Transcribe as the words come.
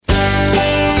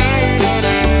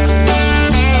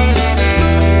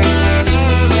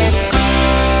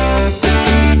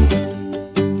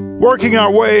working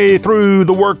our way through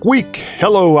the work week.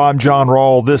 Hello, I'm John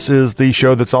Rawl. This is the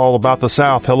show that's all about the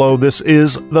South. Hello, this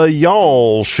is the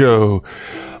Y'all Show.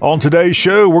 On today's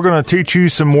show, we're going to teach you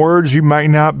some words you might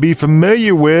not be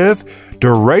familiar with.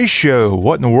 Derecho.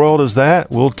 What in the world is that?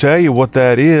 We'll tell you what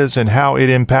that is and how it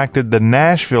impacted the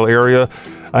Nashville area,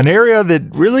 an area that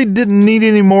really didn't need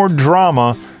any more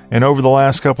drama. And over the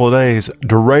last couple of days,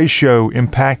 derecho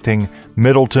impacting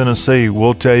Middle Tennessee.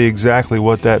 We'll tell you exactly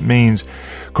what that means.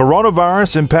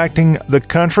 Coronavirus impacting the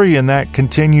country, and that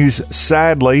continues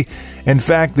sadly. In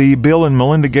fact, the Bill and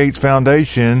Melinda Gates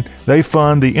Foundation, they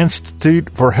fund the Institute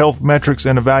for Health Metrics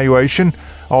and Evaluation,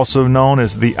 also known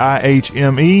as the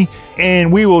IHME,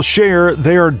 and we will share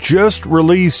their just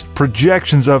released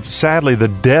projections of, sadly, the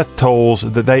death tolls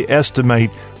that they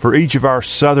estimate for each of our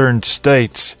southern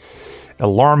states.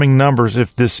 Alarming numbers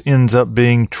if this ends up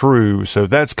being true. So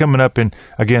that's coming up in,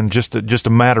 again, just a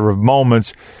matter of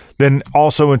moments. Then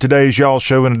also in today's Y'all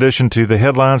Show, in addition to the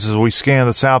headlines as we scan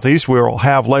the Southeast, we'll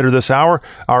have later this hour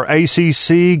our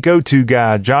ACC go-to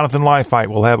guy, Jonathan Leifheit.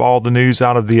 We'll have all the news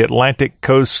out of the Atlantic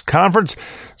Coast Conference,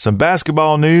 some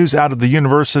basketball news out of the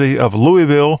University of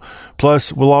Louisville,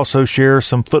 plus we'll also share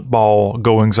some football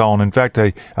goings on. In fact,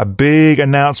 a big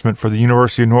announcement for the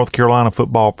University of North Carolina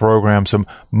football program, some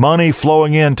money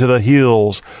flowing into the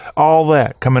hills, all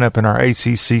that coming up in our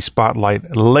ACC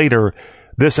Spotlight later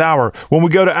this hour. When we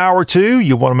go to hour two,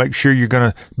 you want to make sure you're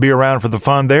going to be around for the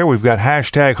fun there. We've got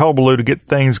hashtag Hullabaloo to get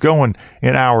things going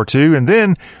in hour two. And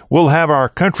then we'll have our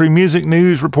country music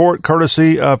news report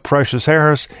courtesy of Precious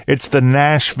Harris. It's the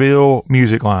Nashville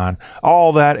Music Line.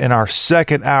 All that in our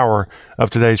second hour of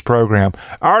today's program.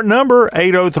 Our number,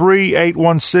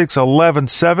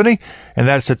 803-816-1170. And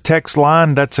that's a text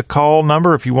line. That's a call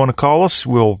number. If you want to call us,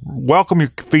 we'll welcome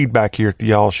your feedback here at the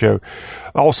Y'all Show.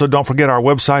 Also, don't forget our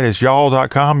website is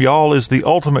y'all.com. Y'all is the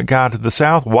ultimate guide to the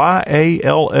South.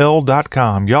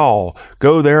 YALL.com. Y'all.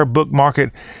 Go there, bookmark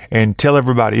it, and tell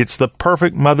everybody. It's the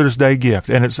perfect Mother's Day gift,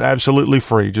 and it's absolutely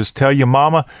free. Just tell your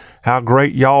mama how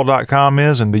great y'all.com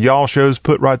is, and the Y'all Show's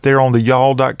put right there on the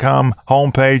y'all.com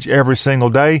homepage every single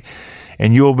day.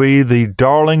 And you'll be the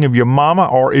darling of your mama,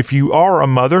 or if you are a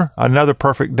mother, another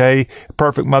perfect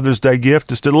Mother's Day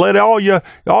gift is to let all your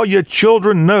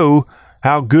children know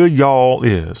how good y'all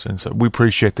is. And so we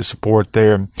appreciate the support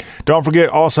there. Don't forget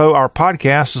also our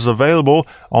podcast is available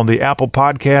on the Apple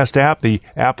Podcast app, the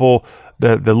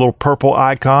little purple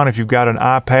icon. If you've got an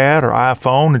iPad or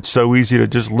iPhone, it's so easy to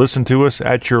just listen to us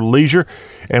at your leisure.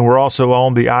 And we're also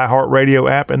on the iHeartRadio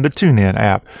app and the TuneIn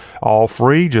app. All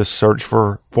free. Just search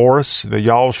for us, the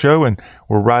Y'all Show, and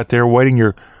we're right there waiting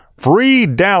your free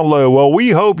download. Well,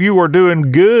 we hope you are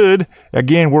doing good.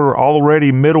 Again, we're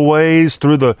already middle ways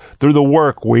through the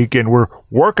work week, and we're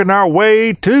working our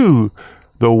way to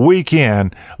the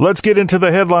weekend. Let's get into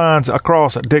the headlines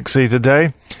across Dixie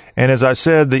today. And as I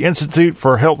said, the Institute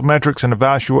for Health Metrics and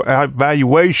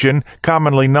Evaluation,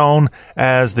 commonly known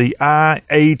as the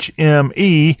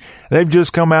IHME, they've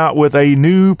just come out with a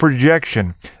new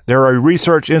projection. They're a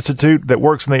research institute that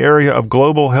works in the area of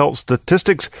global health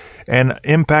statistics and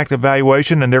impact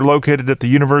evaluation, and they're located at the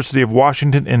University of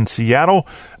Washington in Seattle.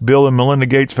 Bill and Melinda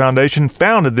Gates Foundation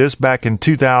founded this back in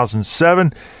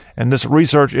 2007. And this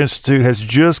research institute has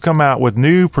just come out with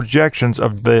new projections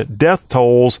of the death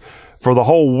tolls for the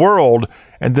whole world,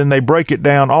 and then they break it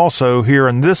down also here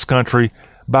in this country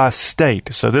by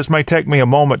state. So this may take me a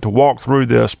moment to walk through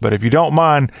this, but if you don't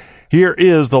mind, here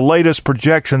is the latest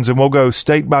projections, and we'll go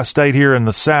state by state here in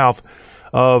the South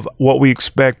of what we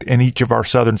expect in each of our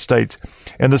southern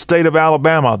states. In the state of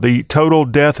Alabama, the total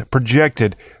death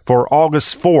projected for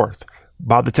August 4th,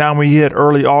 by the time we hit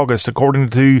early August, according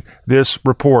to this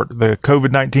report, the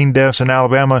COVID-19 deaths in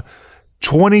Alabama,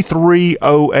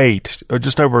 2308, or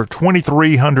just over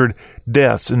 2,300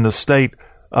 deaths in the state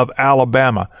of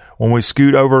Alabama. When we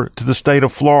scoot over to the state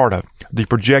of Florida, the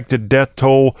projected death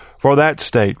toll for that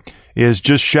state is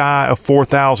just shy of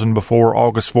 4,000 before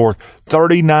August 4th.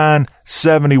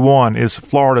 3,971 is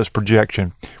Florida's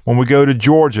projection. When we go to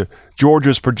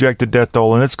Georgia's projected death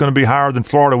toll, and it's going to be higher than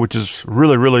Florida, which is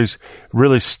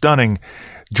really stunning.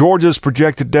 Georgia's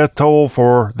projected death toll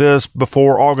for this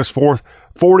before August 4th,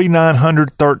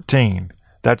 4,913.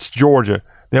 That's Georgia.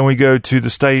 Then we go to the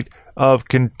state of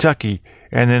Kentucky,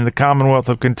 and in the Commonwealth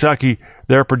of Kentucky,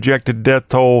 their projected death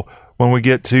toll when we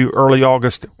get to early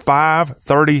August,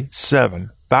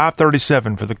 537.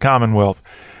 537 for the Commonwealth.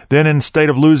 Then in the state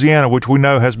of Louisiana, which we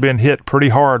know has been hit pretty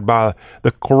hard by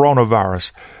the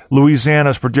coronavirus,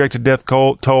 Louisiana's projected death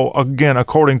toll, again,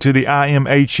 according to the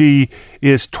IMHE,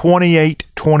 is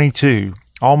 2,822.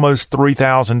 Almost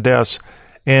 3,000 deaths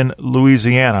in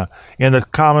Louisiana. In the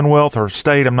Commonwealth or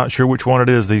state, I'm not sure which one it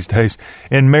is these days.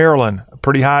 In Maryland,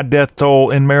 pretty high death toll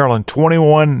in Maryland,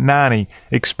 2190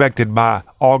 expected by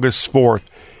August 4th.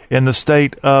 In the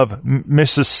state of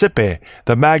Mississippi,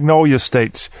 the Magnolia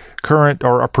State's current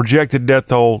or a projected death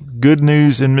toll, good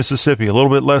news in Mississippi, a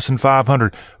little bit less than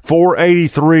 500.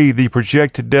 483, the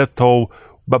projected death toll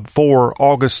before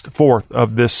August 4th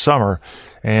of this summer.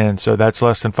 And so that's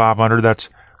less than 500. That's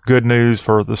good news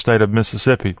for the state of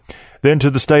Mississippi. Then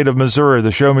to the state of Missouri,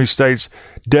 the Show Me State's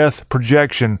death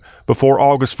projection before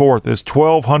August 4th is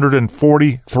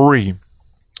 1,243.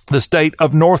 The state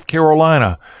of North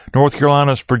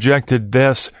Carolina's projected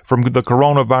deaths from the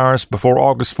coronavirus before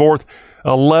August 4th,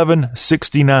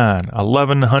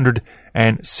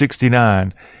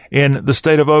 1,169. In the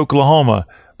state of Oklahoma,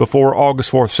 before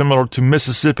August 4th, similar to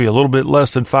Mississippi, a little bit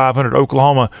less than 500.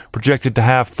 Oklahoma projected to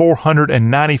have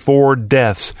 494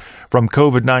 deaths from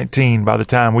COVID-19 by the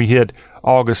time we hit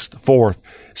August 4th.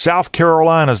 South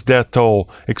Carolina's death toll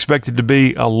expected to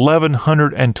be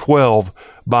 1,112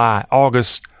 by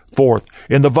August 4th.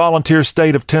 In the volunteer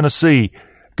state of Tennessee,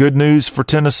 good news for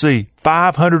Tennessee,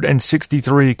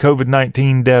 563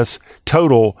 COVID-19 deaths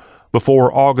total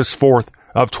before August 4th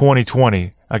of 2020.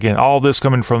 Again, all this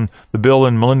coming from the Bill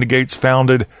and Melinda Gates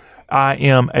founded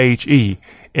IMHE.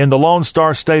 In the Lone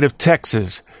Star state of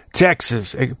Texas,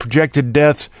 projected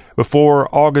deaths before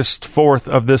August 4th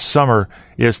of this summer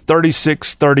is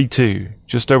 3632,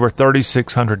 just over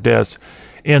 3,600 deaths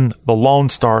in the Lone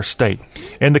Star State.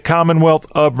 In the Commonwealth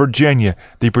of Virginia,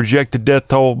 the projected death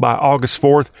toll by August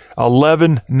 4th,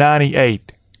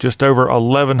 1198. Just over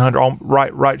 1,100,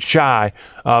 right shy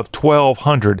of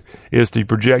 1,200 is the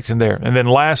projection there. And then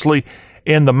lastly,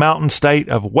 in the mountain state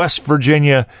of West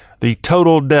Virginia, the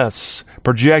total deaths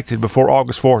projected before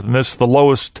August 4th, and this is the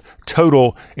lowest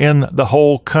total in the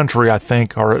whole country, I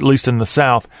think, or at least in the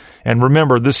South. And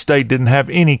remember, this state didn't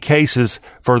have any cases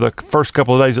for the first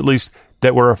couple of days, at least,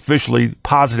 that were officially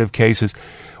positive cases.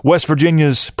 West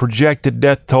Virginia's projected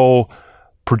death toll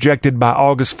projected by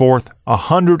August 4th,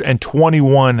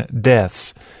 121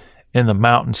 deaths in the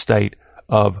mountain state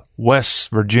of West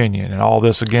Virginia. And all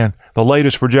this, again, the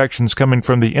latest projections coming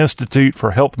from the Institute for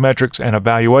Health Metrics and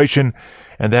Evaluation,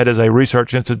 and that is a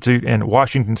research institute in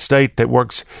Washington State that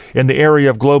works in the area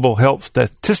of global health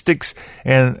statistics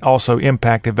and also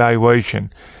impact evaluation.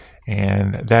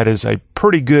 And that is a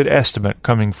pretty good estimate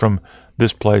coming from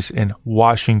this place in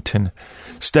Washington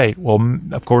State. Well,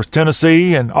 of course,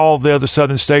 Tennessee and all the other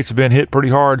southern states have been hit pretty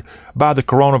hard by the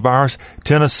coronavirus.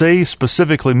 Tennessee,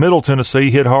 specifically Middle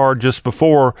Tennessee, hit hard just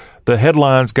before the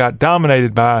headlines got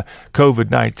dominated by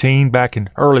COVID-19 back in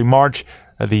early March.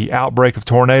 The outbreak of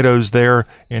tornadoes there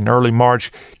in early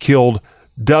March killed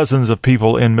dozens of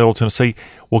people in Middle Tennessee.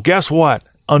 Well, guess what?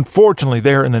 Unfortunately,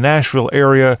 there in the Nashville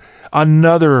area,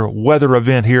 another weather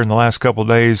event here in the last couple of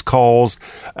days caused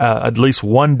at least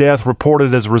one death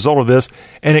reported as a result of this,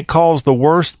 and it caused the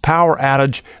worst power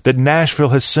outage that Nashville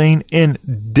has seen in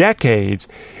decades.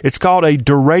 It's called a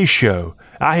derecho.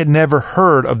 I had never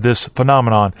heard of this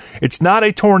phenomenon. It's not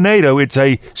a tornado. It's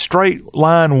a straight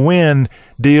line wind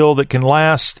deal that can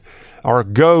last or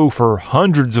go for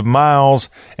hundreds of miles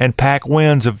and pack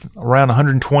winds of around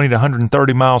 120 to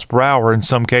 130 miles per hour in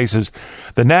some cases.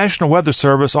 The National Weather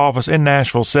Service office in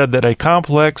Nashville said that a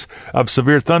complex of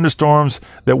severe thunderstorms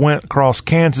that went across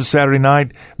Kansas Saturday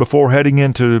night before heading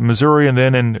into Missouri and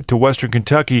then into western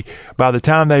Kentucky, by the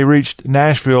time they reached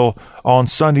Nashville on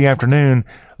Sunday afternoon,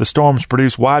 the storms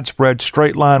produced widespread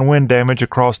straight-line wind damage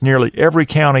across nearly every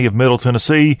county of Middle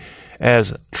Tennessee,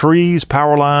 as trees,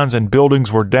 power lines, and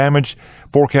buildings were damaged.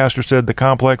 Forecasters said the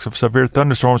complex of severe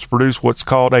thunderstorms produced what's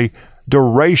called a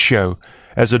derecho,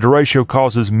 as a derecho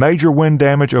causes major wind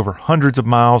damage over hundreds of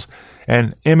miles,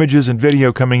 and images and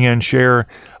video coming in share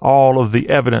all of the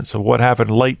evidence of what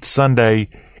happened late Sunday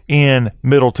in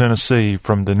Middle Tennessee,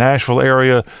 from the Nashville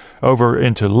area over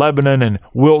into Lebanon and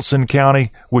Wilson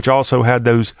County, which also had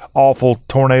those awful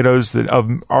tornadoes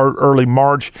of early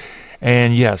March.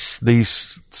 And yes,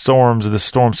 these storms, the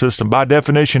storm system, by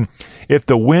definition, if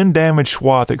the wind damage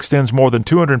swath extends more than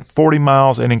 240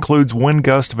 miles and includes wind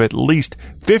gusts of at least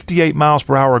 58 miles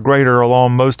per hour or greater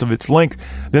along most of its length,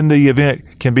 then the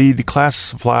event can be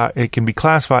classified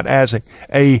as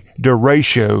a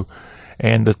derecho.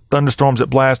 And the thunderstorms that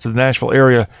blasted the Nashville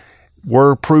area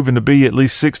were proven to be at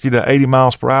least 60 to 80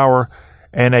 miles per hour,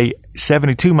 and a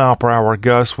 72 mile per hour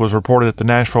gust was reported at the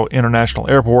Nashville International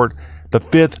Airport, the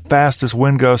fifth fastest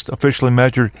wind gust officially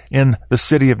measured in the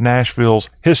city of Nashville's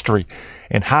history.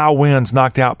 and high winds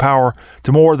knocked out power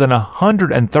to more than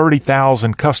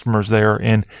 130,000 customers there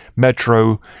in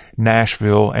Metro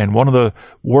Nashville, and one of the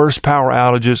worst power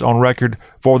outages on record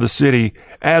for the city.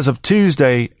 As of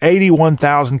Tuesday,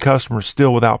 81,000 customers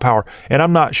still without power. And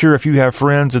I'm not sure if you have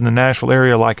friends in the Nashville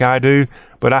area like I do,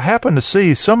 but I happened to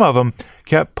see some of them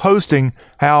kept posting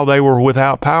how they were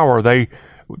without power. They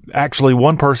actually,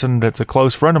 one person that's a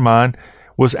close friend of mine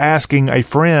was asking a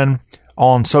friend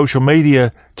on social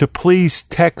media to please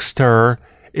text her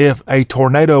if a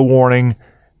tornado warning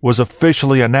was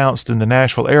officially announced in the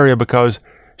Nashville area, because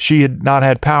she had not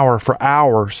had power for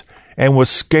hours and was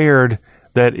scared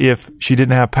that if she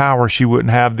didn't have power, she wouldn't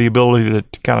have the ability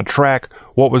to kind of track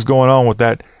what was going on with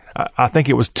that. I think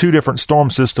it was 2 different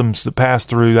storm systems that passed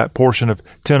through that portion of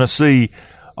Tennessee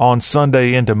on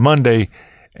Sunday into Monday,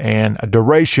 and a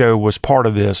derecho was part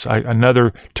of this,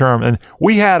 another term. And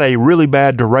we had a really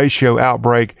bad derecho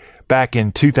outbreak back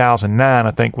in 2009,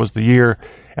 I think was the year.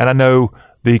 And I know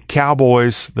the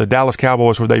Cowboys, the Dallas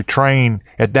Cowboys, where they trained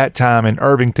at that time in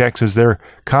Irving, Texas, their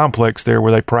complex there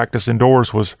where they practice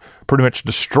indoors was pretty much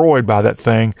destroyed by that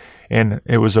thing. And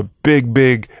it was a big,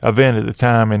 big event at the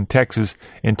time in Texas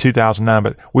in 2009.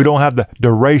 But we don't have the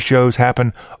derechos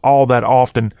happen all that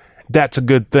often. That's a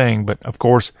good thing. But of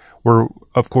course, we're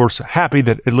happy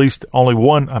that at least only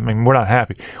one. I mean, we're not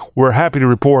happy. We're happy to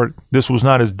report this was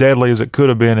not as deadly as it could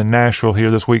have been in Nashville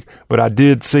here this week. But I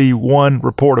did see one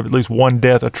report of at least one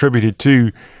death attributed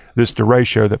to this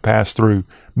derecho that passed through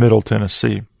Middle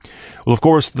Tennessee. Well, of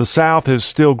course, the South is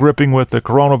still gripping with the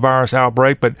coronavirus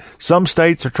outbreak, but some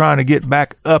states are trying to get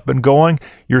back up and going.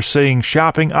 You're seeing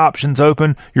shopping options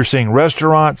open. You're seeing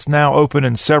restaurants now open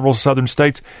in several southern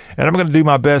states. And I'm going to do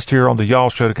my best here on the Y'all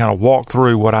Show to kind of walk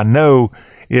through what I know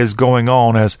is going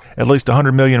on, as at least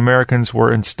 100 million Americans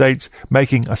were in states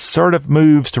making assertive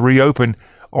moves to reopen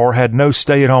or had no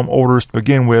stay-at-home orders to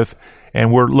begin with.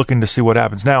 And we're looking to see what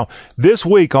happens. Now, this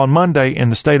week on Monday in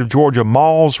the state of Georgia,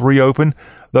 malls reopened,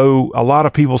 though a lot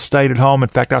of people stayed at home. In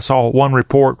fact, I saw one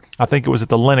report, I think it was at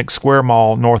the Lenox Square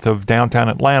Mall north of downtown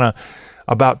Atlanta.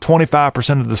 About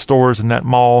 25% of the stores in that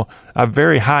mall, a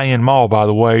very high-end mall, by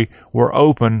the way, were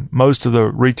open. Most of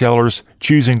the retailers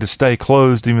choosing to stay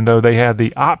closed, even though they had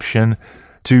the option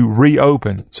to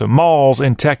reopen. So malls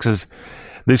in Texas.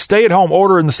 The stay-at-home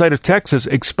order in the state of Texas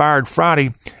expired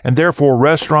Friday, and therefore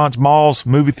restaurants, malls,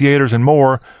 movie theaters, and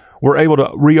more were able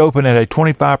to reopen at a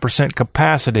 25%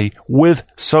 capacity with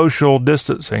social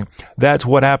distancing. That's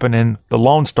what happened in the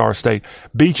Lone Star State.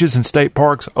 Beaches and state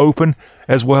parks open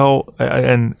as well,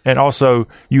 and also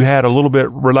you had a little bit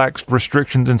relaxed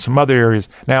restrictions in some other areas.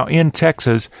 Now in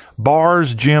Texas,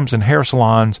 bars, gyms, and hair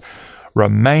salons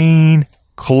remain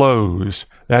closed.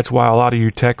 That's why a lot of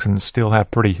you Texans still have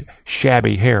pretty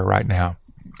shabby hair right now.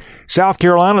 South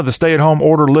Carolina, the stay-at-home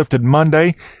order lifted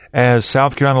Monday as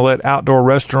South Carolina let outdoor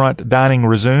restaurant dining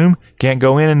resume. Can't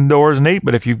go indoors and eat,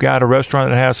 but if you've got a restaurant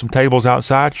that has some tables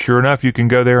outside, sure enough, you can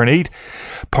go there and eat.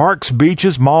 Parks,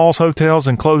 beaches, malls, hotels,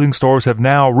 and clothing stores have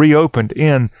now reopened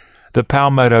in the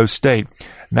Palmetto State.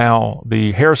 Now,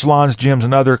 the hair salons, gyms,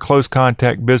 and other close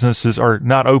contact businesses are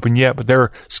not open yet, but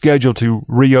they're scheduled to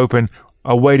reopen,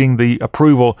 awaiting the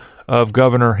approval of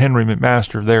Governor Henry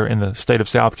McMaster there in the state of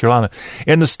South Carolina.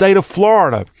 In the state of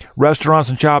Florida, restaurants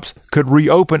and shops could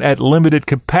reopen at limited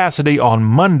capacity on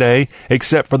Monday,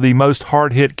 except for the most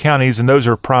hard-hit counties, and those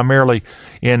are primarily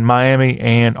in Miami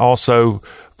and also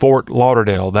Fort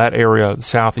Lauderdale, that area,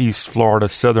 southeast Florida,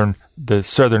 the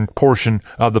southern portion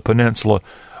of the peninsula,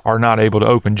 are not able to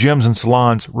open. Gyms and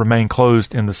salons remain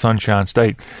closed in the Sunshine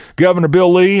State. Governor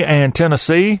Bill Lee and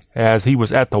Tennessee, as he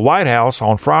was at the White House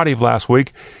on Friday of last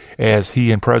week, as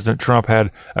he and President Trump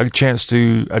had a chance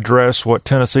to address what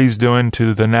Tennessee's doing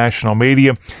to the national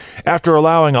media. After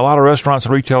allowing a lot of restaurants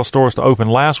and retail stores to open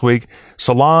last week,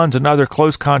 salons and other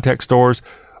close contact stores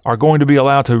are going to be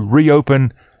allowed to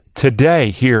reopen today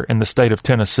here in the state of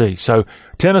Tennessee. So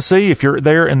Tennessee, if you're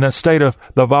there in the state of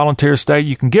the volunteer state,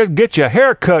 you can get you a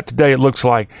haircut today, it looks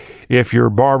like, if your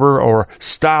barber or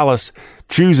stylist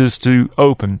chooses to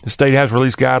open. The state has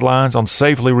released guidelines on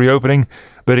safely reopening,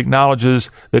 but acknowledges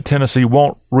that Tennessee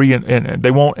won't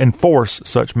enforce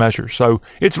such measures. So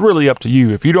it's really up to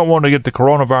you. If you don't want to get the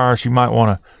coronavirus, you might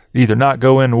want to either not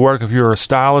go into work if you're a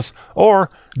stylist, or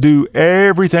do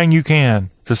everything you can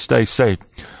to stay safe.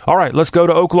 All right, let's go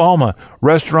to Oklahoma.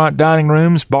 Restaurant dining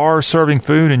rooms, bars serving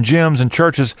food, and gyms and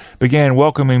churches began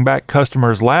welcoming back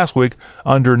customers last week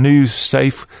under new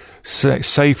safe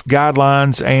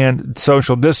guidelines and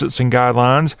social distancing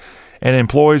guidelines, and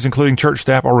employees, including church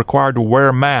staff, are required to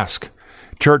wear masks.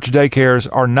 Church daycares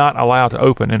are not allowed to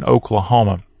open in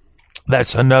Oklahoma.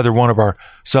 That's another one of our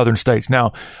southern states.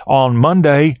 Now, on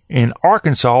Monday in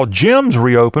Arkansas, gyms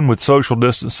reopen with social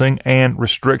distancing and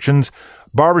restrictions.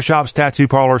 Barbershops, tattoo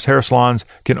parlors, hair salons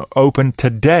can open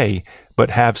today, but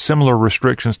have similar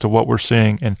restrictions to what we're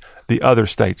seeing in the other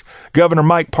states. Governor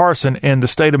Mike Parson in the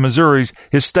state of Missouri,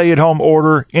 his stay-at-home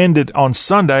order ended on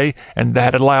Sunday, and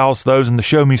that allows those in the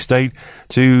Show Me state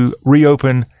to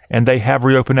reopen, and they have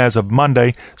reopened as of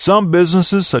Monday. Some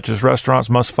businesses, such as restaurants,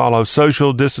 must follow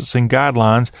social distancing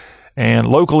guidelines, and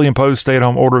locally imposed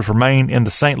stay-at-home orders remain in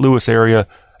the St. Louis area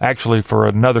actually for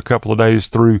another couple of days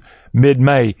through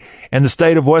mid-May. In the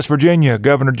state of West Virginia,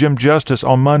 Governor Jim Justice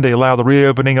on Monday allowed the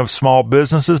reopening of small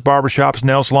businesses, barbershops,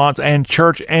 nail salons, and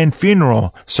church and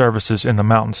funeral services in the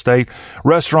Mountain State.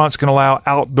 Restaurants can allow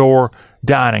outdoor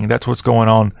dining. That's what's going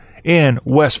on in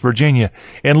West Virginia.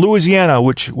 In Louisiana,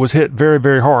 which was hit very,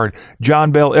 very hard,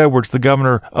 John Bel Edwards, the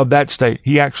governor of that state,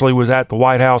 he actually was at the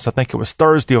White House, I think it was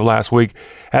Thursday of last week,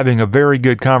 having a very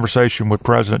good conversation with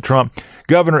President Trump.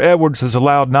 Governor Edwards has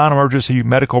allowed non-emergency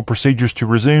medical procedures to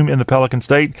resume in the Pelican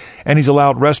State, and he's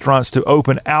allowed restaurants to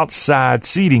open outside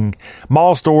seating.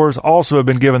 Mall stores also have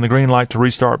been given the green light to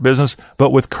restart business,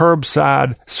 but with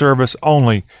curbside service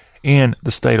only in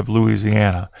the state of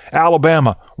Louisiana.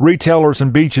 Alabama, retailers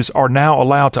and beaches are now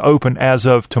allowed to open as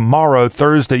of tomorrow,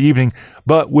 Thursday evening,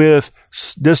 but with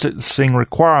distancing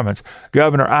requirements.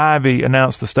 Governor Ivey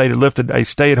announced the state had lifted a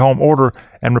stay-at-home order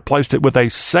and replaced it with a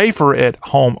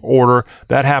safer-at-home order.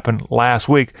 That happened last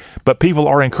week. But people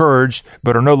are encouraged,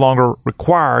 but are no longer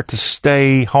required to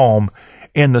stay home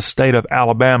in the state of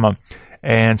Alabama.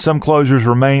 And some closures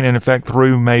remain in effect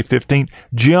through May 15th.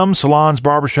 Gyms, salons,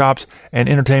 barbershops, and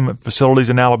entertainment facilities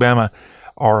in Alabama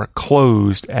are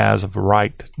closed as of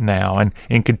right now. And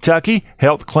in Kentucky,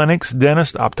 health clinics,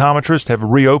 dentists, optometrists have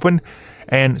reopened.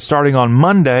 And starting on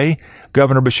Monday,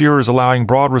 Governor Beshear is allowing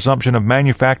broad resumption of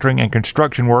manufacturing and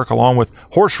construction work along with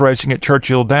horse racing at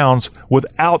Churchill Downs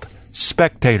without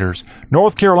spectators.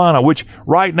 North Carolina, which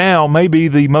right now may be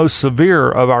the most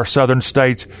severe of our southern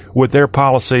states with their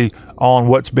policy on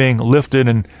what's being lifted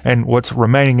and what's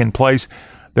remaining in place.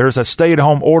 There's a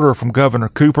stay-at-home order from Governor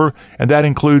Cooper, and that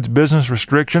includes business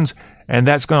restrictions, and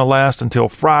that's going to last until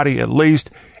Friday at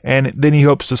least, and then he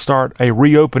hopes to start a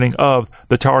reopening of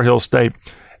the Tar Heel State.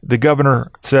 The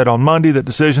governor said on Monday that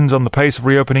decisions on the pace of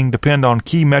reopening depend on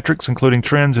key metrics, including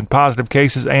trends in positive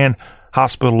cases and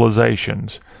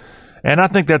hospitalizations. And I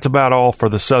think that's about all for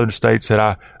the southern states that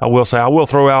I will say. I will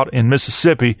throw out in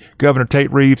Mississippi, Governor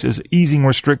Tate Reeves is easing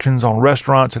restrictions on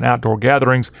restaurants and outdoor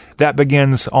gatherings. That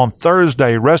begins on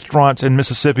Thursday. Restaurants in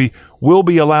Mississippi will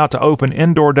be allowed to open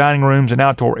indoor dining rooms and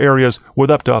outdoor areas with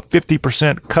up to a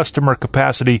 50% customer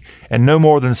capacity and no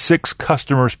more than 6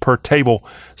 customers per table.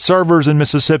 Servers in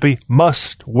Mississippi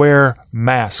must wear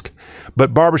masks,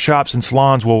 but barbershops and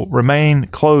salons will remain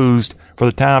closed for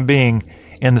the time being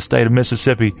in the state of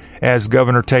Mississippi, as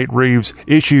Governor Tate Reeves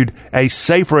issued a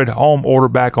safer-at-home order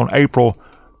back on April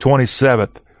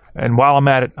 27th. And while I'm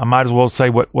at it, I might as well say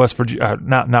what West Virginia,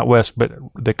 not West, but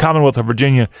the Commonwealth of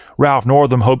Virginia, Ralph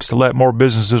Northam hopes to let more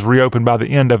businesses reopen by the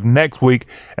end of next week,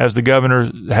 as the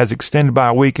governor has extended by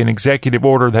a week an executive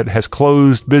order that has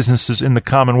closed businesses in the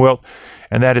Commonwealth,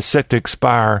 and that is set to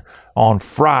expire on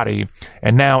Friday,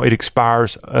 and now it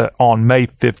expires on May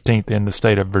 15th in the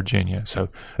state of Virginia. So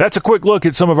that's a quick look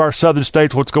at some of our southern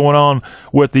states, what's going on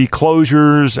with the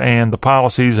closures and the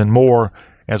policies and more,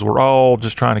 as we're all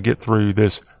just trying to get through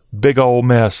this big old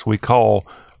mess we call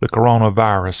the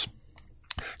coronavirus.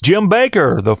 Jim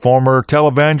Bakker, the former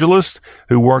televangelist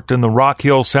who worked in the Rock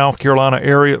Hill, South Carolina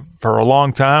area for a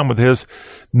long time with his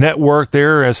network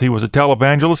there as he was a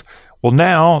televangelist, well,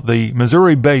 now the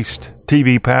Missouri-based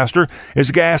TV pastor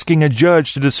is asking a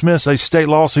judge to dismiss a state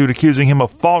lawsuit accusing him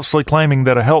of falsely claiming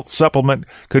that a health supplement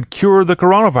could cure the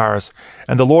coronavirus.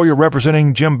 And the lawyer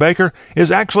representing Jim Bakker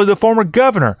is actually the former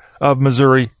governor of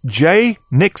Missouri, Jay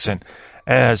Nixon.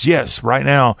 As yes, right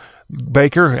now,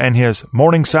 Bakker and his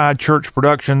Morningside Church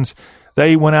Productions,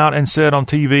 they went out and said on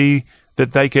TV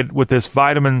that they could, with this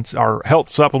vitamins or health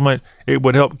supplement, it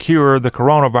would help cure the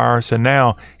coronavirus. And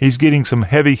now he's getting some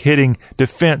heavy-hitting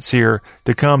defense here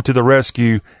to come to the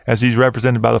rescue, as he's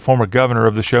represented by the former governor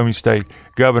of the Show Me State,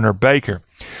 Governor Bakker.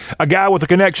 A guy with a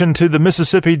connection to the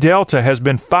Mississippi Delta has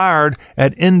been fired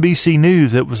at NBC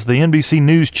News. It was the NBC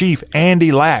News chief,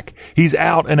 Andy Lack. He's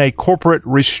out in a corporate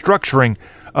restructuring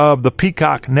of the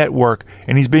Peacock network,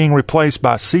 and he's being replaced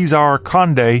by Cesar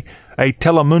Conde, a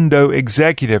Telemundo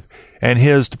executive, and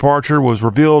his departure was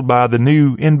revealed by the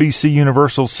new NBC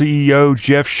Universal CEO,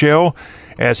 Jeff Shell,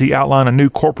 as he outlined a new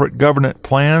corporate governance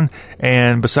plan.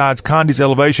 And besides Condi's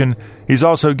elevation, he's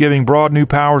also giving broad new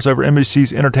powers over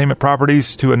NBC's entertainment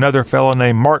properties to another fellow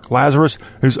named Mark Lazarus,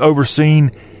 who's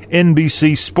overseen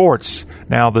NBC Sports.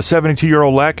 Now, the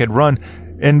 72-year-old Lack had run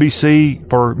NBC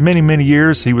for many, many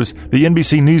years. He was the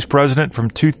NBC News president from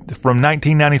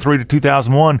 1993 to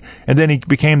 2001, and then he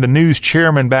became the news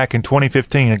chairman back in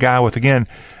 2015, a guy with, again,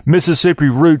 Mississippi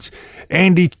roots.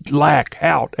 Andy Lack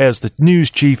out as the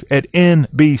news chief at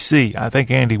NBC. I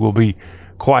think Andy will be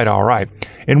quite all right.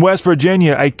 In West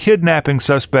Virginia, a kidnapping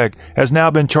suspect has now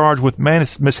been charged with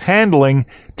mishandling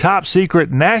top secret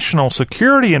national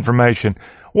security information.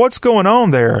 What's going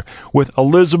on there with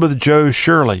Elizabeth Jo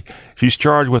Shirley? She's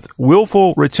charged with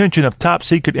willful retention of top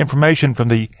secret information from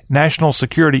the National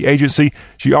Security Agency.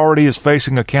 She already is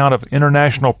facing a count of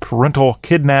international parental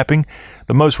kidnapping.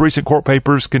 The most recent court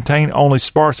papers contain only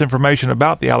sparse information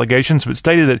about the allegations, but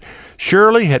stated that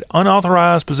Shirley had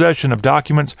unauthorized possession of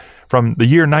documents from the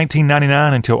year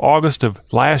 1999 until August of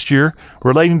last year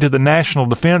relating to the national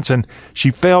defense, and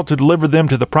she failed to deliver them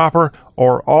to the proper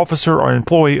or officer or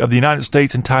employee of the United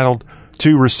States entitled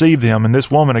to receive them. And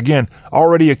this woman, again,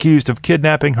 already accused of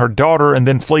kidnapping her daughter and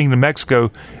then fleeing to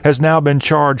Mexico, has now been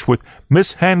charged with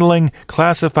mishandling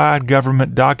classified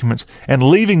government documents and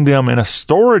leaving them in a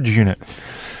storage unit.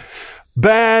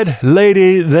 Bad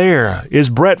lady there. Is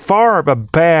Brett Favre a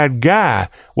bad guy?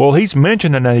 Well, he's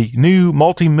mentioned in a new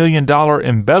multi-million-dollar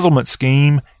embezzlement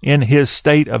scheme in his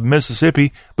state of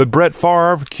Mississippi, but Brett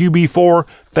Favre, QB4,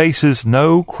 faces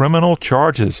no criminal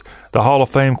charges. The Hall of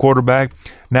Fame quarterback,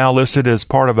 now listed as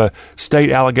part of a state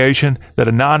allegation that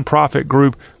a nonprofit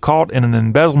group caught in an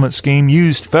embezzlement scheme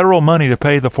used federal money to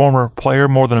pay the former player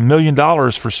more than $1 million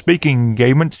for speaking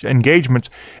engagements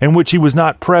in which he was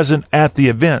not present at the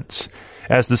events.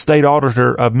 As the state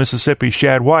auditor of Mississippi,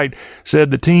 Shad White,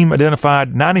 said, the team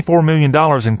identified $94 million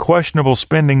in questionable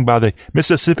spending by the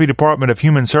Mississippi Department of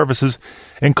Human Services,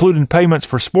 including payments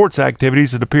for sports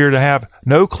activities that appear to have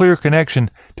no clear connection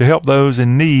to help those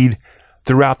in need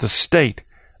throughout the state.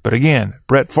 But again,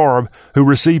 Brett Favre, who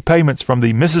received payments from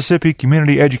the Mississippi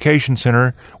Community Education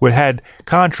Center, had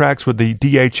contracts with the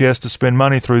DHS to spend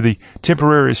money through the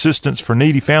Temporary Assistance for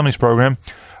Needy Families program.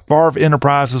 Favre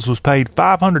Enterprises was paid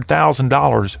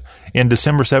 $500,000 in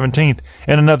December 17th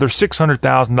and another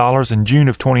 $600,000 in June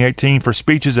of 2018 for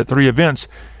speeches at 3 events.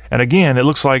 And again, it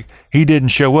looks like he didn't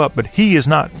show up, but he is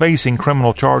not facing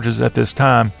criminal charges at this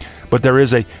time. But there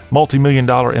is a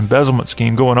multi-million-dollar embezzlement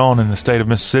scheme going on in the state of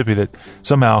Mississippi that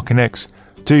somehow connects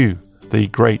to the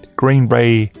great Green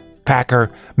Bay Packer,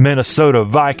 Minnesota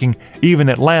Viking, even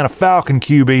Atlanta Falcon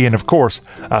QB, and of course,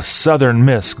 a Southern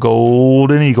Miss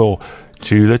Golden Eagle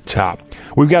to the top.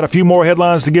 We've got a few more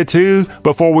headlines to get to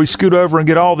before we scoot over and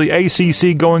get all the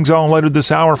ACC goings on later this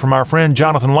hour from our friend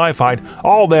Jonathan Leifheit.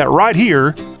 All that right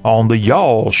here on the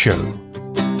Y'all Show.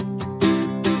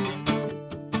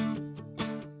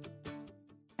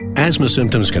 Asthma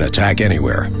symptoms can attack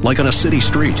anywhere, like on a city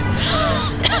street.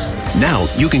 Now,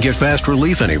 you can get fast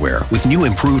relief anywhere with new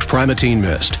improved Primatene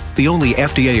Mist, the only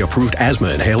FDA-approved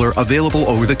asthma inhaler available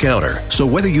over the counter. So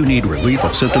whether you need relief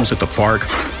of symptoms at the park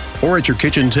or at your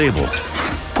kitchen table,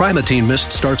 Primatene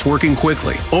Mist starts working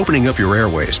quickly, opening up your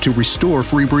airways to restore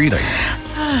free breathing.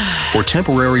 For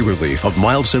temporary relief of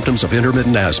mild symptoms of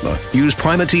intermittent asthma, use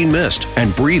Primatene Mist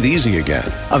and breathe easy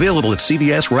again. Available at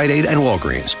CVS, Rite Aid, and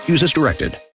Walgreens. Use as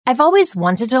directed. I've always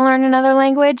wanted to learn another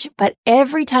language, but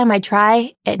every time I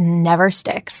try, it never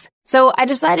sticks. So I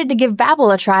decided to give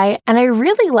Babbel a try, and I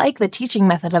really like the teaching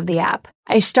method of the app.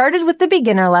 I started with the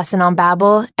beginner lesson on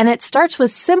Babbel, and it starts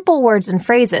with simple words and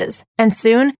phrases. And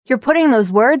soon, you're putting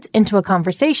those words into a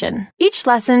conversation. Each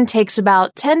lesson takes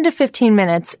about 10 to 15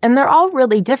 minutes, and they're all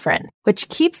really different, which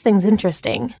keeps things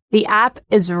interesting. The app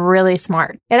is really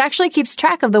smart. It actually keeps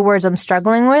track of the words I'm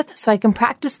struggling with, so I can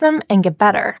practice them and get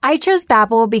better. I chose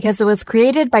Babbel because it was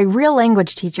created by real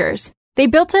language teachers. They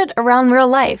built it around real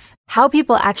life, how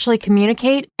people actually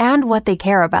communicate, and what they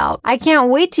care about. I can't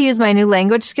wait to use my new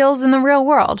language skills in the real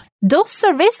world. Dos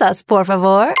cervezas, por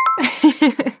favor.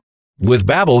 With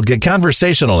Babbel, get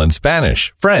conversational in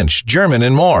Spanish, French, German,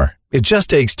 and more. It just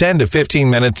takes 10 to 15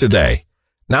 minutes a day.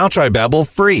 Now try Babbel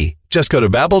free. Just go to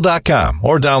Babbel.com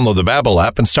or download the Babbel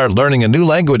app and start learning a new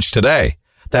language today.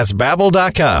 That's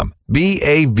Babbel.com,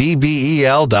 Babbel.com.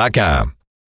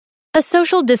 A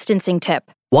social distancing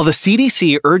tip. While the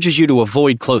CDC urges you to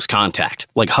avoid close contact,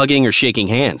 like hugging or shaking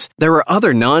hands, there are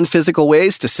other non-physical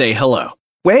ways to say hello.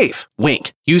 Wave,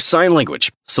 wink, use sign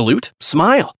language, salute,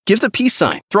 smile, give the peace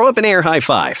sign, throw up an air high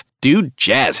five. do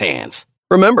jazz hands.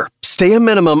 Remember, stay a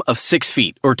minimum of 6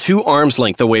 feet or 2 arms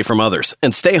length away from others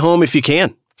and stay home if you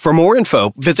can. For more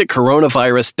info, visit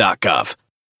coronavirus.gov.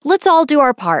 Let's all do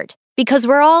our part because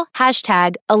we're all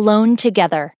 #alone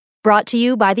together. Brought to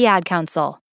you by the Ad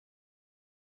Council.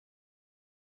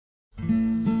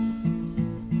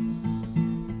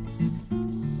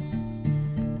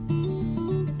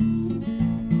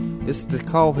 This is the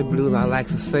coffee blues. I like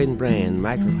a certain brand,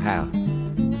 Maxwell House.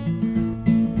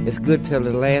 It's good till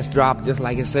the last drop, just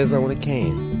like it says on the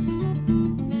can.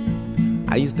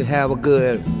 I used to have a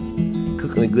good,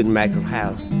 cooking a good Maxwell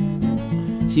House.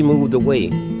 She moved away.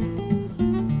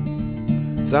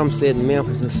 Some said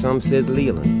Memphis and some said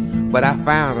Leland. But I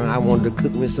found her. I wanted to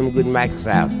cook me some good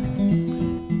Maxwell House.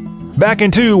 Back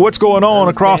into what's going on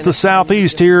across the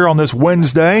Southeast here on this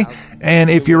Wednesday. And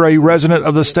if you're a resident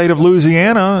of the state of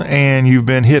Louisiana and you've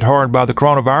been hit hard by the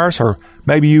coronavirus, or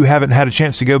maybe you haven't had a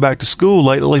chance to go back to school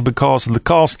lately because of the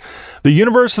cost, the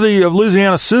University of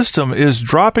Louisiana system is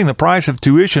dropping the price of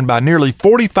tuition by nearly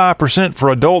 45%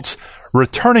 for adults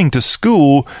returning to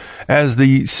school, as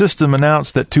the system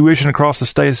announced that tuition across the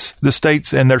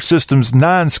states and their system's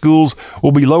 9 schools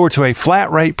will be lowered to a flat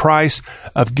rate price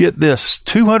of, get this,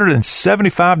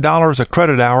 $275 a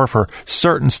credit hour for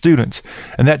certain students.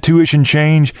 And that tuition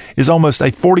change is almost a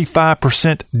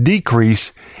 45%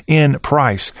 decrease in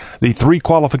price. The 3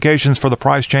 qualifications for the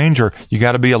price change are: you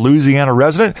got to be a Louisiana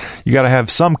resident, you got to have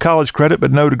some college credit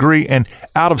but no degree, and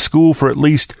out of school for at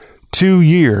least 2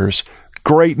 years.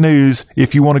 Great news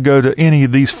if you want to go to any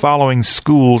of these following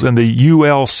schools in the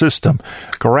UL system: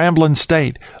 Grambling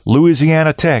State,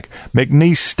 Louisiana Tech,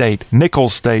 McNeese State,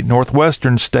 Nichols State,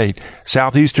 Northwestern State,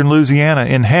 Southeastern Louisiana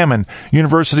in Hammond,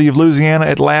 University of Louisiana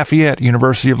at Lafayette,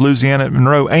 University of Louisiana at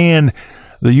Monroe, and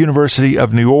the University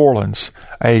of New Orleans.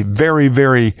 A very,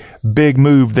 very big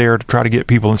move there to try to get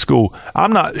people in school.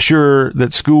 I'm not sure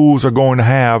that schools are going to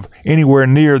have anywhere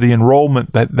near the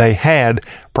enrollment that they had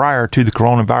prior to the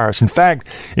coronavirus. In fact,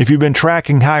 if you've been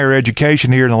tracking higher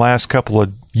education here in the last couple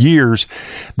of years,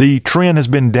 the trend has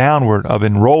been downward of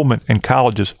enrollment in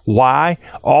colleges. Why?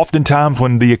 Oftentimes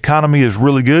when the economy is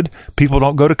really good, people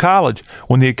don't go to college.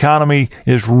 When the economy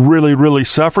is really, really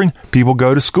suffering, people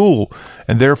go to school.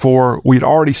 And therefore, we'd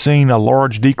already seen a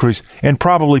large decrease, and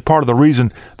probably part of the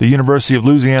reason the University of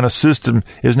Louisiana system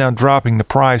is now dropping the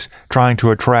price, trying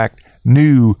to attract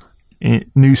new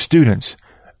students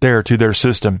there to their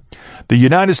system. The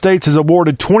United States has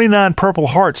awarded 29 Purple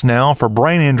Hearts now for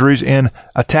brain injuries in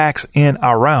attacks in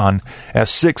Iran, as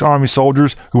 6 Army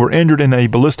soldiers who were injured in a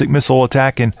ballistic missile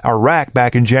attack in Iraq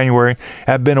back in January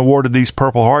have been awarded these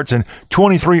Purple Hearts, and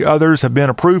 23 others have been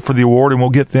approved for the award and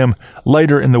will get them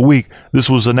later in the week.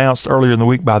 This was announced earlier in the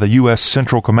week by the U.S.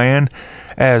 Central Command.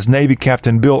 As Navy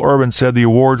Captain Bill Urban said, the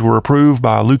awards were approved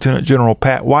by Lieutenant General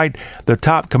Pat White, the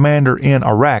top commander in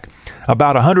Iraq.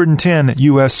 About 110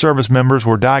 U.S. service members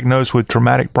were diagnosed with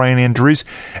traumatic brain injuries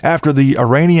after the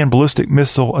Iranian ballistic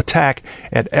missile attack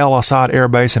at El Asad Air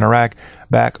Base in Iraq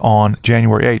back on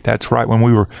January 8th. That's right, when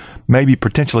we were maybe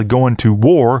potentially going to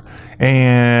war,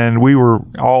 and we were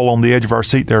all on the edge of our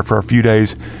seat there for a few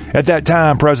days. At that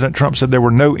time, President Trump said there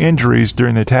were no injuries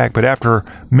during the attack, but after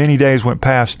many days went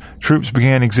past, troops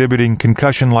began exhibiting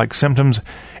concussion-like symptoms,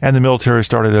 and the military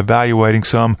started evaluating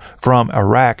some from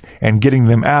Iraq and getting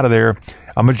them out of there.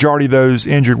 A majority of those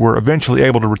injured were eventually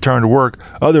able to return to work.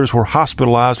 Others were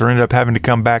hospitalized or ended up having to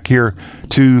come back here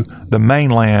to the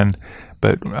mainland.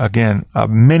 But again,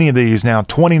 many of these, now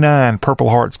 29 Purple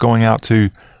Hearts going out to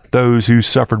those who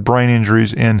suffered brain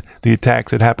injuries in the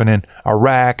attacks that happened in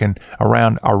Iraq and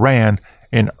around Iran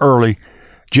in early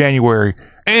January.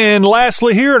 And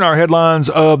lastly, here in our headlines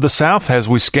of the South, as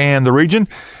we scan the region,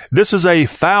 this is a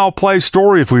foul play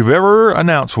story if we've ever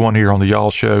announced one here on the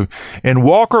Y'all Show. In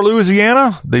Walker,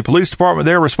 Louisiana, the police department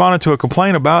there responded to a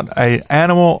complaint about an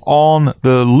animal on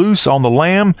the loose on the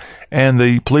lam, and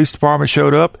the police department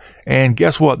showed up, and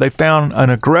guess what? They found an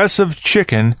aggressive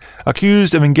chicken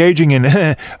accused of engaging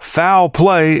in foul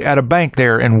play at a bank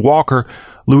there in Walker,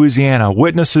 Louisiana.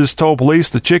 Witnesses told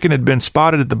police the chicken had been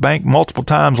spotted at the bank multiple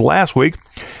times last week,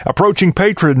 approaching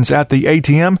patrons at the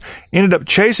ATM, ended up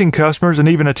chasing customers, and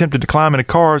even attempted to climb into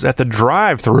cars at the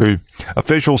drive-thru.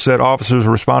 Officials said officers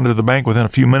responded to the bank within a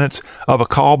few minutes of a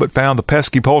call, but found the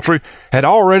pesky poultry had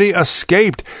already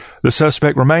escaped. The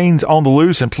suspect remains on the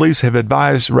loose, and police have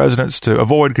advised residents to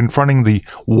avoid confronting the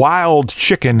wild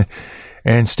chicken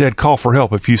and instead call for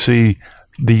help if you see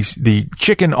the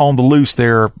chicken on the loose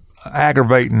there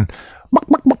aggravating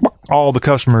all the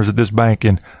customers at this bank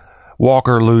in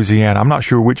Walker, Louisiana. I'm not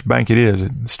sure which bank it is.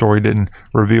 The story didn't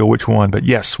reveal which one, but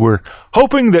yes, we're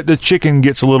hoping that the chicken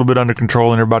gets a little bit under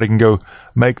control and everybody can go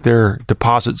make their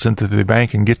deposits into the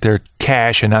bank and get their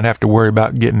cash and not have to worry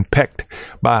about getting pecked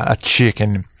by a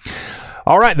chicken.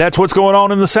 All right, that's what's going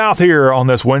on in the South here on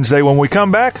this Wednesday. When we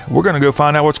come back, we're going to go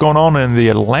find out what's going on in the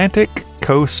Atlantic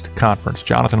Coast Conference.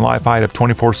 Jonathan Leifheit of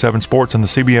 24/7 Sports and the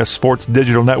CBS Sports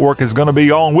Digital Network is going to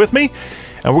be on with me,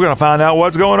 and we're going to find out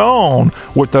what's going on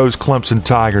with those Clemson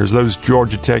Tigers, those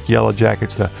Georgia Tech Yellow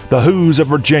Jackets, the Hoos of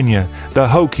Virginia, the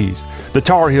Hokies, the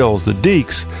Tar Heels, the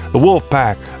Deacs, the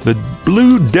Wolfpack, the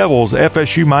Blue Devils,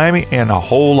 FSU Miami, and a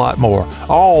whole lot more.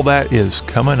 All that is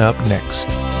coming up next.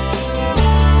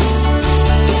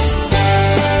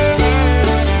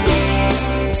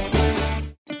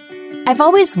 I've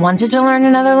always wanted to learn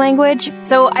another language,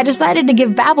 so I decided to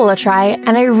give Babbel a try,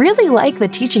 and I really like the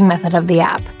teaching method of the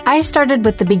app. I started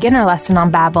with the beginner lesson on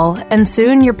Babbel, and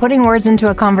soon you're putting words into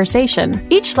a conversation.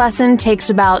 Each lesson takes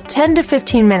about 10 to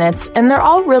 15 minutes, and they're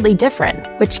all really different,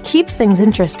 which keeps things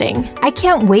interesting. I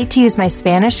can't wait to use my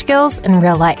Spanish skills in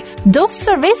real life. Dos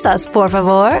cervezas, por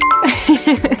favor.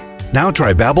 Now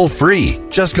try Babbel free.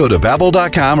 Just go to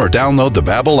Babbel.com or download the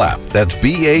Babbel app. That's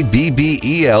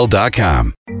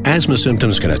BABBEL.com. Asthma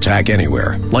symptoms can attack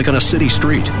anywhere, like on a city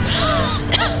street.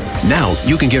 Now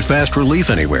you can get fast relief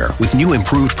anywhere with new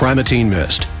improved Primatene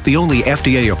Mist, the only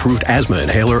FDA-approved asthma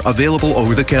inhaler available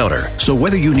over the counter. So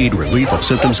whether you need relief of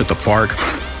symptoms at the park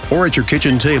or at your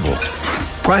kitchen table,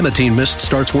 Primatene Mist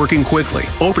starts working quickly,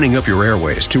 opening up your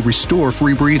airways to restore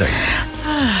free breathing.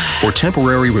 For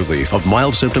temporary relief of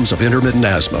mild symptoms of intermittent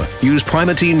asthma, use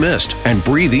Primatene Mist and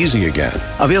breathe easy again.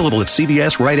 Available at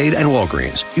CVS, Rite Aid, and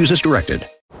Walgreens. Use as directed.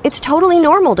 It's totally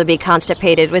normal to be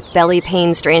constipated with belly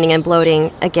pain, straining, and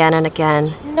bloating again and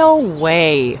again. No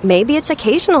way. Maybe it's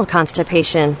occasional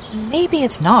constipation. Maybe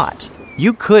it's not.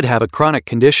 You could have a chronic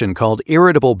condition called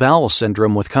irritable bowel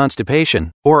syndrome with constipation,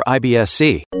 or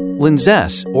IBS-C.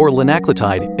 Linzess, or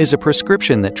linaclotide, is a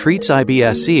prescription that treats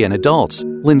IBS-C in adults.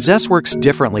 Linzess works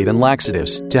differently than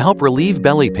laxatives to help relieve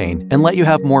belly pain and let you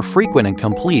have more frequent and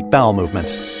complete bowel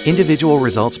movements. Individual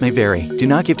results may vary. Do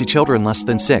not give to children less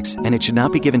than 6, and it should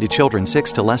not be given to children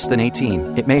 6 to less than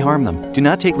 18. It may harm them. Do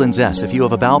not take Linzess if you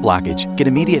have a bowel blockage. Get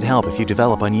immediate help if you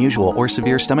develop unusual or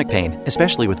severe stomach pain,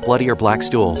 especially with bloody or black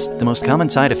stools. The most common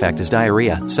side effect is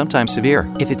diarrhea, sometimes severe.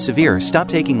 If it's severe, stop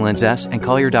taking Linzess and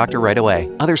call your doctor right away.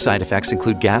 Other side effects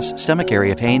include gas, stomach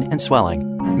area pain, and swelling.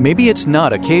 Maybe it's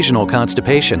not occasional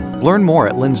constipation. Learn more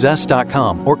at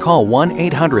linzess.com or call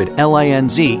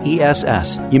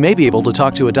 1-800-LINZESS. You may be able to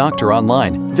talk to a doctor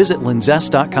online. Visit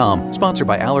linzess.com. Sponsored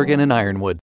by Allergan and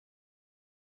Ironwood.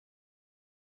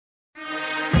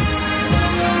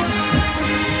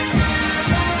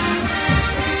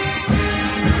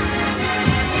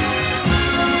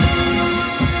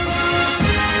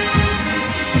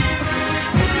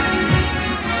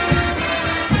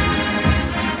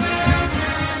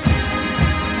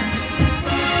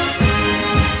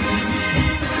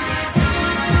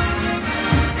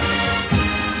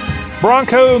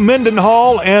 Bronco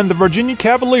Mendenhall and the Virginia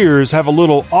Cavaliers have a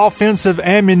little offensive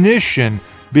ammunition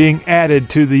being added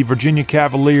to the Virginia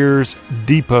Cavaliers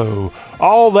depot.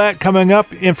 All that coming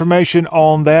up, information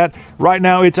on that. Right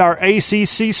now, it's our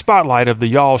ACC Spotlight of the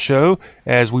Y'all Show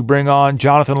as we bring on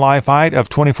Jonathan Leifheit of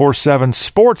 24/7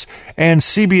 Sports and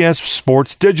CBS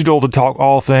Sports Digital to talk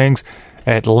all things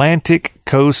Atlantic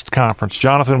Coast Conference.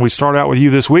 Jonathan, we start out with you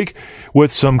this week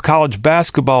with some college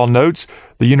basketball notes.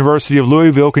 The University of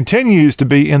Louisville continues to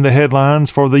be in the headlines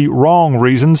for the wrong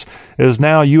reasons, as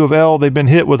now U of L, they've been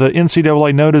hit with an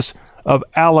NCAA notice of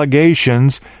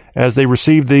allegations as they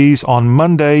received these on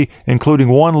Monday, including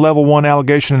one level 1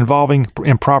 allegation involving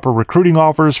improper recruiting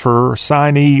offers for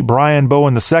signee Brian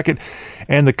Bowen II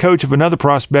and the coach of another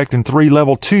prospect, and 3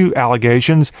 level 2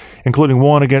 allegations, including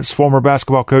one against former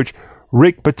basketball coach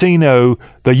Rick Pitino.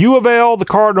 The U of L, the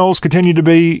Cardinals, continue to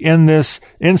be in this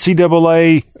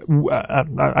NCAA,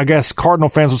 I guess Cardinal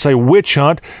fans would say witch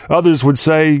hunt. Others would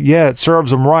say, yeah, it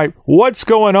serves them right. What's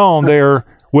going on there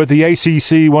with the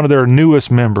ACC, one of their newest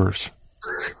members?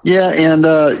 Yeah, and,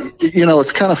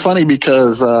 it's kind of funny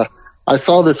because I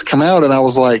saw this come out and I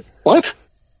was like, what?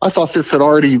 I thought this had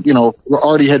already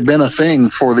had been a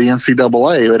thing for the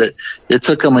NCAA, but it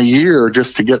took them a year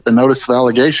just to get the notice of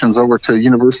allegations over to the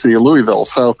University of Louisville.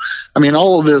 So, I mean,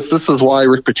 all of this is why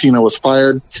Rick Pitino was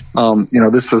fired.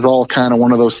 This is all kind of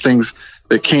one of those things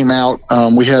that came out.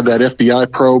 We had that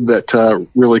FBI probe that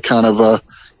really kind of,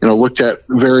 looked at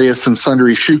various and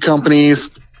sundry shoe companies,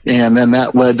 and then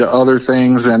that led to other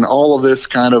things, and all of this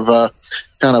kind of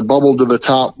kind of bubbled to the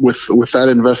top with that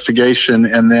investigation,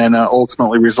 and then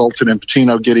ultimately resulted in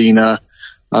Pitino getting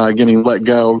let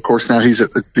go. Of course, now he's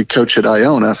the coach at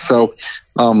Iona. So,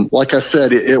 like I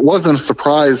said, it wasn't a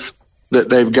surprise that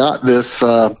they've got this,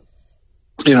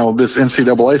 this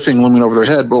NCAA thing looming over their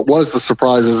head. But what was the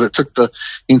surprise is it took the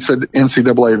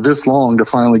NCAA this long to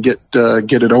finally get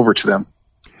it over to them.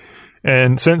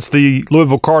 And since the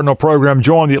Louisville Cardinal program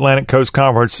joined the Atlantic Coast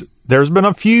Conference, there's been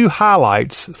a few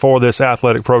highlights for this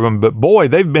athletic program, but boy,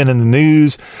 they've been in the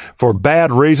news for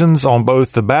bad reasons on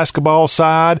both the basketball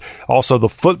side, also the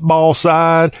football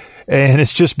side, and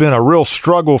it's just been a real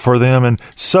struggle for them in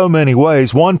so many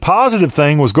ways. One positive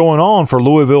thing was going on for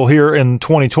Louisville here in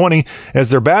 2020 as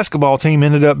their basketball team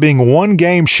ended up being one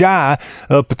game shy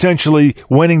of potentially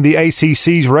winning the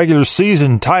ACC's regular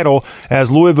season title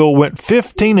as Louisville went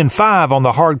 15-5 on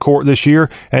the hard court this year,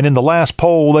 and in the last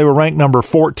poll they were ranked number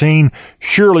 14.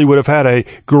 Surely would have had a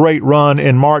great run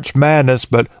in March Madness,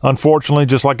 but unfortunately,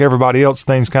 just like everybody else,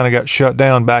 things kind of got shut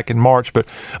down back in March. But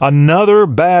another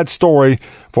bad story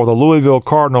for the Louisville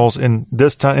Cardinals, in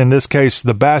this case,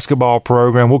 the basketball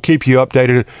program. We'll keep you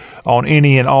updated on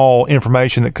any and all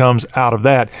information that comes out of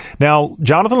that. Now,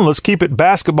 Jonathan, let's keep it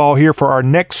basketball here for our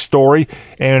next story,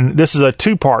 and this is a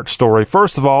two-part story.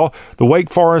 First of all, the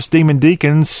Wake Forest Demon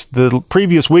Deacons, the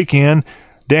previous weekend,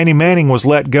 Danny Manning was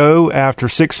let go after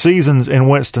 6 seasons in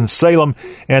Winston-Salem,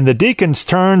 and the Deacons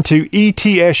turned to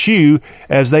ETSU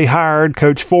as they hired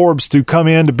Coach Forbes to come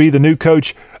in to be the new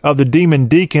coach of the Demon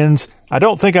Deacons. I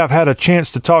don't think I've had a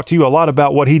chance to talk to you a lot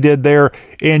about what he did there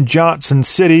in Johnson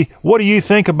City. What do you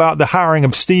think about the hiring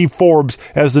of Steve Forbes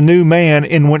as the new man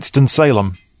in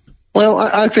Winston-Salem? Well,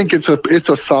 I think it's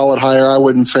a solid hire. I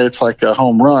wouldn't say it's like a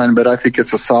home run, but I think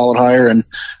it's a solid hire, and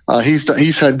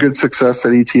he's had good success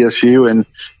at ETSU,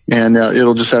 and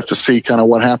it'll just have to see kind of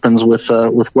what happens with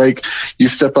Wake. You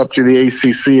step up to the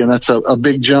ACC, and that's a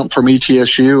big jump from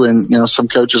ETSU, and some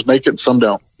coaches make it, some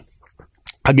don't.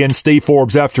 Again, Steve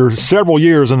Forbes, after several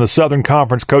years in the Southern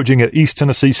Conference coaching at East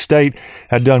Tennessee State,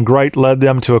 had done great, led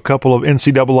them to a couple of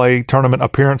NCAA tournament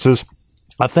appearances.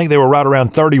 I think they were right around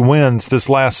 30 wins this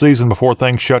last season before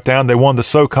things shut down. They won the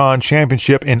SoCon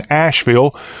Championship in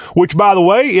Asheville, which, by the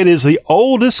way, it is the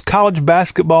oldest college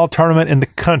basketball tournament in the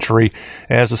country,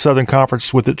 as the Southern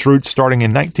Conference, with its roots starting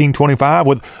in 1925,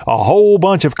 with a whole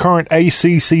bunch of current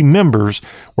ACC members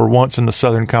were once in the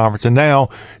Southern Conference. And now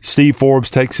Steve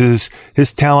Forbes takes his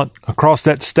talent across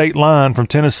that state line from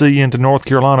Tennessee into North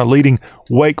Carolina, leading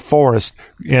Wake Forest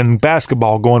in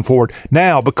basketball going forward.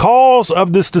 Now, because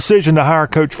of this decision to hire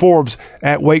Coach Forbes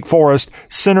at Wake Forest,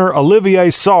 center Olivier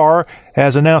Sarr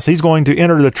has announced he's going to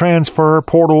enter the transfer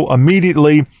portal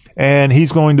immediately, and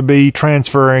he's going to be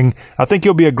transferring. I think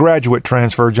he'll be a graduate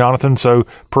transfer, Jonathan, so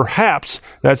perhaps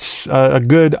that's a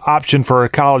good option for a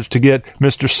college to get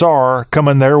Mr. Sarr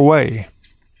coming their way.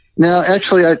 Now,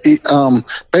 actually,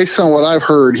 based on what I've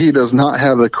heard, he does not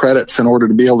have the credits in order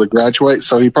to be able to graduate,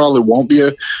 so he probably won't be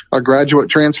a graduate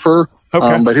transfer.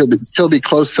 Okay. But he'll be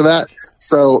close to that.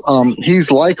 So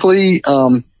he's likely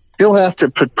he'll have to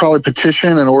probably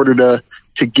petition in order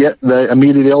to get the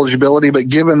immediate eligibility. But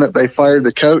given that they fired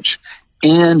the coach,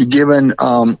 and given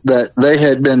that they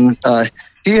had been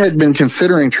he had been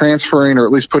considering transferring, or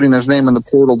at least putting his name in the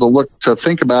portal to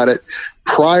think about it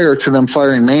prior to them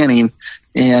firing Manning.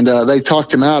 And they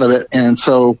talked him out of it. And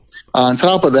so on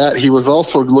top of that, he was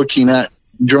also looking at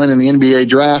joining the NBA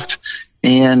draft,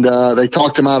 and they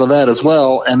talked him out of that as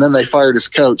well. And then they fired his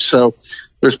coach. So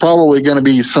there's probably going to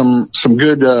be some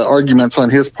good arguments on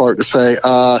his part to say,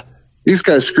 these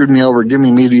guys screwed me over, give me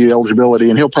immediate eligibility,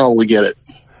 and he'll probably get it.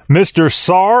 Mr.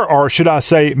 Sarr, or should I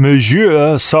say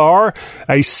Monsieur Sarr,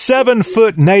 a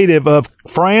 7-foot native of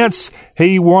France.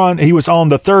 He was on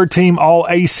the third team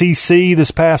All-ACC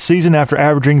this past season after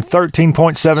averaging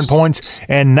 13.7 points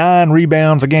and 9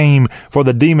 rebounds a game for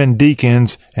the Demon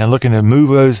Deacons, and looking to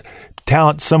move his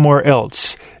talent somewhere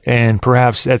else. And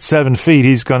perhaps at 7 feet,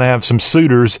 he's going to have some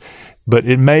suitors, but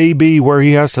it may be where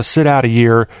he has to sit out a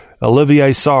year.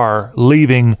 Olivier Sarr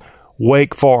leaving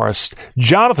Wake Forest.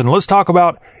 Jonathan, let's talk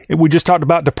about, we just talked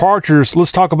about departures.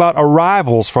 Let's talk about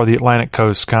arrivals for the Atlantic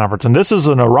Coast Conference. And this is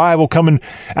an arrival coming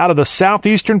out of the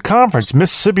Southeastern Conference.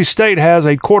 Mississippi State has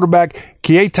a quarterback,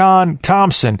 Keaton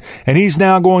Thompson, and he's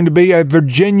now going to be a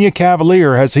Virginia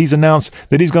Cavalier, as he's announced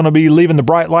that he's going to be leaving the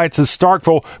bright lights of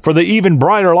Starkville for the even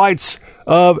brighter lights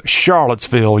of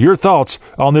Charlottesville. Your thoughts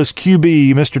on this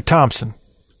QB, Mr. Thompson?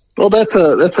 Well, that's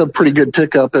a pretty good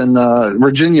pickup, and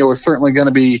Virginia was certainly going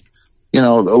to be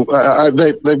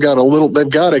they've got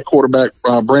a quarterback,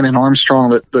 Brandon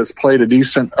Armstrong, that's played a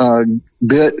decent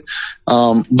bit,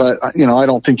 but I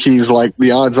don't think he's like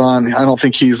the odds on. I don't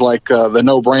think he's like the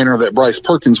no brainer that Bryce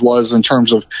Perkins was in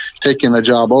terms of taking the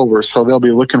job over. So they'll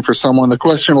be looking for someone. The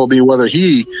question will be whether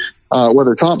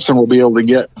Thompson will be able to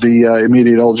get the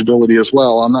immediate eligibility as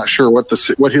well. I'm not sure what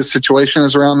his situation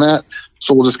is around that.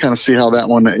 So we'll just kind of see how that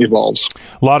one evolves.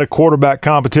 A lot of quarterback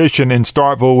competition in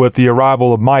Starkville with the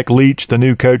arrival of Mike Leach, the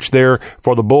new coach there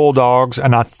for the Bulldogs.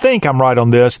 And I think I'm right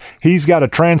on this. He's got a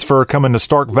transfer coming to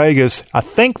Stark Vegas, I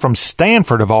think from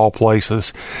Stanford of all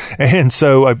places. And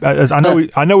so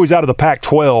I know he's out of the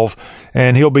Pac-12,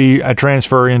 and he'll be a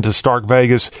transfer into Stark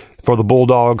Vegas for the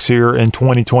Bulldogs here in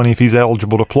 2020 if he's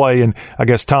eligible to play. And I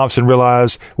guess Thompson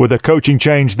realized with a coaching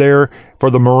change there for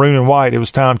the maroon and white, it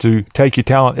was time to take your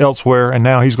talent elsewhere. And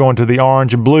now he's going to the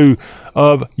orange and blue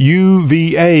of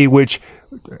UVA, which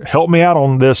help me out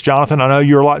on this, Jonathan. I know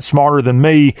you're a lot smarter than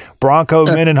me. Bronco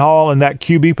Mendenhall in that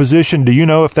QB position. Do you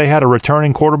know if they had a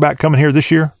returning quarterback coming here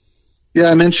this year? Yeah,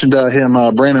 I mentioned him,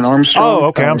 Brandon Armstrong. Oh,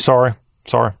 okay. I'm sorry.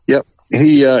 Yep.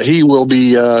 He will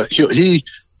be,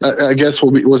 I guess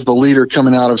was the leader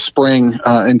coming out of spring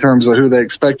in terms of who they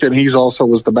expected. He's also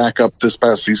was the backup this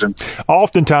past season.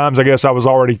 Oftentimes, I guess I was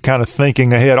already kind of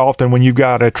thinking ahead. Often when you've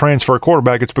got a transfer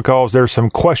quarterback, it's because there's some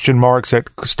question marks at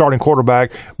starting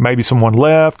quarterback. Maybe someone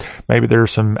left. Maybe there's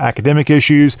some academic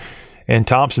issues. And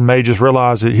Thompson may just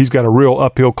realize that he's got a real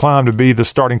uphill climb to be the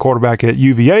starting quarterback at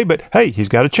UVA. But, hey, he's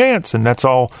got a chance, and that's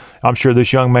all I'm sure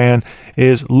this young man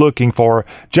is looking for.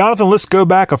 Jonathan, let's go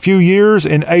back a few years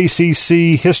in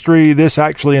ACC history. This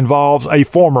actually involves a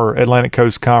former Atlantic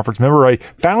Coast Conference member, a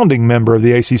founding member of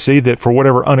the ACC that, for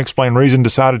whatever unexplained reason,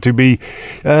 decided to be Big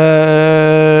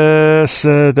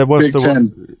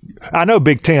Ten. I know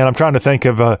Big Ten. I'm trying to think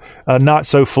of a not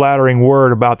so flattering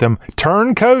word about them.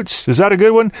 Turncoats? Is that a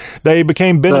good one? They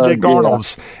became Benedict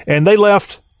Arnolds, and they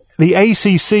left the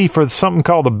ACC for something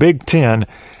called the Big Ten.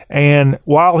 And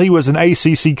while he was an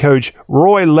ACC coach,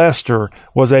 Roy Lester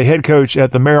was a head coach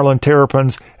at the Maryland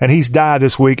Terrapins, and he's died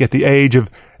this week at the age of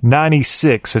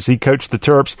 96 as he coached the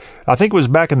Terps. I think it was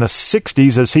back in the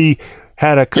 60s as he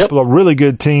had a couple of really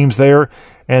good teams there,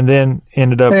 and then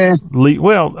ended up he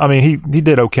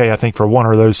did okay, I think, for one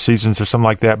of those seasons or something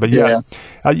like that. But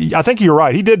I think you're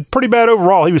right. He did pretty bad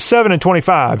overall. He was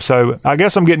 7-25. So I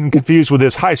guess I'm getting confused with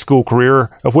his high school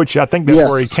career, of which I think that's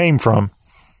where he came from.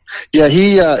 Yeah,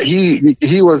 he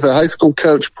was a high school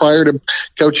coach prior to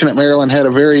coaching at Maryland. Had a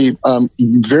very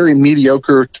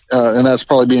mediocre, and that's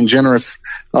probably being generous,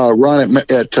 run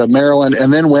at Maryland,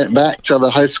 and then went back to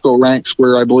the high school ranks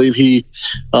where I believe he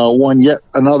won yet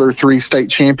another 3 state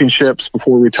championships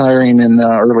before retiring in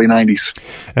the early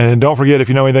 90s. And don't forget, if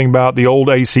you know anything about the old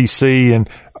ACC and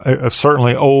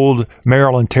certainly old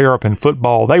Maryland Terrapin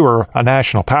football, they were a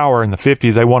national power in the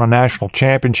 50s. They won a national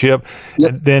championship.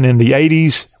 And then in the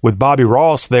 80s with Bobby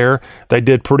Ross there, they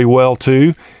did pretty well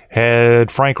too. Had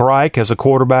Frank Reich as a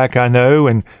quarterback, I know,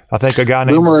 and I think a guy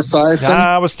named Boomer Esiason.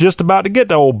 I was just about to get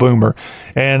the old Boomer.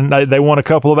 And they won a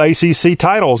couple of ACC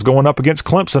titles going up against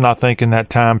Clemson, I think, in that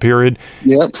time period.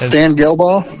 Yep, Stan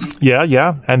Gelbaugh.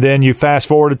 Yeah. And then you fast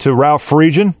forwarded to Ralph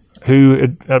Friedgen,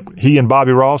 who he and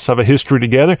Bobby Ross have a history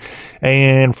together.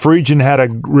 And Friedgen had a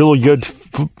really good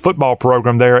football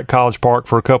program there at College Park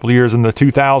for a couple of years in the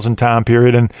 2000 time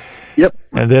period. And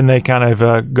then they kind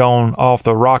of gone off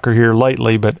the rocker here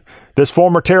lately. But this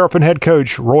former Terrapin head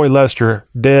coach, Roy Lester,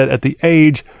 dead at the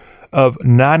age of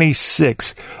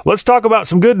 96. Let's talk about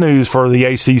some good news for the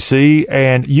ACC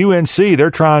and UNC. They're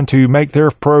trying to make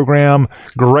their program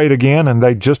great again, and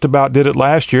they just about did it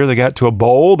last year. They got to a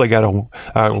bowl. They got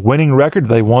a winning record.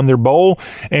 They won their bowl.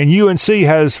 And UNC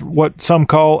has what some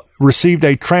call received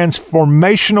a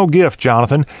transformational gift,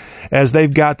 Jonathan, as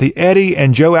they've got the Eddie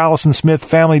and Joe Allison Smith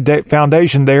Family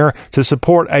Foundation there to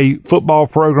support a football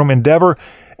program endeavor.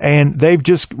 And they've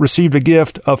just received a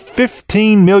gift of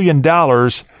 $15 million.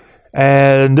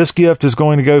 And this gift is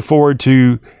going to go forward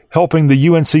to helping the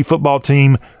UNC football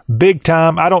team big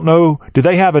time. I don't know. Do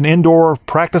they have an indoor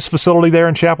practice facility there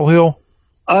in Chapel Hill?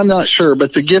 I'm not sure,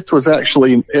 but the gift was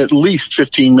actually at least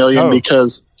 $15 million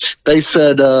because they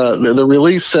said the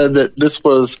release said that this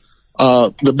was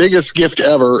the biggest gift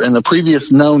ever, and the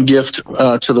previous known gift to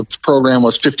the program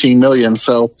was $15 million.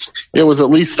 So it was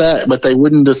at least that, but they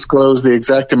wouldn't disclose the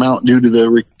exact amount due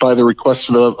to by the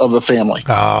request of the family.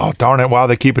 Oh, darn it. Why are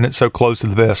they keeping it so close to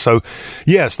the vest? So,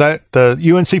 yes, that the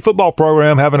UNC football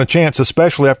program having a chance,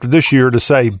 especially after this year, to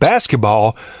say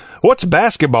basketball What's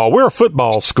basketball? We're a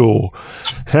football school.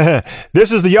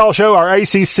 This is the Y'all Show, our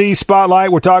ACC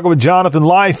Spotlight. We're talking with Jonathan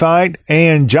Leifheit.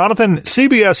 And Jonathan,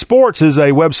 CBS Sports is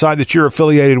a website that you're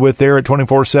affiliated with there at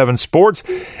 24/7 Sports.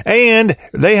 And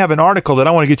they have an article that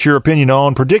I want to get your opinion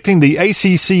on, predicting the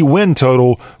ACC win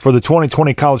total for the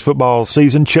 2020 college football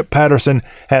season. Chip Patterson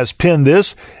has pinned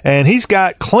this, and he's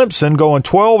got Clemson going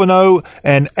 12-0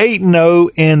 and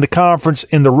 8-0 in the conference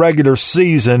in the regular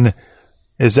season.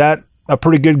 Is that a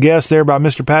pretty good guess there by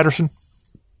Mr. Patterson?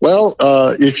 Well,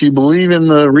 if you believe in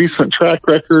the recent track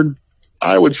record,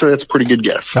 I would say that's a pretty good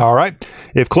guess. All right.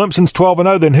 If Clemson's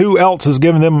 12-0, then who else has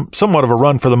given them somewhat of a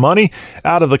run for the money?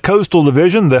 Out of the Coastal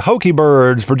Division, the Hokie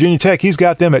Birds, Virginia Tech, he's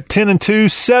got them at 10-2,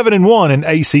 7-1 in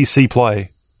ACC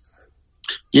play.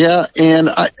 Yeah, and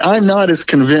I'm not as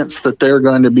convinced that they're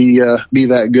going to be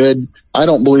that good. I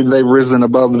don't believe they've risen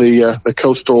above the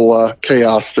coastal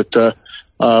chaos that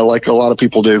like a lot of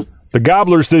people do. The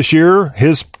Gobblers this year,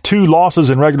 his 2 losses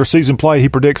in regular season play, he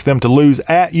predicts them to lose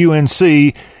at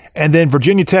UNC. And then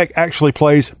Virginia Tech actually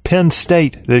plays Penn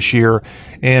State this year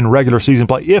in regular season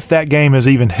play, if that game is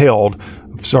even held.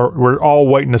 So we're all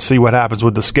waiting to see what happens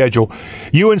with the schedule.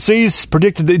 UNC's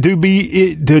predicted to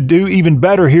do even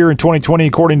better here in 2020,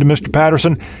 according to Mr.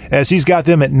 Patterson, as he's got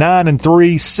them at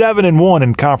 9-3, 7-1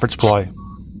 in conference play.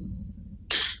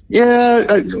 Yeah,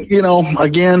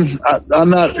 again, I'm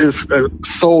not as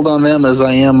sold on them as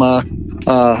I am on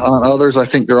others. I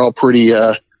think they're all pretty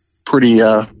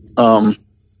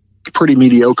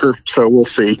mediocre. So we'll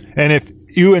see. And if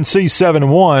UNC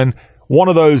 7-1, one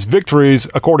of those victories,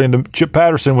 according to Chip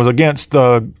Patterson, was against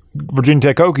the Virginia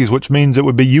Tech Hokies, which means it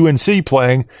would be UNC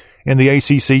playing in the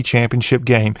ACC championship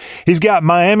game. He's got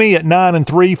Miami at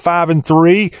 9-3,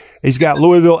 5-3. He's got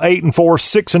Louisville 8-4,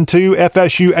 6-2.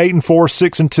 FSU 8-4,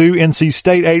 6-2. NC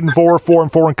State 8-4,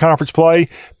 4-4 in conference play.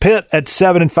 Pitt at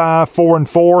 7-5,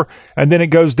 4-4. And then it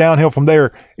goes downhill from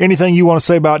there. Anything you want to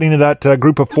say about any of that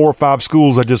group of 4 or 5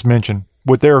 schools I just mentioned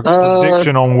with their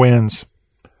prediction on wins?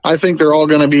 I think they're all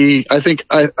going to be.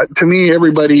 To me,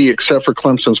 everybody except for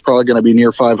Clemson is probably going to be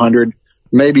near 500.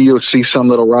 Maybe you'll see some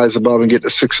that'll rise above and get to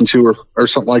 6-2 or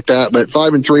something like that. But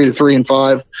 5-3 to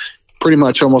 3-5, pretty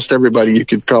much almost everybody you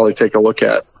could probably take a look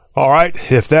at. All right.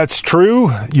 If that's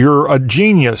true, you're a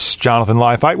genius, Jonathan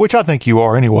Leifheit, which I think you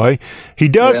are anyway. He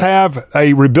does have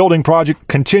a rebuilding project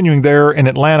continuing there in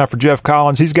Atlanta for Jeff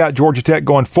Collins. He's got Georgia Tech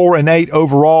going 4-8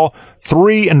 overall,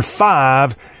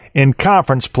 3-5 in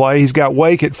conference play. He's got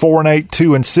Wake at 4-8,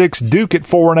 2-6, Duke at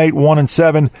 4-8,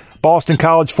 1-7, Boston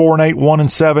College 4-8,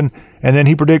 1-7. And then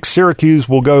he predicts Syracuse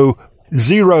will go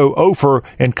 0-0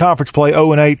 in conference play,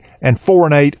 0-8, and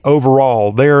 4-8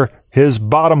 overall. They're his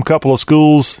bottom couple of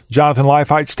schools. Jonathan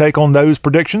Leifheit's take on those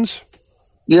predictions?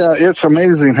 Yeah, it's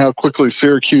amazing how quickly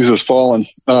Syracuse has fallen.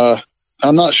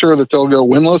 I'm not sure that they'll go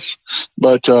winless,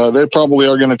 but they probably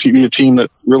are going to be a team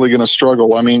that's really going to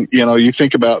struggle. I mean, you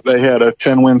think about they had a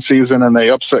 10-win season and they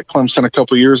upset Clemson a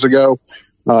couple of years ago.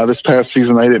 This past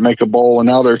season, they didn't make a bowl, and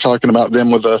now they're talking about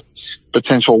them with a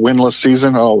potential winless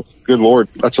season. Oh, good Lord,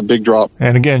 that's a big drop.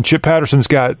 And again, Chip Patterson's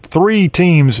got 3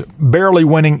 teams barely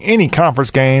winning any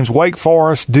conference games: Wake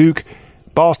Forest, Duke,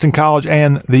 Boston College,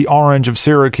 and the Orange of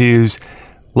Syracuse.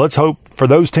 Let's hope for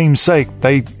those teams' sake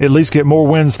they at least get more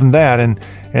wins than that, and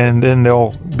then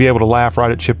they'll be able to laugh right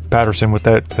at Chip Patterson with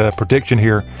that prediction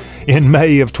here in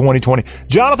May of 2020.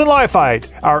 Jonathan Leifheit,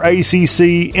 our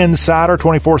ACC insider,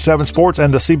 24/7 Sports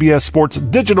and the CBS Sports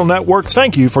Digital Network.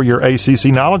 Thank you for your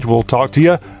ACC knowledge. We'll talk to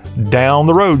you down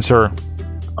the road, sir.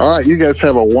 All right, you guys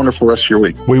have a wonderful rest of your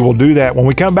week. We will do that. When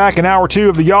we come back in hour 2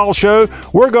 of the Y'all Show,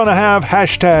 we're going to have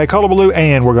hashtag Hullabaloo,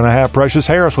 and we're going to have Precious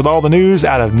Harris with all the news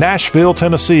out of Nashville,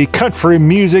 Tennessee. Country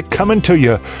music coming to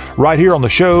you right here on the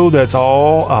show that's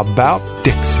all about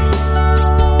Dixie.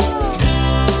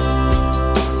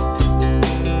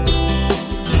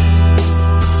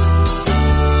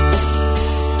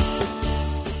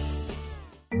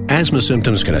 Asthma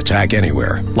symptoms can attack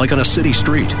anywhere, like on a city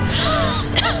street.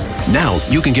 Now,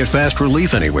 you can get fast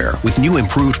relief anywhere with new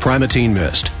improved Primatene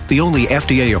Mist, the only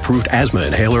FDA-approved asthma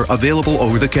inhaler available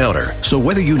over the counter. So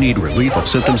whether you need relief of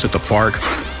symptoms at the park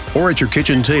or at your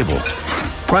kitchen table,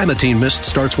 Primatene Mist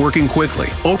starts working quickly,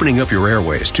 opening up your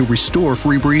airways to restore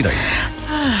free breathing.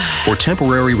 For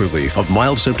temporary relief of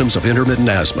mild symptoms of intermittent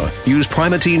asthma, use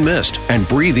Primatene Mist and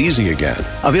breathe easy again.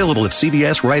 Available at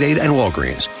CVS, Rite Aid, and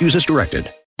Walgreens. Use as directed.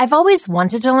 I've always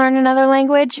wanted to learn another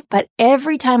language, but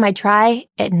every time I try,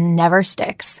 it never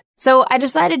sticks. So I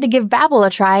decided to give Babbel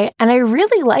a try, and I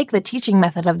really like the teaching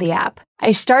method of the app.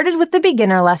 I started with the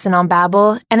beginner lesson on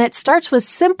Babbel, and it starts with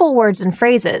simple words and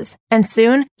phrases, and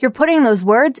soon you're putting those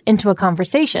words into a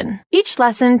conversation. Each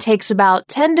lesson takes about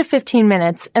 10 to 15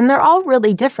 minutes, and they're all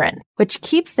really different, which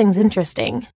keeps things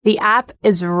interesting. The app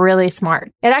is really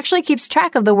smart. It actually keeps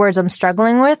track of the words I'm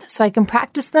struggling with so I can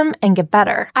practice them and get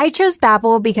better. I chose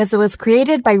Babbel because it was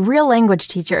created by real language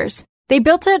teachers. They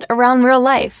built it around real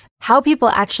life, how people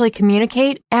actually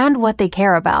communicate, and what they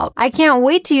care about. I can't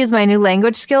wait to use my new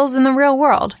language skills in the real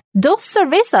world. Dos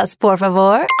cervezas, por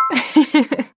favor.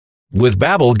 With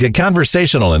Babbel, get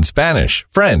conversational in Spanish,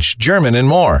 French, German, and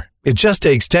more. It just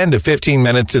takes 10 to 15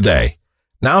 minutes a day.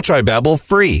 Now try Babbel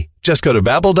free. Just go to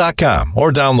Babbel.com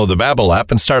or download the Babbel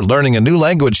app and start learning a new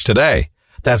language today.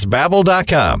 That's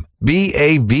Babbel.com,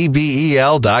 Babbel.com.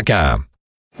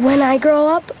 When I grow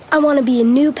up, I want to be a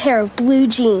new pair of blue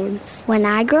jeans. When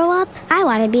I grow up, I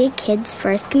want to be a kid's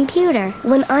first computer.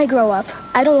 When I grow up,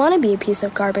 I don't want to be a piece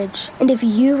of garbage. And if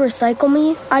you recycle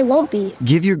me, I won't be.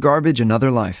 Give your garbage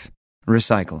another life.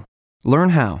 Recycle. Learn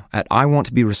how at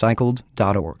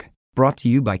iwanttoberecycled.org. Brought to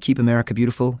you by Keep America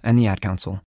Beautiful and the Ad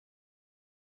Council.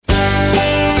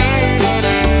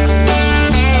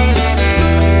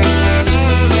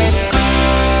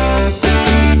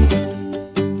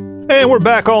 And we're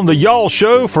back on the Y'all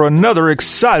Show for another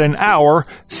exciting hour.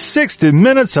 60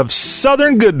 minutes of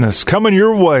Southern goodness coming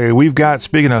your way. We've got,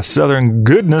 speaking of Southern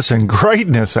goodness and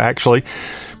greatness, actually,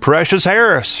 Precious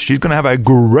Harris. She's going to have a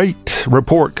great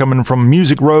report coming from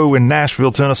Music Row in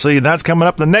Nashville, Tennessee. That's coming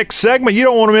up in the next segment. You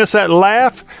don't want to miss that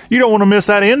laugh. You don't want to miss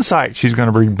that insight. She's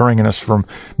going to be bringing us from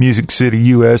Music City,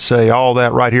 USA. All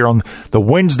that right here on the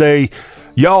Wednesday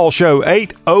Y'all Show.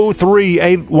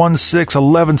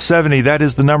 803-816-1170. That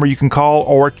is the number you can call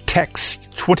or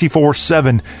text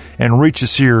 24/7 and reach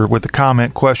us here with a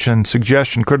comment, question,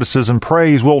 suggestion, criticism,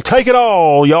 praise. We'll take it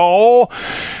all, y'all.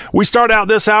 We start out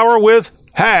this hour with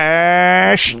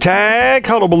hashtag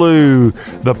Hullabaloo,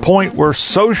 the point where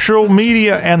social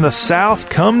media and the South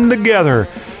come together.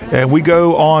 And we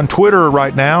go on Twitter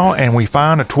right now and we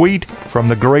find a tweet from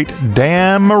the great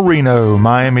Dan Marino,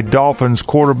 Miami Dolphins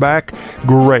quarterback.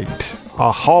 Great.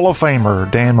 A Hall of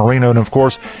Famer, Dan Marino. And of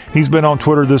course, he's been on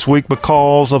Twitter this week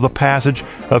because of the passage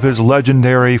of his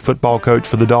legendary football coach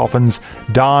for the Dolphins,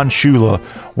 Don Shula.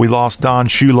 We lost Don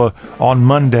Shula on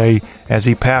Monday as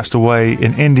he passed away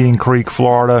in Indian Creek,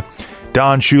 Florida.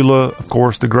 Don Shula, of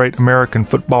course, the great American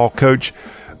football coach.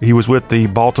 He was with the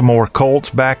Baltimore Colts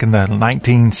back in the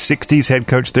 1960s, head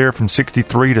coach there from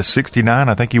 63 to 69.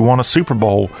 I think he won a Super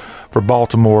Bowl for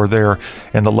Baltimore there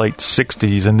in the late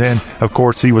 60s. And then, of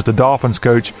course, he was the Dolphins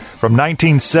coach from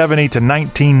 1970 to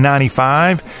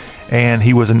 1995. And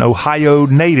he was an Ohio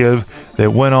native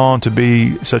that went on to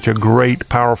be such a great,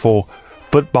 powerful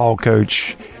football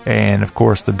coach. And, of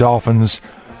course, the Dolphins,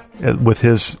 with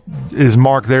his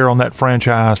mark there on that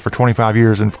franchise for 25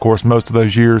 years. And, of course, most of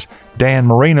those years, Dan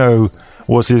Marino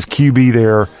was his QB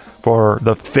there for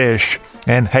the Fish.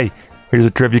 And, hey, here's a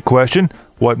trivia question.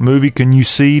 What movie can you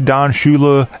see Don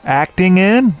Shula acting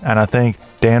in? And I think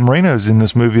Dan Marino's in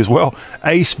this movie as well.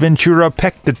 Ace Ventura,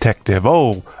 Pet Detective.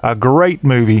 Oh, a great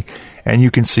movie. And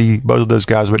you can see both of those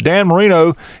guys. But Dan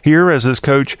Marino, here as his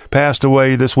coach passed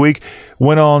away this week,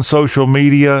 went on social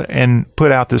media and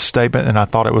put out this statement, and I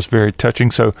thought it was very touching.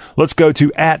 So let's go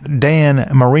to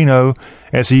 @Dan_Marino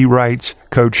as he writes,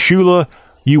 Coach Shula,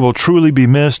 you will truly be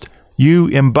missed. You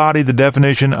embody the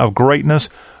definition of greatness.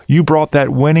 You brought that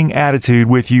winning attitude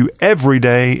with you every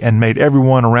day and made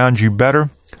everyone around you better.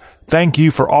 Thank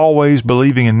you for always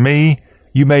believing in me.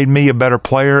 You made me a better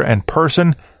player and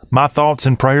person. My thoughts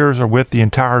and prayers are with the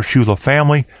entire Shula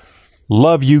family.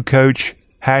 Love you, Coach.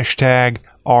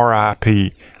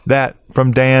 #RIP. That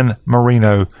from Dan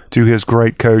Marino to his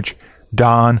great coach,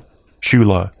 Don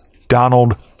Shula.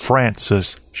 Donald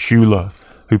Francis Shula,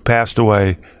 who passed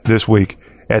away this week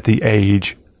at the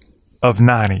age of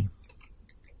 90.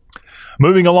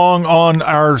 Moving along on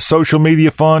our social media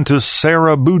fun to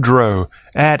Sarah Boudreau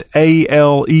 @ALESSER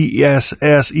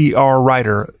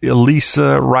writer.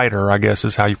 Elisa Writer, I guess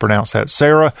is how you pronounce that.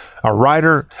 Sarah, a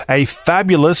writer, a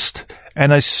fabulist,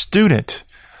 and a student.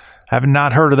 I have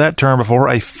not heard of that term before,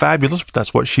 a fabulist, but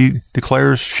that's what she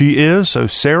declares she is. So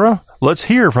Sarah, let's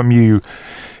hear from you.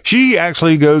 She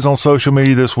actually goes on social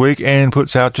media this week and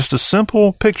puts out just a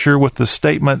simple picture with the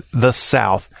statement, the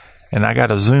South. And I got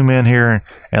to zoom in here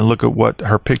and look at what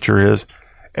her picture is.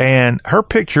 And her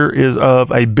picture is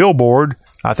of a billboard.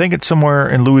 I think it's somewhere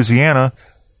in Louisiana,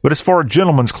 but it's for a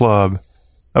gentleman's club.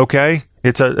 Okay?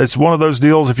 It's one of those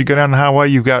deals. If you go down the highway,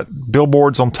 you've got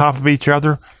billboards on top of each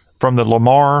other from the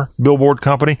Lamar Billboard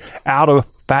Company. Out of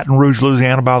Baton Rouge,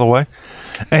 Louisiana, by the way.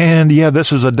 And yeah,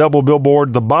 this is a double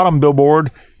billboard. The bottom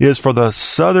billboard is for the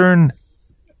Southern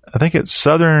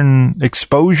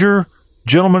Exposure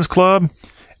Gentlemen's Club.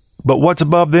 But what's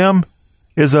above them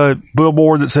is a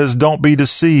billboard that says, "Don't be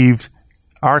deceived.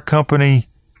 Our company,"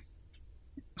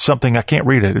 something, I can't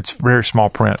read it. It's very small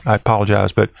print. I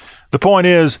apologize. But the point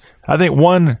is, I think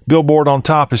one billboard on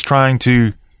top is trying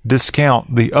to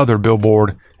discount the other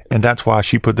billboard. And that's why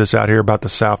she put this out here about the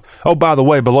South. Oh, by the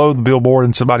way, below the billboard,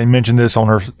 and somebody mentioned this on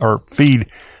her feed.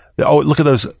 Oh, look at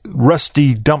those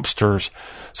rusty dumpsters.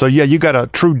 So, yeah, you got a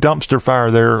true dumpster fire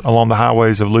there along the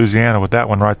highways of Louisiana with that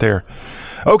one right there.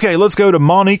 Okay, let's go to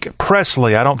Monique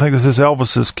Presley. I don't think this is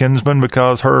Elvis's kinsman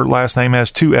because her last name has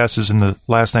two S's in the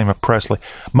last name of Presley.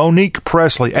 Monique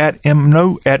Presley at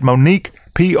Monique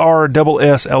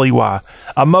Pressley,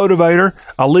 a motivator,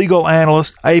 a legal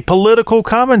analyst, a political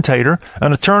commentator,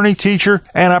 an attorney, teacher,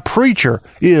 and a preacher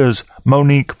is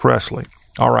Monique Presley.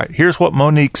 All right, here's what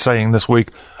Monique's saying this week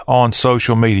on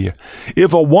social media.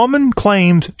 If a woman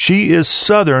claims she is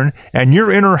Southern and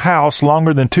you're in her house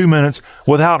longer than 2 minutes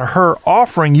without her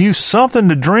offering you something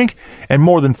to drink and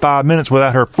more than 5 minutes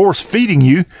without her force feeding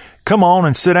you, come on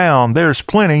and sit down. There's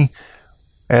plenty.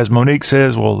 As Monique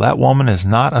says, well, that woman is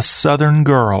not a Southern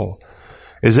girl.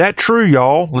 Is that true,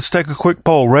 y'all? Let's take a quick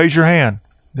poll. Raise your hand.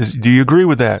 Do you agree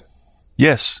with that?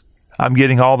 Yes. I'm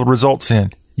getting all the results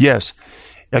in. Yes.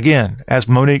 Again, as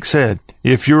Monique said,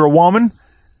 if you're a woman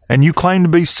and you claim to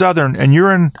be Southern and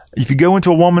if you go into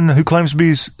a woman who claims to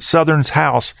be Southern's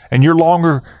house and you're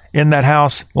longer in that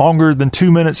house, longer than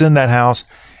 2 minutes in that house,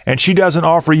 and she doesn't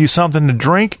offer you something to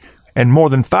drink and more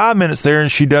than 5 minutes there, and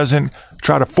she doesn't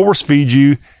try to force feed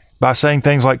you by saying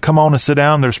things like, come on and sit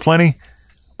down, there's plenty.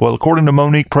 Well, according to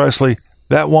Monique Presley,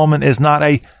 that woman is not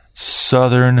a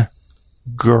Southern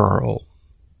girl.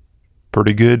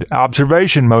 Pretty good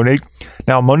observation, Monique.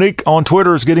 Now, Monique on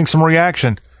Twitter is getting some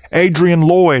reaction. Adrian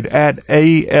Lloyd at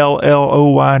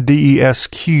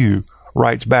ALLOYDESQ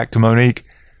writes back to Monique,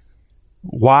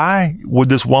 why would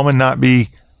this woman not be,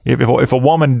 if a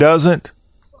woman doesn't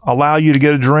allow you to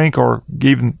get a drink or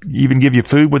even give you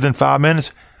food within 5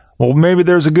 minutes? Well, maybe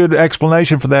there's a good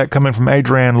explanation for that coming from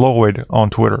Adrian Lloyd on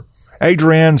Twitter.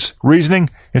 Adrian's reasoning,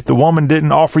 if the woman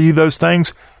didn't offer you those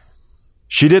things,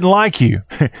 she didn't like you.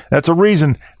 That's a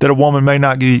reason that a woman may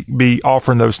not be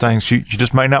offering those things. She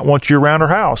just may not want you around her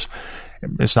house.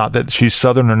 It's not that she's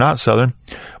Southern or not Southern.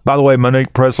 By the way,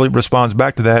 Monique Presley responds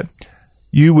back to that.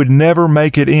 You would never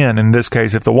make it in this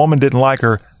case. If the woman didn't like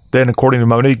her, then according to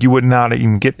Monique, you would not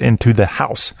even get into the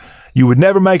house. You would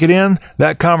never make it in.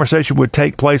 That conversation would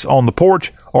take place on the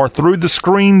porch or through the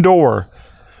screen door.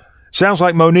 Sounds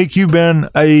like, Monique, you've been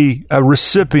a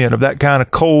recipient of that kind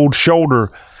of cold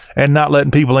shoulder and not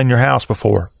letting people in your house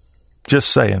before.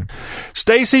 Just saying.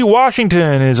 Stacy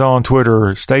Washington is on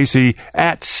Twitter. Stacy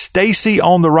at Stacy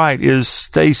on the right is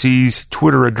Stacy's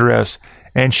Twitter address.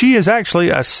 And she is actually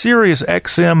a Sirius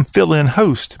XM fill-in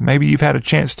host. Maybe you've had a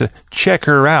chance to check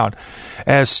her out,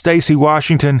 as Stacy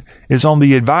Washington is on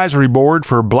the advisory board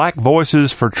for Black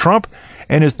Voices for Trump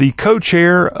and is the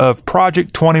co-chair of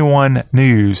Project 21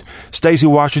 News. Stacy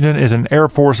Washington is an Air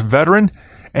Force veteran,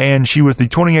 and she was the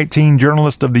 2018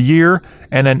 Journalist of the Year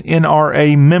and an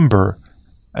NRA member.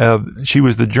 She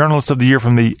was the Journalist of the Year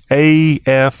from the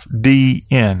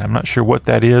AFDN. I'm not sure what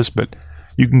that is, but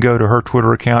you can go to her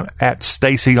Twitter account at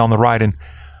Stacy on the right and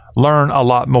learn a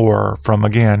lot more from,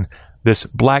 again, this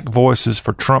Black Voices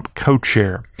for Trump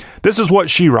co-chair. This is what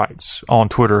she writes on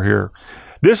Twitter here.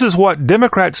 This is what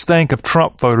Democrats think of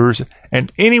Trump voters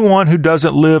and anyone who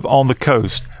doesn't live on the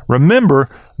coast. Remember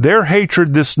their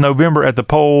hatred this November at the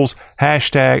polls.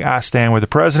 Hashtag I stand with the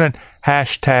president.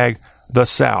 Hashtag the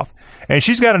South. And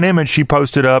she's got an image she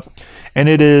posted up, and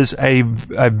it is a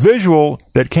visual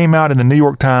that came out in the New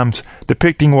York Times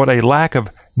depicting what a lack of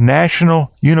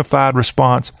national unified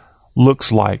response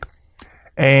looks like.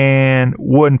 And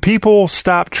when people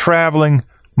stop traveling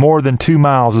more than 2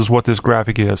 miles is what this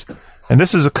graphic is. And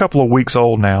this is a couple of weeks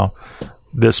old now,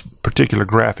 this particular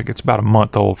graphic. It's about a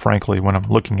month old, frankly, when I'm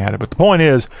looking at it. But the point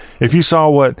is, if you saw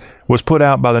what was put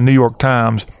out by the New York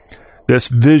Times, this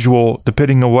visual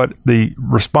depicting what the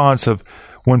response of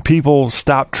when people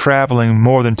stop traveling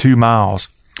more than 2 miles,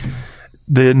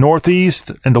 the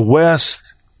Northeast and the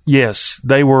West, yes,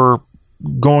 they were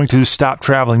going to stop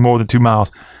traveling more than 2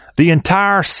 miles. The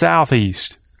entire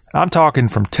Southeast, I'm talking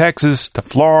from Texas to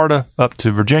Florida up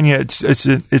to Virginia.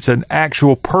 It's an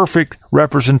actual perfect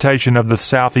representation of the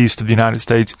Southeast of the United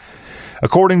States.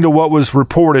 According to what was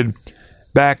reported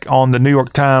back on the New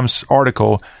York Times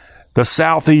article, the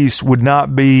Southeast would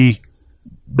not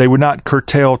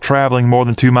curtail traveling more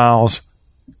than 2 miles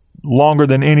longer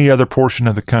than any other portion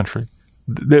of the country.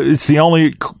 It's the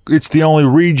only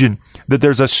region that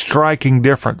there's a striking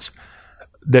difference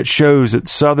that shows that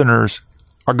Southerners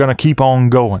are going to keep on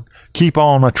going, keep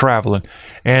on traveling.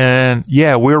 And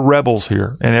yeah, we're rebels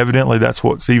here. And evidently that's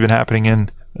what's even happening in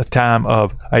a time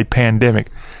of a pandemic.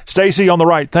 Stacy on the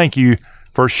right, thank you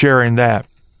for sharing that.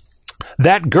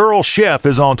 That Girl Chef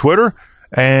is on Twitter,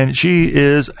 and she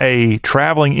is a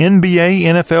traveling NBA,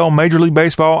 NFL, Major League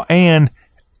Baseball, and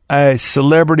a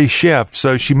celebrity chef.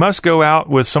 So she must go out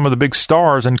with some of the big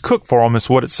stars and cook for them, is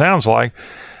what it sounds like.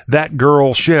 That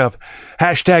Girl Chef.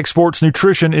 Hashtag Sports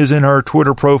Nutrition is in her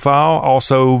Twitter profile.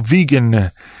 Also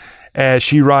vegan. As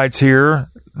she writes here,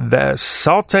 that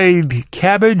sauteed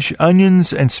cabbage,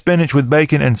 onions, and spinach with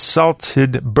bacon and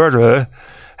salted butter.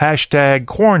 Hashtag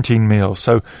quarantine meals.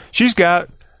 So she's got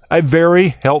a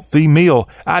very healthy meal.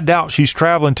 I doubt she's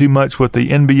traveling too much with the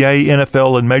NBA,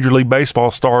 NFL, and Major League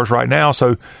Baseball stars right now.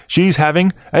 So she's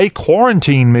having a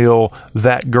quarantine meal,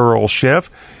 That Girl Chef.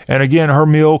 And again, her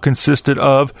meal consisted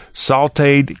of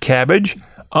sauteed cabbage,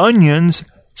 onions,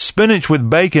 spinach with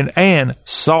bacon, and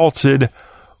salted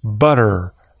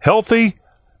butter. Healthy,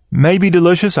 maybe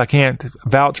delicious. I can't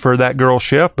vouch for That Girl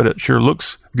Chef, but it sure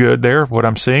looks good there, what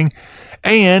I'm seeing.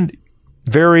 And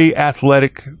very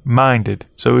athletic minded.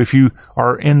 So if you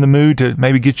are in the mood to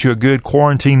maybe get you a good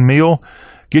quarantine meal,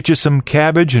 get you some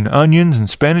cabbage and onions and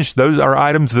spinach. Those are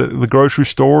items that the grocery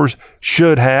stores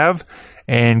should have.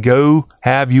 And go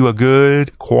have you a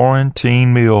good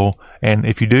quarantine meal. And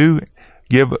if you do,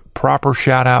 give proper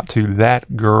shout out to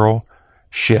That Girl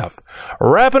Chef.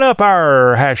 Wrapping up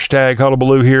our hashtag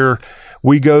hullabaloo here,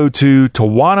 we go to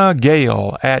Tawana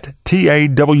Gale at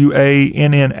TAWANNA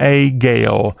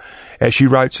Gale. As she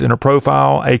writes in her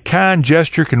profile, a kind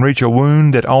gesture can reach a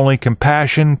wound that only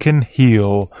compassion can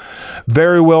heal.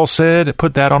 Very well said.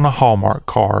 Put that on a Hallmark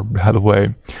card, by the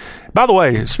way. By the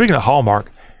way, speaking of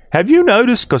Hallmark, have you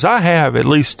noticed, because I have at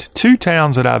least 2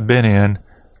 towns that I've been in,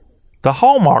 the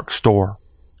Hallmark store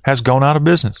has gone out of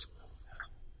business.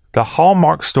 The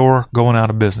Hallmark store going out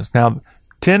of business. Now,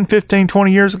 10, 15,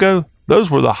 20 years ago,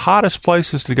 those were the hottest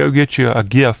places to go get you a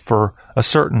gift for a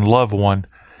certain loved one.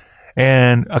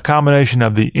 And a combination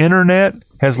of the internet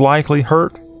has likely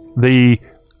hurt the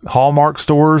Hallmark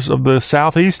stores of the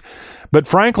Southeast. But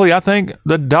frankly, I think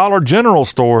the Dollar General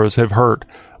stores have hurt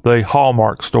the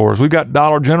Hallmark stores. We've got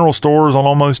Dollar General stores on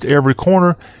almost every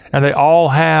corner, and they all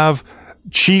have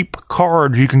cheap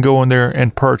cards you can go in there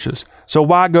and purchase. So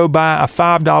why go buy a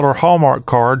 $5 Hallmark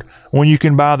card when you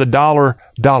can buy the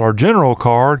Dollar General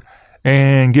card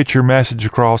and get your message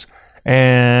across?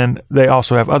 And they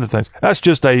also have other things. That's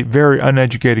just a very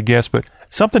uneducated guess, but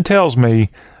something tells me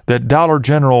that Dollar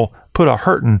General put a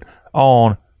hurting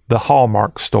on the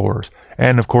Hallmark stores.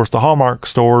 And of course, the Hallmark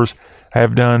stores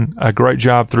have done a great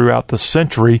job throughout the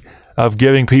century of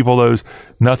giving people those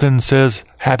nothing says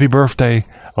happy birthday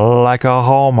like a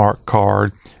Hallmark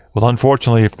card. Well,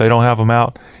 unfortunately, if they don't have them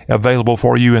out available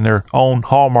for you in their own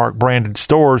Hallmark branded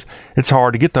stores, it's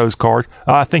hard to get those cards.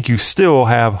 I think you still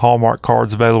have Hallmark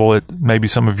cards available at maybe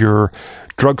some of your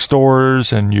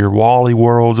drugstores and your Wally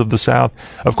Worlds of the South.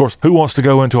 Of course, who wants to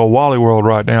go into a Wally World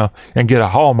right now and get a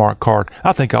Hallmark card?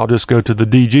 I think I'll just go to the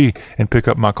DG and pick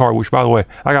up my card, which, by the way,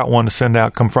 I got one to send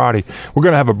out come Friday. We're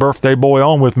going to have a birthday boy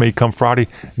on with me come Friday,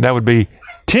 and that would be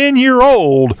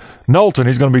 10-year-old Knowlton.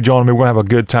 He's going to be joining me. We're going to have a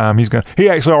good time. He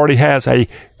actually already has a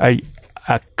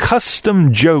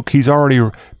custom joke he's already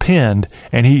penned,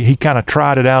 and he kind of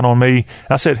tried it out on me.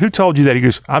 I said, "Who told you that?" He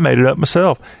goes, "I made it up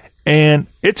myself." And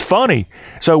it's funny.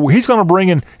 So he's going to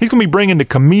be bringing the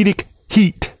comedic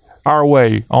heat our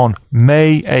way on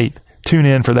May 8th. Tune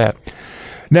in for that.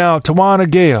 Now, Tawana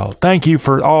Gale, thank you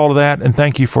for all of that, and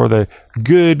thank you for the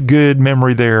good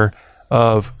memory there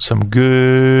of some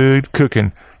good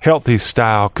cooking, healthy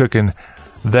style cooking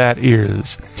that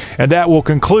is. And that will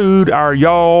conclude our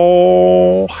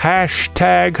y'all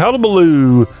hashtag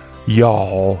hullabaloo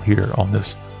y'all here on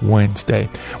this Wednesday.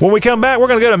 When we come back, we're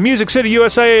going to go to Music City,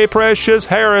 USA. Precious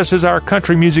Harris is our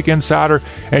country music insider,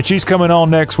 and she's coming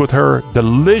on next with her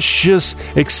delicious,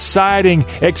 exciting,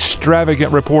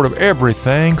 extravagant report of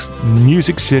everything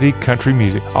Music City country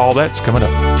music. All that's coming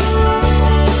up.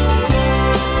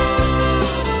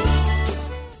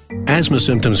 Asthma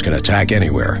symptoms can attack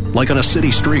anywhere, like on a city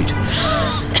street.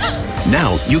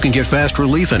 Now, you can get fast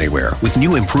relief anywhere with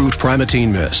new improved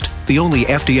Primatene Mist, the only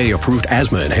FDA-approved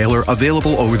asthma inhaler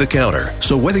available over the counter.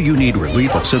 So whether you need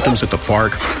relief of symptoms at the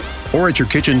park or at your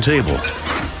kitchen table,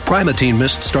 Primatene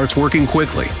Mist starts working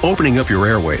quickly, opening up your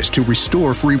airways to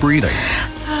restore free breathing.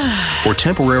 For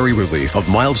temporary relief of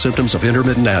mild symptoms of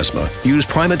intermittent asthma, use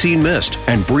Primatene Mist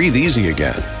and breathe easy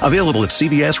again. Available at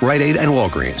CVS, Rite Aid, and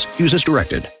Walgreens. Use as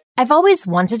directed. I've always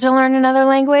wanted to learn another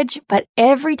language, but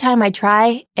every time I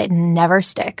try, it never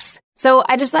sticks. So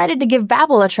I decided to give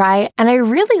Babbel a try, and I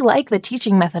really like the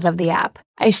teaching method of the app.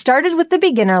 I started with the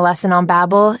beginner lesson on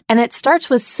Babbel, and it starts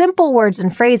with simple words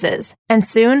and phrases. And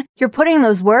soon, you're putting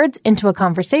those words into a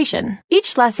conversation.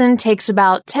 Each lesson takes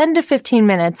about 10 to 15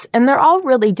 minutes, and they're all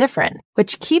really different,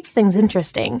 which keeps things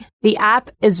interesting. The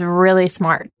app is really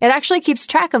smart. It actually keeps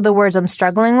track of the words I'm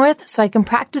struggling with, so I can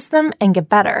practice them and get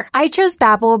better. I chose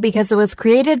Babbel because it was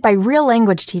created by real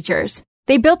language teachers.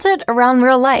 They built it around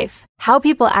real life, how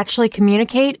people actually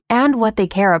communicate, and what they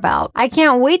care about. I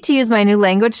can't wait to use my new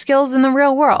language skills in the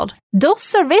real world. Dos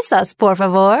cervezas, por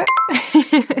favor.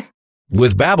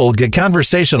 With Babbel, get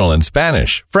conversational in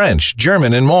Spanish, French,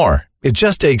 German, and more. It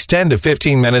just takes 10 to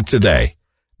 15 minutes a day.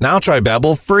 Now try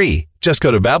Babbel free. Just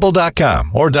go to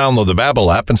Babbel.com or download the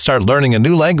Babbel app and start learning a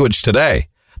new language today.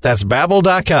 That's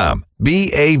Babbel.com,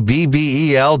 Babbel.com.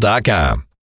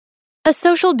 A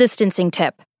social distancing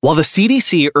tip. While the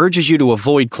CDC urges you to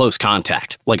avoid close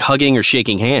contact, like hugging or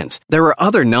shaking hands, there are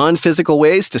other non-physical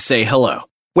ways to say hello.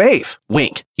 Wave,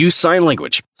 wink, use sign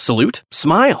language, salute,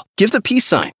 smile, give the peace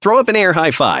sign, throw up an air high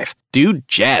five, do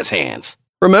jazz hands.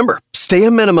 Remember, stay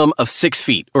a minimum of 6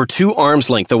 feet or 2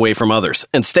 arms length away from others,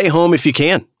 and stay home if you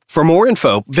can. For more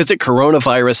info, visit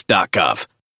coronavirus.gov.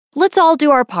 Let's all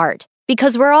do our part,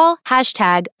 because we're all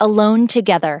 #alone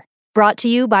together. Brought to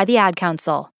you by the Ad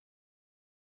Council.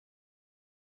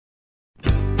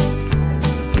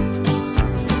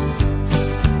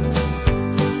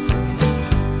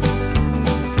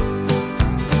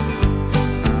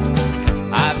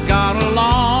 Got a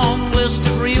long list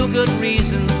of real good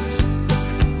reasons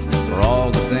for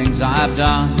all the things I've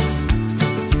done.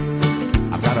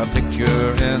 I've got a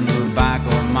picture in the back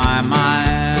of my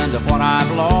mind of what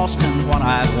I've lost and what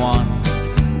I've won.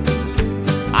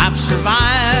 I've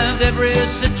survived every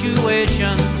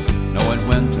situation, knowing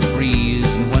when to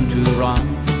freeze and when to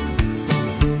run.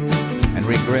 And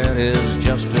regret is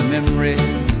just a memory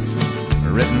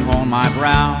written on my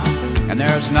brow, and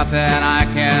there's nothing I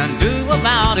can do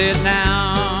about it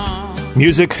now.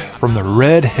 Music from the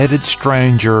Red-Headed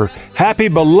Stranger. Happy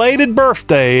belated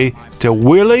birthday to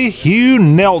Willie Hugh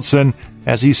Nelson,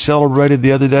 as he celebrated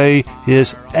the other day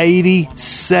his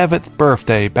 87th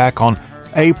birthday back on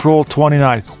April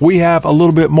 29th. We have a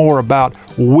little bit more about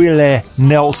Willie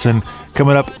Nelson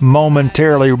coming up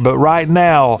momentarily, but right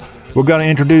now we're going to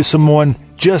introduce someone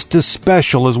just as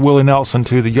special as Willie Nelson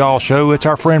to the Y'all Show. It's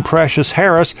our friend Precious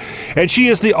Harris, and she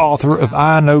is the author of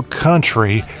I Know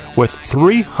Country, with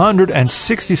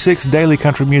 366 daily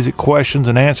country music questions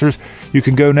and answers. You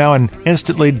can go now and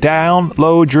instantly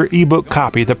download your ebook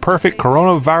copy, The Perfect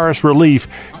Coronavirus Relief.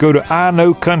 Go to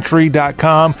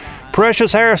iknowcountry.com.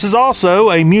 Precious Harris is also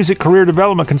a music career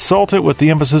development consultant with the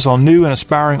emphasis on new and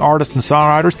aspiring artists and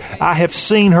songwriters. I have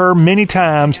seen her many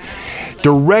times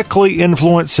directly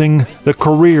influencing the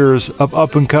careers of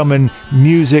up-and-coming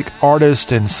music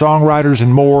artists and songwriters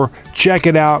and more. Check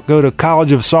it out. Go to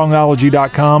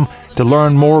collegeofsongology.com to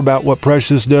learn more about what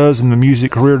Precious does in the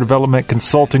music career development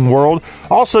consulting world.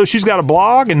 Also, she's got a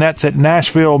blog, and that's at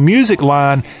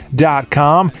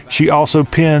NashvilleMusicLine.com. She also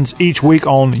pins each week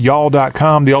on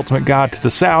y'all.com, The Ultimate Guide to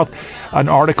the South, an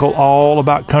article all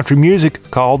about country music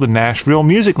called the Nashville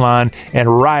Music Line.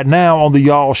 And right now on the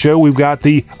Y'all Show, we've got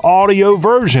the audio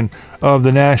version of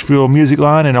the Nashville Music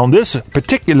Line. And on this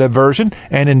particular version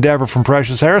and endeavor from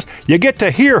Precious Harris, you get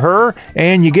to hear her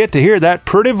and you get to hear that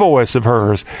pretty voice of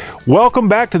hers. Welcome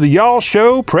back to the Y'all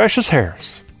Show, Precious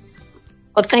Harris.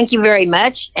 Well, thank you very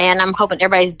much. And I'm hoping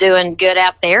everybody's doing good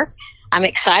out there. I'm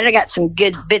excited. I got some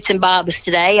good bits and bobs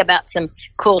today about some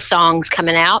cool songs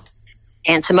coming out.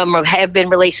 And some of them have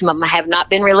been released, some of them have not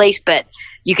been released, but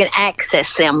you can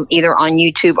access them either on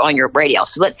YouTube or on your radio.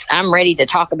 So I'm ready to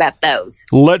talk about those.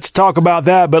 Let's talk about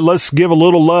that, but let's give a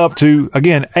little love to,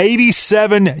 again,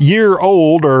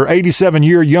 87-year-old or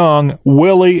 87-year-young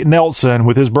Willie Nelson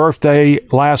with his birthday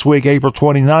last week, April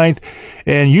 29th.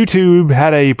 And YouTube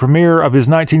had a premiere of his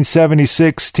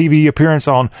 1976 TV appearance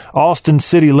on Austin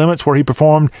City Limits, where he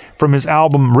performed from his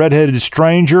album Red-Headed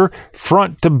Stranger,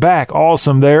 front to back.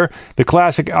 Awesome there. The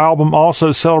classic album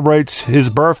also celebrates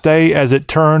his birthday as it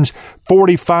turns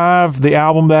 45, the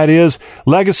album that is.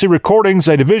 Legacy Recordings,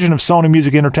 a division of Sony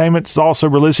Music Entertainment, is also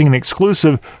releasing an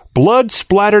exclusive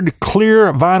blood-splattered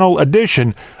clear vinyl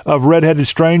edition of Red-Headed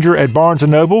Stranger at Barnes &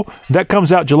 Noble. That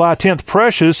comes out July 10th.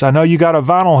 Precious, I know you got a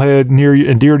vinyl head near you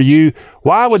and dear to you.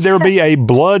 Why would there be a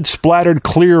blood-splattered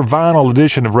clear vinyl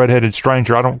edition of Red-Headed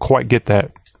Stranger? I don't quite get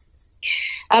that.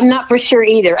 I'm not for sure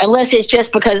either, unless it's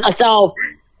just because I saw,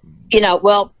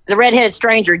 well, the redheaded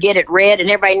stranger get it red, and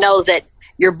everybody knows that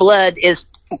your blood is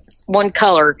one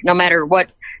color, no matter what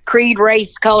creed,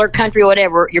 race, color, country,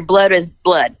 whatever. Your blood is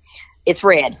blood. It's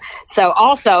red. So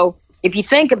also, if you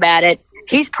think about it,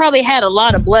 he's probably had a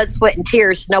lot of blood, sweat, and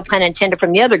tears, no pun intended,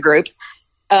 from the other group,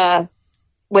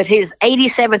 with his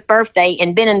 87th birthday,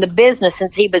 and been in the business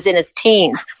since he was in his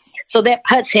teens. So that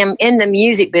puts him in the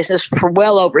music business for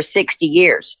well over 60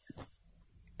 years.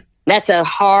 That's a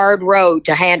hard road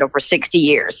to handle for 60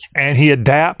 years. And he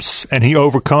adapts and he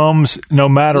overcomes no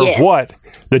matter what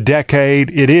the decade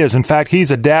it is. In fact,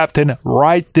 he's adapting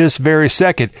right this very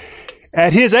second.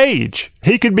 At his age,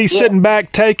 he could be sitting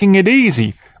back taking it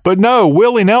easy. But no,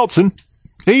 Willie Nelson,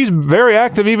 he's very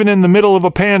active even in the middle of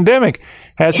a pandemic,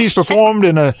 as he's performed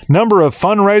in a number of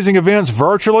fundraising events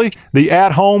virtually, the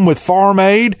At Home with Farm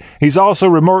Aid. He's also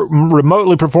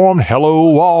remotely performed Hello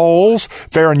Walls.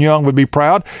 Farron Young would be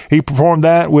proud. He performed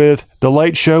that with The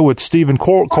Late Show with Stephen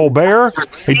Colbert.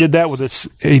 He did that with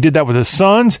his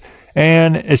sons,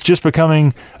 and it's just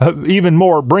becoming even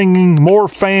more, bringing more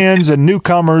fans and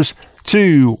newcomers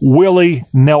to Willie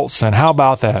Nelson. How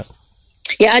about that?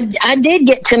 Yeah, I did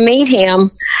get to meet him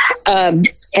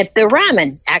at the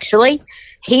Ryman, actually.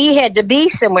 He had to be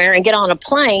somewhere and get on a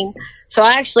plane, so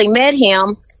I actually met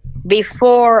him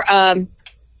before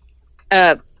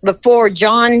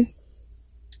John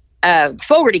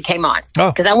Fogerty came on,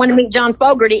 because I wanted to meet John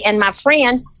Fogerty, and my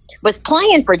friend was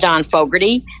playing for John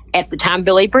Fogerty at the time,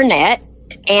 Billy Burnett,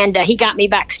 and he got me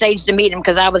backstage to meet him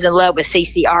because I was in love with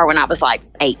CCR when I was like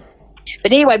 8.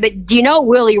 But anyway, do you know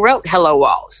Willie wrote Hello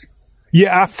Walls?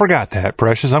 Yeah, I forgot that,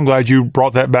 Precious. I'm glad you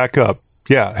brought that back up.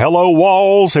 Yeah, Hello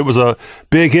Walls. It was a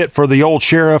big hit for the old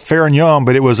sheriff, Farron Young,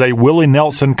 but it was a Willie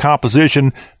Nelson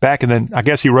composition back in the, I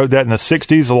guess he wrote that in the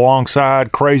 60s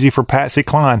alongside Crazy for Patsy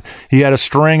Cline. He had a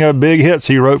string of big hits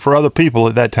he wrote for other people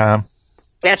at that time.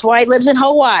 That's why he lives in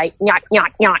Hawaii. Nyok,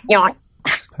 nyok, nyok,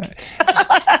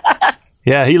 nyok.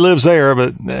 Yeah, he lives there,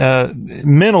 but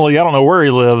mentally, I don't know where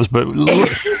he lives, but...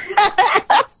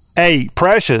 Hey,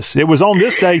 Precious, it was on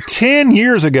this day 10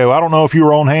 years ago. I don't know if you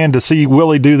were on hand to see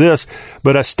Willie do this,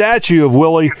 but a statue of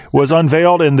Willie was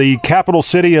unveiled in the capital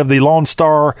city of the Lone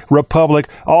Star Republic,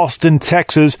 Austin,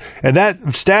 Texas. And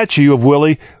that statue of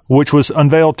Willie, which was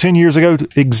unveiled 10 years ago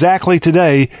exactly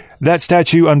today, that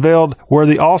statue unveiled where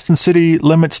the Austin City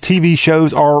Limits TV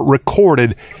shows are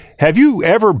recorded. Have you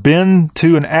ever been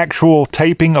to an actual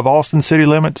taping of Austin City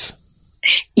Limits?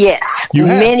 Yes,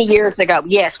 many years ago.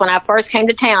 Yes, when I first came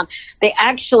to town, they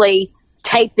actually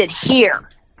taped it here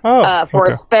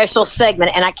for a special segment,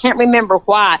 and I can't remember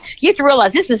why. You have to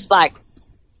realize this is like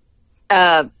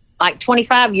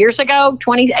 25 years ago,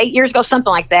 28 years ago,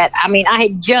 something like that. I mean, I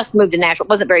had just moved to Nashville. It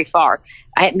wasn't very far.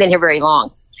 I hadn't been here very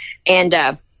long. And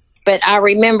but I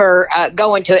remember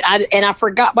going to it, and I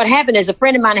forgot what happened is a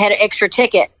friend of mine had an extra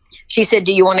ticket. She said,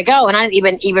 "Do you want to go?" And I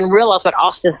didn't even realize what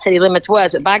Austin City Limits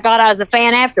was. But by God, I was a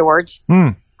fan afterwards.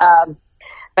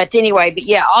 But anyway,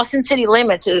 Austin City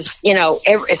Limits is,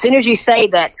 as soon as you say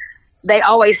that, they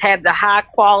always have the high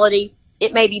quality.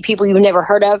 It may be people you've never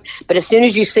heard of, but as soon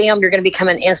as you see them, you're going to become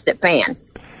an instant fan.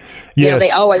 Yes.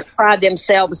 They always pride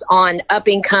themselves on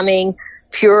up-and-coming,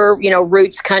 pure,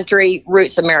 roots country,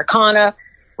 roots Americana,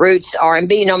 roots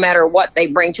R&B, no matter what they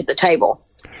bring to the table.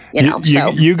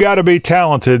 You got to be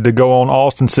talented to go on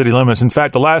Austin City Limits. In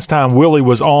fact, the last time Willie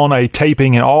was on a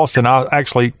taping in Austin, I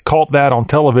actually caught that on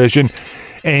television.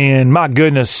 And my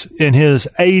goodness, in his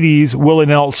 80s, Willie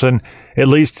Nelson, at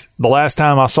least the last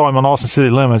time I saw him on Austin City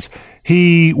Limits,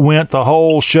 he went the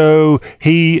whole show.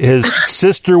 His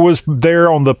sister was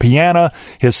there on the piano.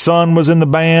 His son was in the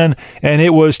band. And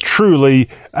it was truly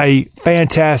a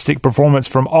fantastic performance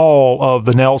from all of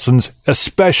the Nelsons,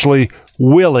 especially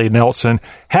Willie Nelson.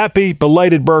 Happy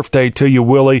belated birthday to you,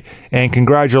 Willie, and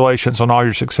congratulations on all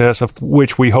your success, of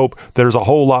which we hope there's a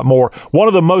whole lot more. One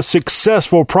of the most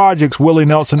successful projects Willie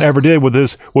Nelson ever did with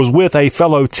this was with a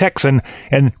fellow Texan,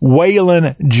 and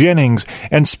Waylon Jennings.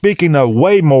 And speaking of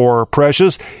way more,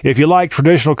 Precious, if you like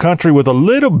traditional country with a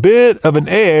little bit of an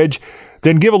edge,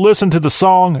 then give a listen to the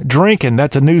song Drinkin'.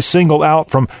 That's a new single out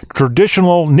from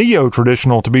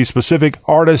neo-traditional to be specific,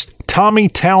 artist Tommy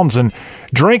Townsend.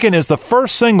 Drinkin' is the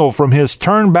first single from his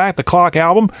Turn Back the Clock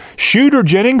album. Shooter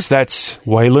Jennings, that's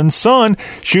Waylon's son,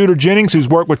 Shooter Jennings, who's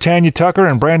worked with Tanya Tucker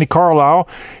and Brandi Carlile,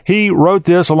 he wrote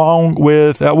this along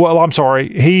with,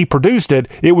 he produced it.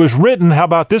 It was written, how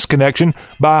about this connection,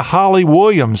 by Holly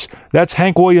Williams. That's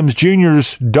Hank Williams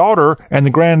Jr.'s daughter and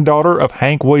the granddaughter of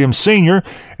Hank Williams Sr.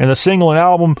 And the single and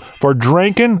album for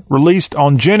Drinkin', released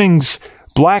on Jennings'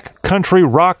 Black Country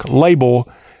Rock label,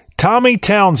 Tommy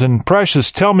Townsend.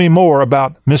 Precious, tell me more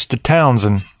about Mr.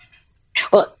 Townsend.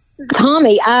 Well,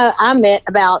 Tommy, I met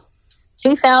about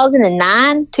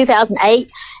 2009,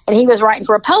 2008, and he was writing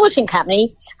for a publishing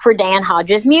company for Dan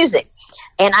Hodges Music.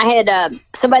 And I had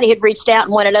somebody had reached out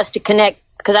and wanted us to connect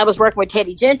because I was working with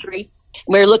Teddy Gentry.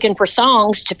 We were looking for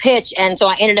songs to pitch, and so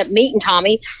I ended up meeting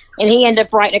Tommy, and he ended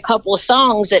up writing a couple of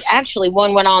songs that actually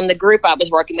one went on the group I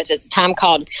was working with at the time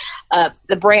called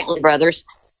the Brantley Brothers,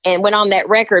 and went on that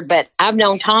record. But I've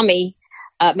known Tommy.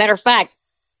 Matter of fact,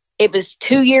 it was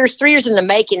 3 years in the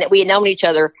making that we had known each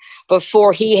other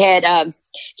before he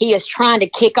is trying to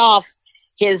kick off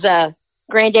his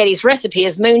granddaddy's recipe,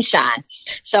 his moonshine.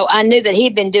 So I knew that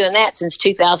he'd been doing that since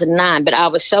 2009, but I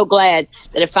was so glad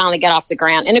that it finally got off the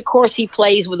ground. And of course, he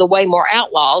plays with the Waymore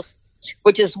Outlaws,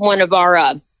 which is one of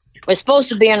our, was supposed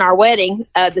to be in our wedding,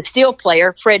 the steel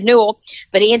player, Fred Newell,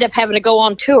 but he ended up having to go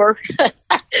on tour.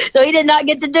 So he did not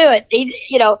get to do it. You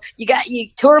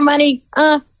tour money,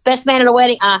 best man at a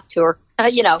wedding, tour,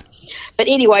 But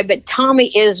anyway, but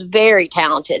Tommy is very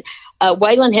talented.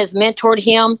 Waylon has mentored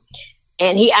him,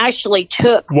 and he actually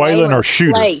took Waylon or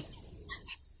Shooter?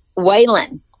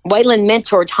 Waylon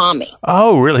mentored Tommy.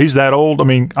 Oh, really? He's that old? I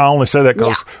mean, I only say that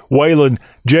because Waylon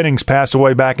Jennings passed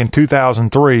away back in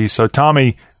 2003, so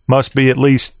Tommy must be at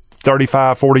least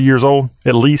 35, 40 years old,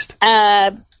 at least.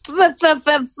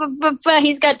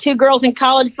 He's got 2 girls in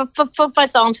college.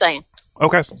 That's all I'm saying.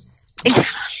 Okay.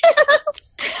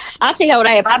 I'll tell you what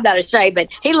I'm not ashamed, but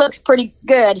he looks pretty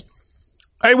good.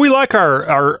 Hey, we like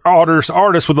our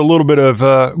artists with a little bit of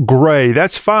gray.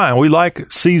 That's fine. We like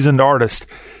seasoned artists.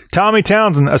 Tommy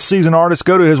Townsend, a seasoned artist.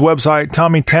 Go to his website,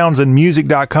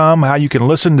 TommyTownsendMusic.com, how you can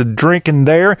listen to Drinking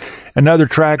There and other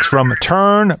tracks from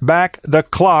Turn Back the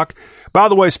Clock. By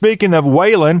the way, speaking of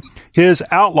Waylon, his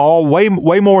outlaw,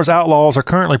 Waymore's Outlaws are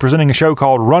currently presenting a show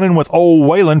called Running with Old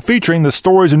Waylon, featuring the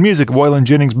stories and music of Waylon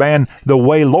Jennings' band, the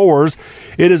Waylors.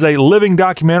 It is a living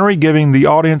documentary giving the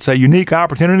audience a unique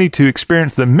opportunity to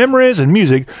experience the memories and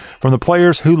music from the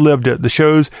players who lived it. The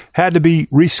shows had to be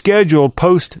rescheduled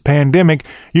post-pandemic.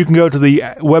 You can go to the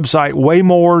website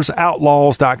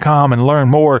waymoresoutlaws.com and learn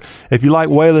more. If you like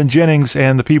Waylon Jennings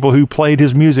and the people who played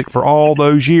his music for all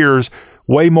those years,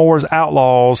 Waymore's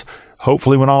Outlaws.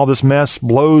 Hopefully when all this mess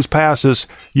blows past us,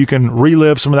 you can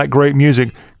relive some of that great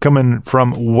music coming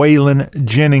from Waylon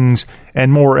Jennings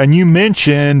and more. And you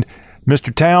mentioned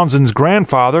Mr. Townsend's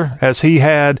grandfather, as he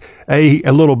had a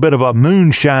little bit of a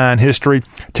moonshine history.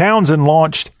 Townsend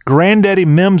launched Granddaddy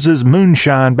Mims's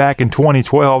Moonshine back in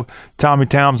 2012. Tommy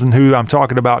Townsend, who I'm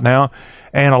talking about now,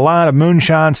 and a line of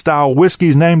moonshine-style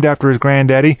whiskeys named after his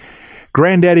granddaddy.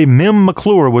 Granddaddy Mim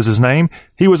McClure was his name.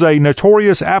 He was a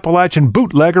notorious Appalachian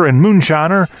bootlegger and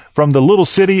moonshiner from the little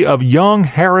city of Young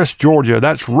Harris, Georgia.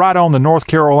 That's right on the North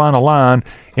Carolina line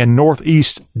in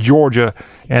northeast Georgia.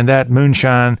 And that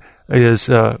moonshine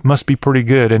must be pretty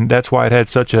good, and that's why it had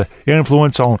such an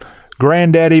influence on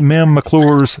Granddaddy Mim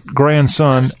McClure's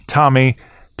grandson, Tommy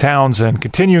Townsend.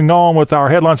 Continuing on with our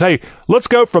headlines. Hey, let's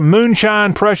go from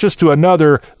moonshine, Precious, to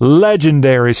another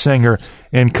legendary singer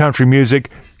in country music.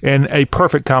 In a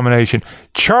perfect combination,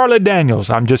 Charlie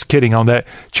Daniels. I'm just kidding on that.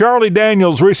 Charlie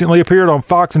Daniels recently appeared on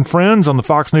Fox and Friends on the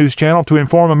Fox News channel to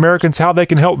inform Americans how they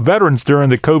can help veterans during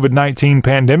the COVID-19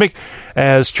 pandemic,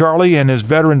 as Charlie and his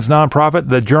veterans nonprofit,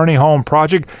 the Journey Home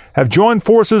Project, have joined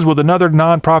forces with another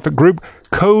nonprofit group,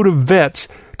 Code of Vets,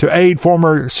 to aid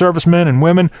former servicemen and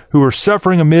women who are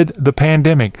suffering amid the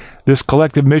pandemic. This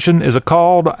collective mission is a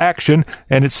call to action,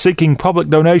 and it's seeking public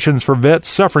donations for vets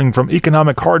suffering from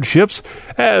economic hardships,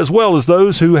 as well as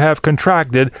those who have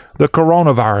contracted the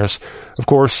coronavirus. Of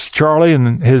course, Charlie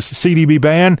and his CDB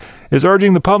band is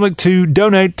urging the public to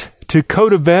donate to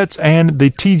Code of Vets and the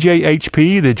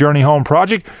TJHP, the Journey Home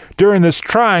Project, during this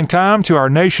trying time to our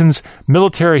nation's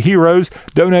military heroes.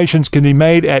 Donations can be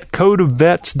made at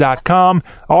codeofvets.com.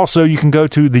 Also, you can go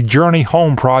to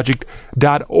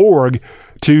thejourneyhomeproject.org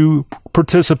to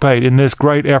participate in this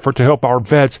great effort to help our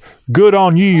vets. Good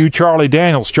on you, Charlie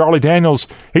Daniels. Charlie Daniels,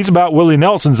 he's about Willie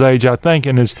Nelson's age, I think,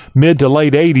 in his mid to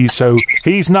late 80s, so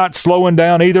he's not slowing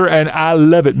down either, and I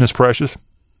love it, Miss Precious.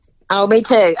 Oh, me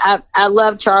too. I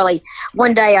love Charlie.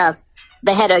 One day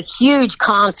they had a huge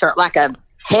concert, like a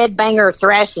headbanger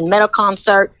thrash and metal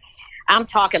concert. I'm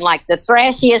talking like the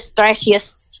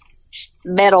thrashiest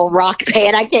metal rock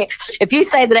band. I can't. If you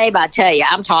say the name, I tell you,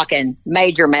 I'm talking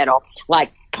major metal.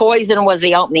 Like Poison was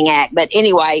the opening act. But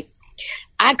anyway,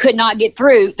 I could not get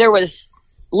through. There was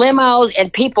limos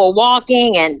and people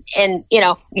walking, and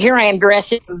here I am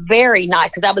dressed very nice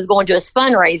because I was going to a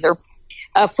fundraiser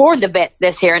for the vet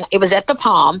this year, and it was at the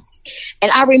Palm. And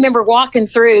I remember walking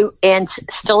through in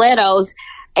stilettos,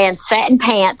 and satin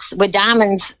pants with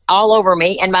diamonds all over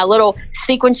me and my little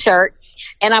sequin shirt.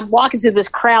 And I'm walking through this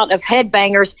crowd of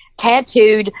headbangers,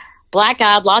 tattooed,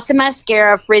 black-eyed, lots of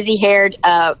mascara, frizzy-haired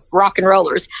rock and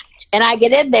rollers. And I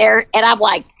get in there, and I'm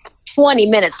like 20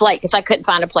 minutes late because I couldn't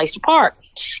find a place to park.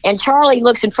 And Charlie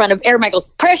looks in front of everybody and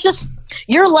goes, Precious,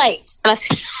 you're late. And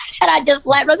I just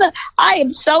laughed. I said, I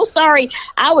am so sorry.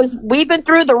 We've been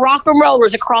through the rock and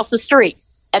rollers across the street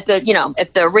at the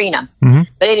arena. Mm-hmm.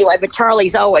 But anyway,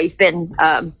 Charlie's always been,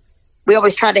 we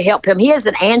always try to help him. He is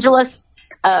an Angelus.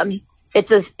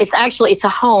 It's a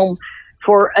home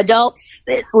for adults,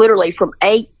 literally from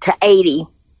 8 to 80,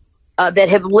 that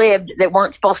have lived, that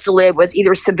weren't supposed to live, with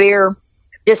either severe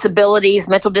disabilities,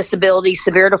 mental disabilities,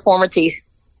 severe deformities.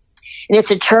 And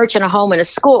it's a church and a home and a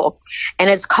school. And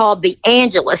it's called the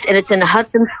Angelus, and it's in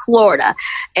Hudson, Florida.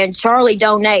 And Charlie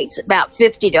donates about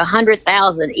 $50,000 to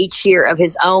 $100,000 each year of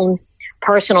his own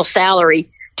personal salary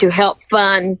to help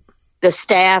fund the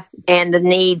staff and the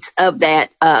needs of that.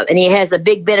 And he has a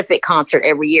big benefit concert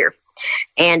every year.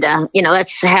 And,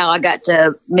 that's how I got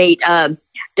to meet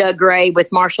Doug Gray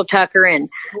with Marshall Tucker and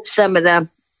some of them,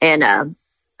 and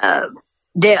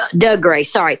Doug Gray,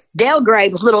 sorry. Dale Gray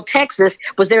with Little Texas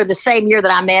was there the same year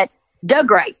that I met Doug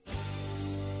Gray.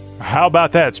 How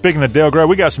about that? Speaking of Dale Gray,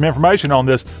 we got some information on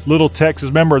this Little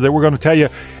Texas member that we're going to tell you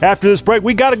after this break.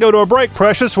 We got to go to a break,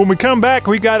 Precious. When we come back,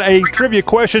 we got a trivia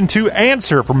question to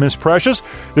answer from Miss Precious.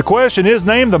 The question is,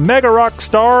 name the mega rock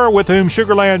star with whom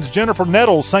Sugarland's Jennifer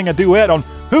Nettles sang a duet on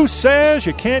Who Says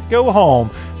You Can't Go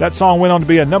Home. That song went on to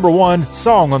be a #1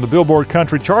 song on the Billboard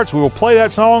Country charts. We will play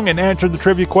that song and answer the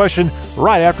trivia question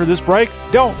right after this break.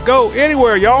 Don't go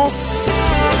anywhere, y'all.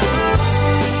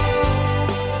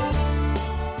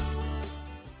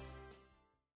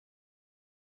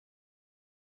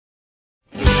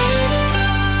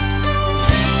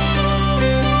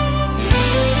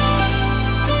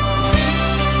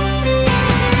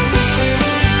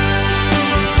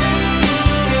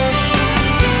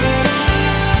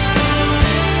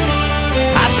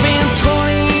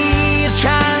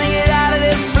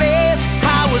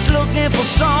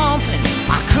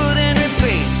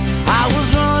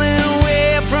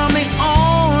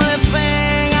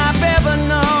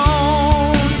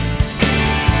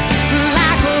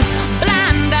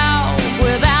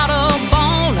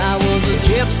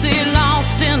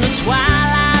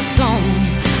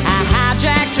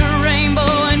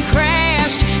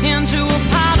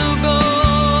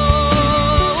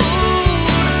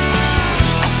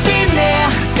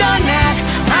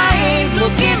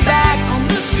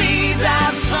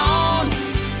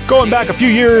 Going back a few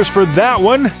years for that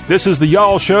one. This is the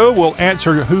Y'all Show. We'll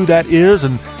answer who that is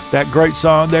and that great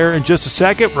song there in just a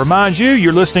second. Remind you,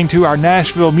 you're listening to our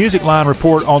Nashville Music Line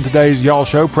report on today's Y'all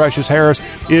Show. Precious Harris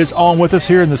is on with us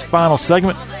here in this final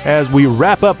segment as we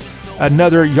wrap up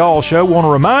another Y'all Show. Want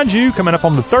to remind you, coming up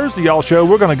on the Thursday Y'all Show,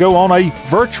 we're going to go on a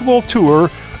virtual tour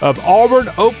of Auburn,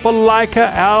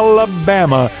 Opelika,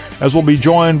 Alabama, as we'll be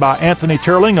joined by Anthony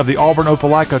Turling of the Auburn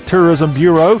Opelika Tourism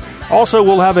Bureau. Also,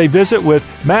 we'll have a visit with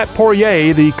Matt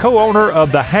Poirier, the co-owner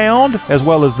of The Hound, as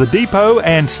well as The Depot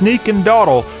and Sneak and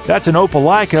Dawdle. That's in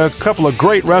Opelika, a couple of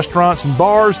great restaurants and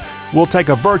bars. We'll take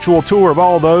a virtual tour of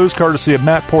all those, courtesy of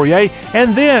Matt Poirier.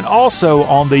 And then also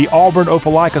on the Auburn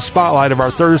Opelika Spotlight of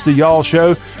our Thursday Y'all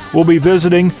Show, we'll be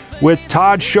visiting with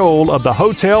Todd Scholl of the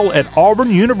Hotel at Auburn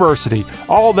University.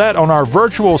 All that on our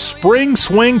virtual spring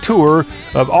swing tour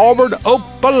of Auburn,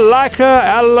 Opelika,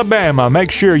 Alabama.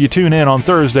 Make sure you tune in on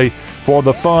Thursday for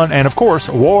the fun and, of course,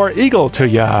 War Eagle to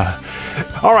ya.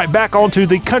 All right, back onto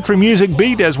the country music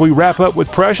beat as we wrap up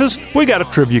with Precious. We got a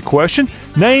trivia question.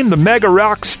 Name the mega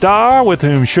rock star with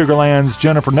whom Sugarland's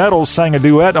Jennifer Nettles sang a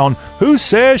duet on Who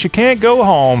Says You Can't Go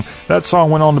Home. That song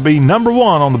went on to be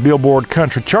 #1 on the Billboard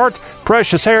Country chart.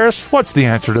 Precious Harris, what's the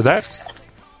answer to that?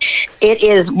 It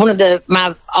is one of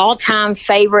my all-time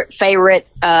favorite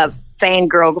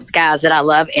fangirl guys that I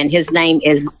love, and his name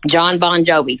is John Bon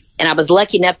Jovi. And I was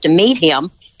lucky enough to meet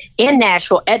him in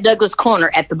Nashville at Douglas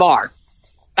Corner at the bar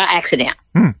by accident.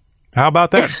 How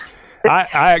about that? I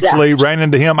actually ran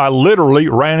into him. I literally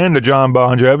ran into John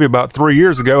Bon Jovi about 3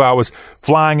 years ago. I was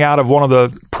flying out of one of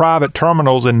the private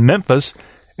terminals in Memphis,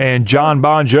 and John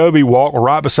Bon Jovi walked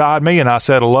right beside me, and I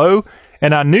said hello.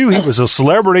 And I knew he was a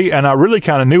celebrity, and I really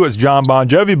kind of knew it's John Bon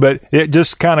Jovi, but it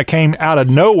just kind of came out of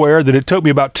nowhere that it took me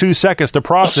about 2 seconds to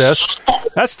process.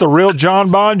 That's the real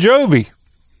John Bon Jovi.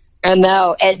 I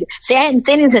know. And see, I hadn't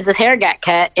seen him since his hair got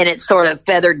cut, and it's sort of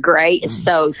feathered gray. It's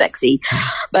so sexy.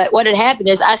 But what had happened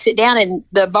is I sit down, and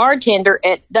the bartender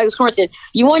at Douglas Corner said,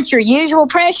 "You want your usual,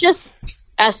 Precious?"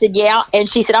 I said, "Yeah." And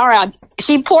she said, "All right."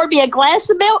 She poured me a glass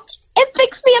of milk and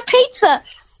fixed me a pizza.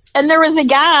 And there was a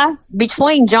guy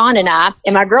between John and I,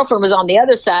 and my girlfriend was on the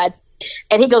other side.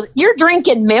 And he goes, "You're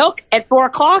drinking milk at 4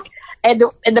 o'clock?" And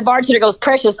the bartender goes,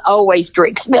 "Precious always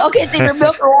drinks milk. It's either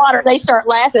milk or water." They start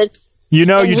laughing. You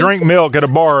know, you drink milk at a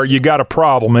bar, you got a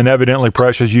problem. And evidently,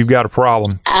 Precious, you've got a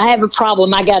problem. I have a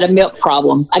problem. I got a milk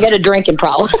problem. I got a drinking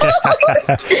problem.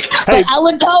 But I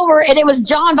looked over, and it was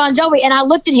John Bon Jovi. And I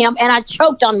looked at him, and I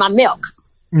choked on my milk.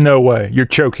 No way. You're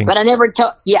choking. But I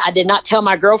I did not tell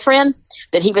my girlfriend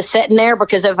that he was sitting there,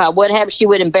 because if I would have, she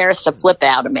would embarrass the flip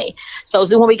out of me. So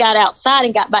when we got outside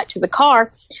and got back to the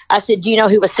car, I said, "Do you know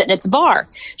who was sitting at the bar?"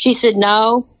 She said,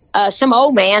 "No, some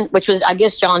old man," which was, I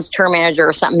guess, John's tour manager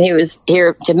or something. He was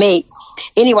here to meet.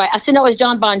 Anyway, I said, "No, it was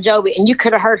John Bon Jovi." And you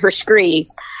could have heard her scream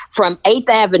from 8th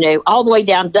Avenue all the way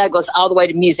down Douglas, all the way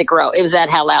to Music Row. It was that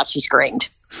how loud she screamed.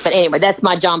 But anyway, that's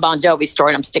my John Bon Jovi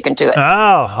story, and I'm sticking to it. Oh,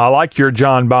 I like your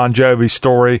John Bon Jovi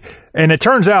story. And it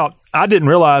turns out, I didn't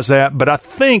realize that, but I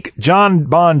think John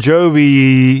Bon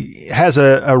Jovi has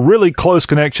a really close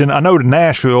connection, I know, to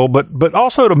Nashville, but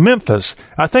also to Memphis.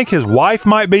 I think his wife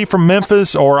might be from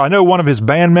Memphis, or I know one of his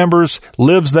band members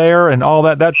lives there and all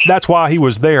that. That's why he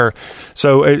was there.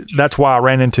 So that's why I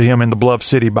ran into him in the Bluff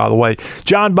City, by the way.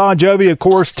 John Bon Jovi, of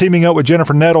course, teaming up with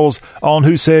Jennifer Nettles on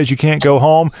Who Says You Can't Go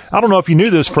Home. I don't know if you knew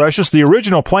this, Precious. The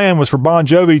original plan was for Bon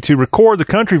Jovi to record the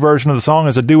country version of the song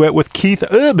as a duet with Keith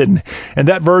Urban, and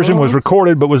that version was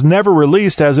recorded but was never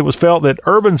released, as it was felt that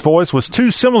Urban's voice was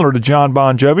too similar to John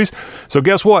Bon Jovi's. So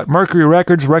guess what? Mercury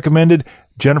Records recommended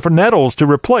Jennifer Nettles to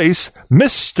replace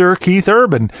Mr. Keith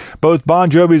Urban. Both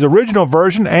Bon Jovi's original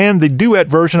version and the duet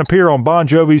version appear on Bon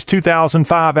Jovi's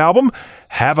 2005 album,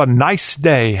 Have a Nice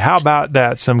Day. How about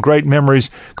that? Some great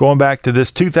memories going back to this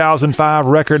 2005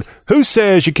 record, Who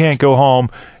Says You Can't Go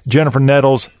Home? Jennifer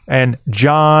Nettles and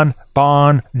John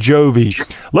Bon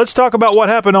Jovi. Let's talk about what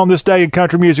happened on this day in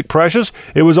country music, Precious.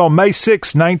 It was on May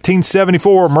 6,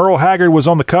 1974. Merle Haggard was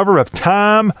on the cover of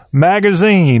Time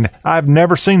magazine. I've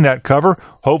never seen that cover.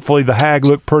 Hopefully the hag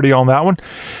looked pretty on that one.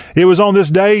 It was on this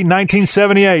day,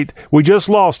 1978. We just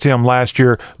lost him last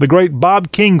year. The great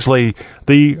Bob Kingsley,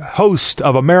 the host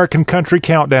of American Country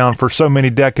Countdown for so many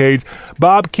decades.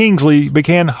 Bob Kingsley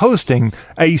began hosting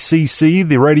ACC,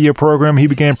 the radio program he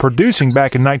began producing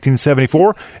back in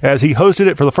 1974, as he hosted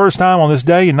it for the first time on this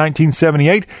day in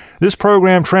 1978. This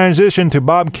program transitioned to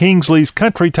Bob Kingsley's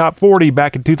Country Top 40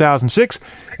 back in 2006,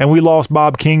 and we lost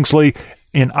Bob Kingsley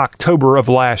in October of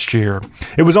last year.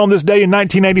 It was on this day in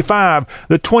 1985,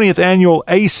 the 20th annual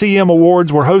ACM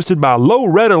Awards were hosted by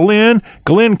Loretta Lynn,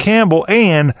 Glenn Campbell,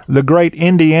 and the great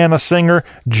Indiana singer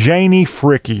Janie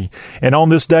Fricke. And on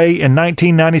this day in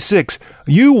 1996,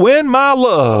 You Win My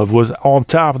Love was on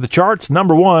top of the charts,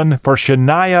 number one for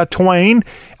Shania Twain.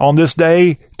 On this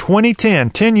day, 2010,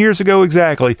 10 years ago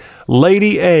exactly,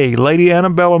 Lady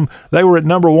Antebellum, they were at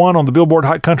number one on the Billboard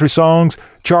Hot Country Songs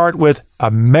chart with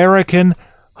American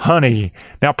Honey.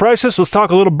 Now, Precious, let's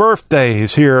talk a little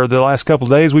birthdays here. The last couple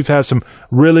of days, we've had some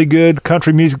really good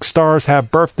country music stars have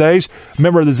birthdays.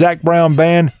 Member of the Zac Brown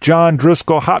Band, John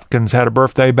Driscoll Hopkins, had a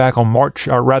birthday back on May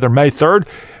 3rd.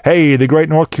 Hey, the great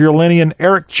North Carolinian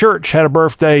Eric Church had a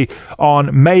birthday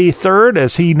on May 3rd,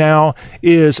 as he now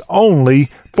is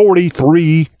only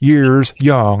 43 years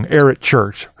young. Eric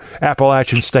Church,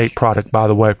 Appalachian State product, by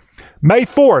the way. May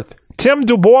 4th, Tim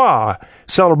Dubois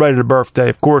celebrated a birthday.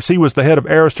 Of course, he was the head of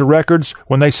Arista Records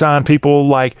when they signed people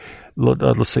like,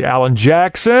 let's see, Alan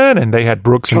Jackson, and they had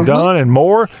Brooks and Dunn and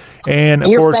more. And of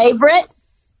Your course, favorite?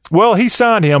 Well, he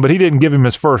signed him, but he didn't give him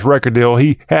his first record deal.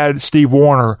 He had Steve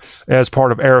Wariner as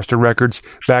part of Arista Records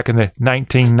back in the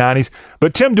 1990s.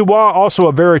 But Tim Dubois, also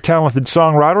a very talented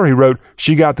songwriter. He wrote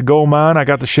She Got the Gold Mine, I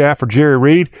Got the Shaft for Jerry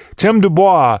Reed. Tim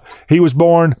Dubois, he was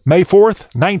born May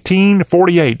 4th,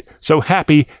 1948. So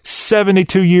happy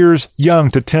 72 years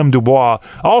young to Tim Dubois.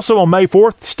 Also on May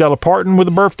 4th, Stella Parton with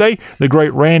a birthday. The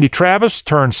great Randy Travis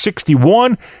turned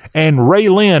 61. And Ray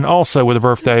Lynn also with a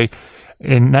birthday.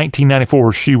 In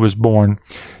 1994, she was born.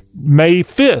 May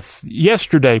 5th,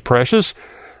 yesterday, Precious,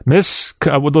 with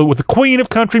the queen of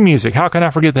country music. How can I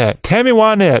forget that? Tammy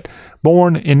Wynette,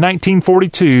 born in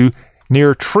 1942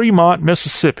 near Tremont,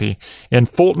 Mississippi, in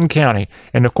Fulton County.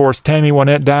 And, of course, Tammy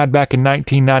Wynette died back in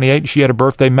 1998. She had a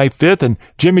birthday May 5th. And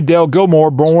Jimmy Dale Gilmore,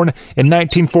 born in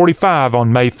 1945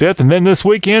 on May 5th. And then this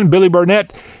weekend, Billy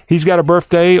Burnett, he's got a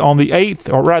birthday on the 8th,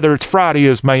 or rather it's Friday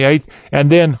is May 8th. And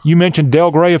then you mentioned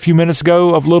Del Gray a few minutes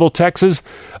ago of Little Texas.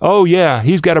 Oh, yeah,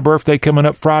 he's got a birthday coming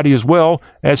up Friday as well,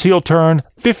 as he'll turn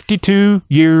 52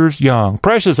 years young.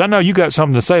 Precious, I know you got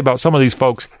something to say about some of these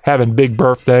folks having big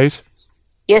birthdays.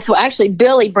 Yes, well, actually,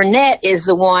 Billy Burnett is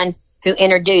the one who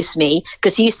introduced me,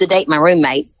 because he used to date my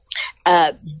roommate.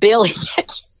 Billy,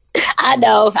 I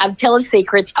know. I'm telling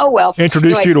secrets. Oh, well.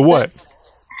 Introduced you to what?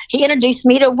 He introduced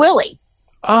me to Willie.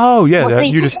 Oh, yeah.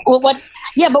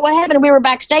 But what happened, we were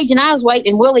backstage, and I was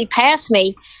waiting, and Willie passed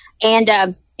me, and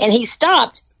he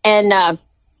stopped, and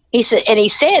he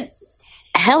said,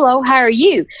 hello, how are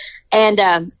you?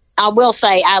 And I will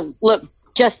say, I look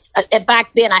just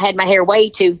back then, I had my hair way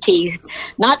too teased.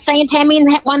 Not saying Tammy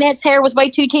Wynette's hair was way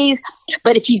too teased,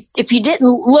 but if you didn't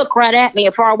look right at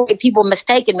me, far away, people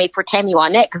mistaken me for Tammy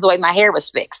Wynette because the way my hair was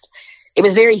fixed. It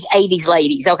was very 80s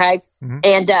ladies, okay? Mm-hmm.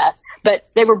 And but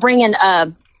they were bringing,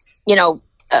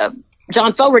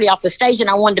 John Fogerty off the stage, and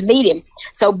I wanted to meet him.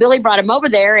 So Billy brought him over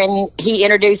there, and he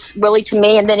introduced Willie to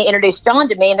me, and then he introduced John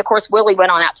to me. And, of course, Willie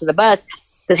went on out to the bus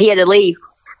because he had to leave.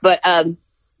 But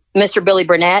Mr. Billy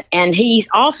Burnett, and he's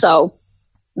also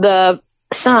the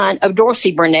son of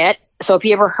Dorsey Burnett. So if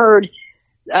you ever heard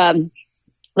the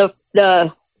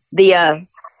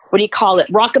what do you call it,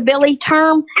 rockabilly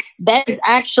term, that is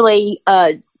actually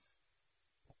the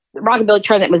rockabilly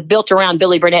term that was built around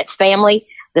Billy Burnett's family,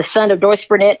 the son of Dorsey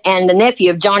Burnett and the nephew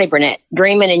of Johnny Burnett,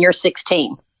 Dreamin' and You're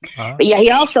 16. Uh-huh. But yeah,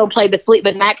 he also played with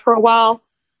Fleetwood Mac for a while.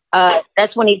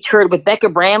 That's when he toured with Becca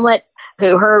Bramlett,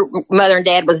 who her mother and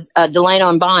dad was Delano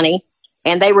and Bonnie,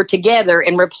 and they were together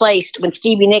and replaced when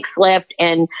Stevie Nicks left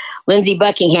and Lindsey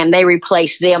Buckingham. They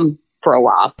replaced them for a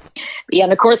while. Yeah,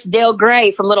 and of course Dale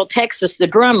Gray from Little Texas, the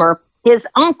drummer. His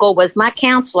uncle was my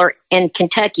counselor in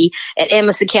Kentucky at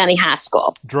Emerson County High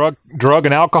School. Drug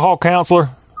and alcohol counselor?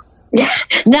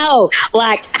 No,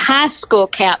 like high school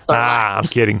counselor. I'm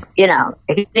kidding. You know,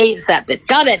 he needs something.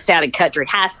 God, that sounded country.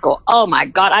 High school. Oh, my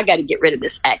God, I got to get rid of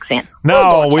this accent.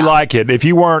 No, we like it. If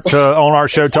you weren't on our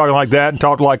show talking like that and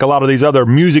talked like a lot of these other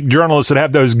music journalists that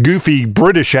have those goofy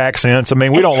British accents, I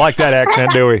mean, we don't like that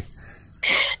accent, do we?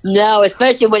 No,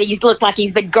 especially when he looks like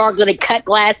he's been gargling a cut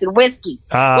glass and whiskey.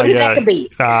 What does that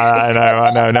be?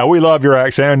 I know. No, we love your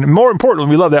accent. And more importantly,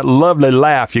 we love that lovely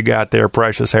laugh you got there,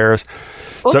 Precious Harris.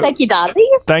 Well, thank you, Dottie.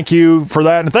 Thank you for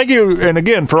that. And thank you, and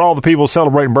again, for all the people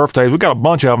celebrating birthdays. We've got a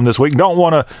bunch of them this week. Don't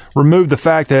want to remove the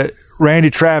fact that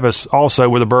Randy Travis also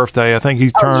with a birthday. I think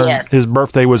he's turned, his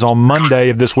birthday was on Monday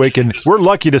of this week, and we're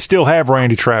lucky to still have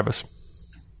Randy Travis.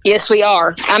 Yes, we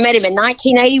are. I met him in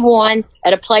 1981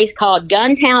 at a place called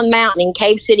Guntown Mountain in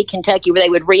Cave City, Kentucky, where they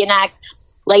would reenact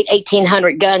late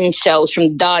 1800 gun shows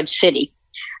from Dodge City.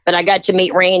 But I got to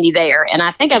meet Randy there, and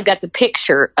I think I've got the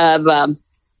picture of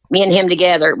me and him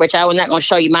together, which I'm not going to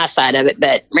show you my side of it,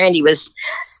 but Randy was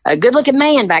a good-looking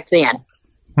man back then.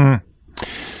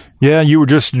 Yeah, you were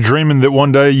just dreaming that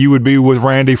one day you would be with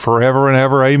Randy forever and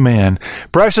ever. Amen.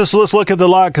 Precious, let's look at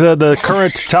the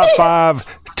current top 5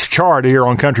 chart here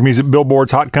on Country Music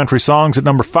Billboard's Hot Country Songs. At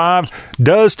number 5,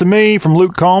 Does to Me from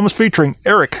Luke Combs featuring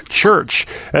Eric Church.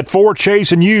 At 4,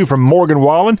 Chasing You from Morgan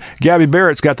Wallen. Gabby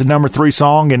Barrett's got the number 3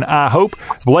 song in I Hope.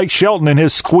 Blake Shelton and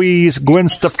his squeeze, Gwen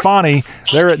Stefani,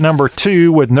 they're at number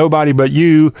 2 with Nobody But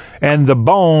You. And The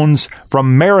Bones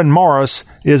from Maren Morris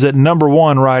is at number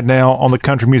 1 right now on the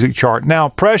country music chart. Now,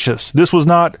 Precious, this was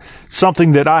not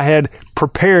something that I had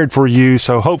prepared for you,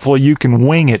 so hopefully you can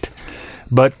wing it.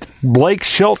 But Blake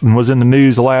Shelton was in the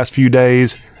news the last few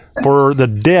days for the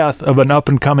death of an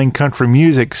up-and-coming country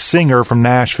music singer from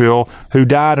Nashville who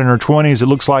died in her 20s, it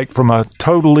looks like, from a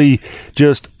totally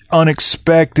just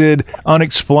unexpected,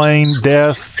 unexplained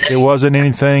death. It wasn't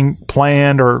anything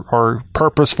planned or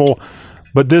purposeful.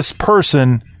 But this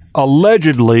person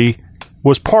allegedly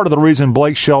was part of the reason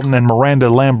Blake Shelton and Miranda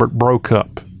Lambert broke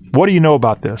up. What do you know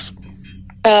about this?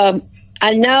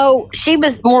 I know she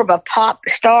was more of a pop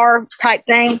star type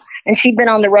thing, and she'd been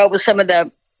on the road with some of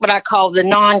the, what I call the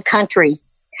non-country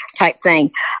type thing.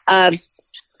 I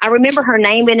remember her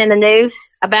name being in the news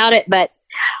about it, but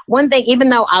one thing, even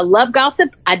though I love gossip,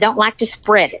 I don't like to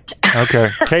spread it.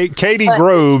 Okay. Katie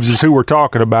Groves is who we're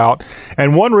talking about.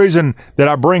 And one reason that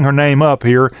I bring her name up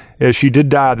here is she did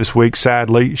die this week,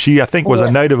 sadly. She, I think, was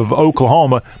a native of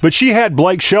Oklahoma, but she had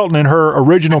Blake Shelton in her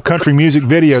original country music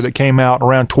video that came out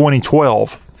around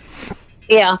 2012.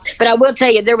 Yeah, but I will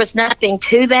tell you, there was nothing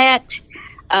to that.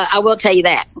 I will tell you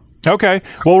that. Okay.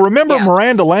 Well, remember,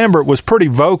 Miranda Lambert was pretty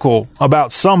vocal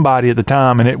about somebody at the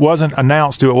time, and it wasn't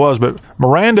announced who it was, but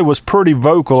Miranda was pretty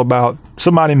vocal about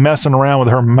somebody messing around with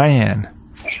her man.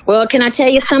 Well, can I tell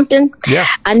you something? Yeah.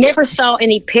 I never saw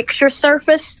any picture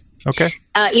surface. Okay.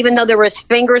 Even though there was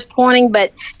fingers pointing,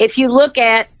 but if you look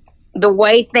at the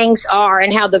way things are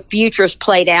and how the future's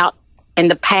played out in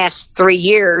the past 3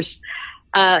 years,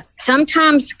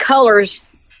 sometimes colors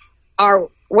are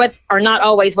not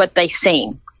always what they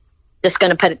seem. Just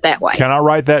going to put it that way. Can I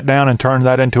write that down and turn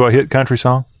that into a hit country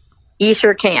song? You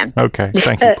sure can. Okay.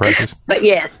 Thank you, Precious. But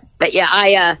yeah,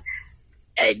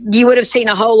 you would have seen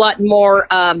a whole lot more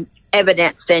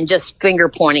evidence than just finger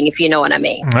pointing, if you know what I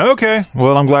mean. Okay.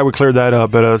 Well, I'm glad we cleared that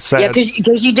up. But sad. Yeah,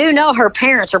 because you do know her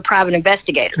parents are private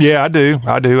investigators. Yeah, I do.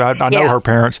 I know her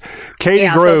parents. Katie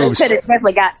Groves. So they could have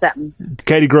definitely got something.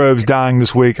 Katie Groves dying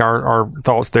this week. Our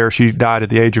thoughts there. She died at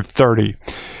the age of 30.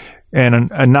 And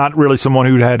not really someone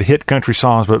who had hit country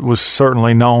songs, but was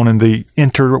certainly known in the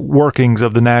interworkings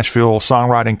of the Nashville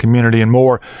songwriting community and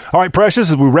more. All right,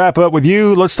 Precious, as we wrap up with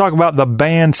you, let's talk about the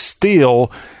band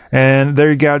Steel. And there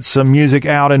you got some music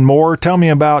out and more. Tell me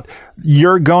about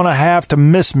You're Gonna Have to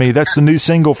Miss Me. That's the new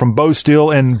single from Bo Steel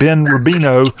and Ben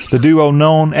Rubino, the duo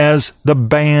known as the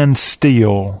band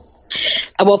Steel.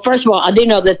 Well, first of all, I do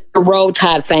know that they're Roll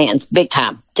Tide fans, big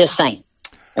time. Just saying.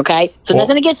 Okay? So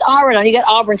nothing against Auburn. You got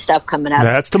Auburn stuff coming up.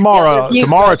 That's tomorrow.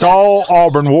 Tomorrow it's all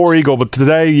Auburn, War Eagle. But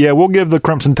today, yeah, we'll give the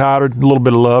Crimson Tide a little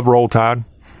bit of love, Roll Tide.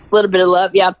 A little bit of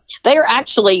love, yeah. They are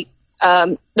actually...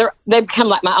 they've become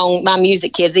like my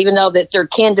music kids, even though that they're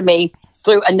kin to me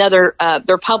through another,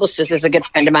 their publicist is a good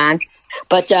friend of mine.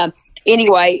 But,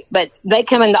 anyway, but they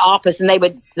come in the office and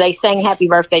they sang happy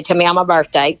birthday to me on my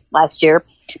birthday last year.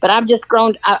 But I've just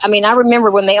grown. I mean, I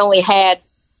remember when they only had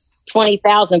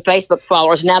 20,000 Facebook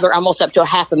followers. Now they're almost up to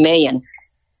 500,000.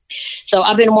 So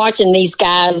I've been watching these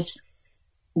guys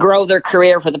grow their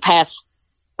career for the past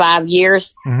 5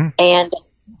 years. Mm-hmm. And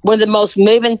one of the most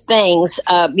moving things,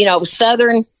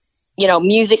 Southern,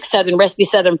 music, Southern recipe,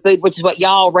 Southern food, which is what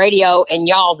y'all radio and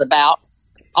y'all's about.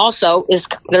 Also,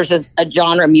 there's a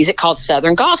genre of music called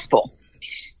Southern gospel.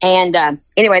 And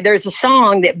anyway, there's a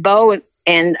song that Bo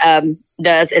and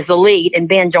does as the lead, and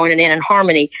Ben joining in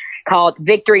harmony, called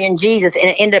 "Victory in Jesus," and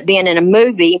it ended up being in a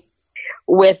movie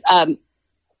with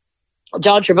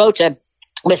John Travolta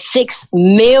with 6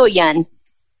 million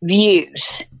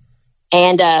views.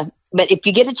 And but if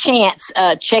you get a chance,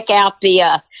 check out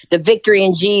the "Victory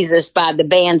in Jesus" by the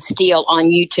band Steel on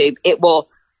YouTube.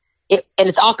 And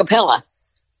it's a cappella.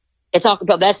 It's a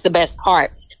cappella. That's the best part.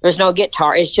 There's no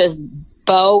guitar. It's just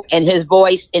Bo and his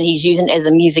voice, and he's using it as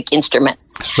a music instrument.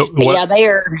 Yeah,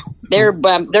 they're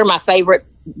my favorite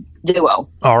duo.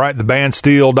 All right,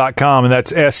 thebandsteel.com, and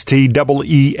that's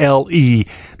STEELE, the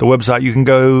website. You can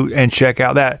go and check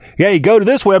out that. Yeah, you go to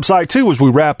this website too as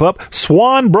we wrap up.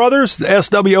 Swan Brothers,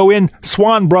 SWON,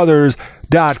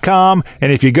 SwanBrothers.com.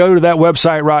 And if you go to that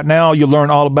website right now, you'll learn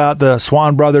all about the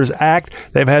Swan Brothers Act.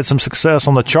 They've had some success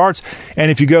on the charts. And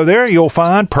if you go there, you'll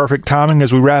find, perfect timing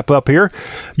as we wrap up here,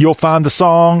 you'll find the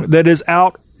song that is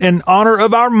out in honor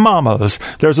of our mamas.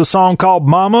 There's a song called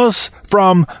Mamas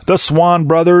from the Swan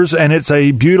Brothers, and it's a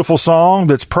beautiful song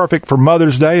that's perfect for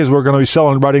Mother's Day, as we're going to be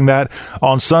celebrating that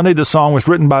on Sunday. The song was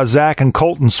written by Zach and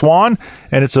Colton Swan,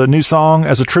 and it's a new song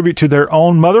as a tribute to their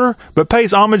own mother, but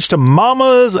pays homage to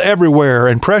mamas everywhere.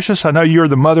 And Precious, I know you're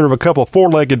the mother of a couple of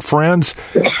four-legged friends.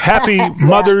 Happy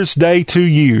Mother's Day to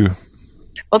you.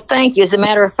 Well, thank you. As a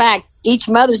matter of fact, each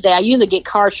Mother's Day, I usually get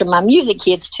cards from my music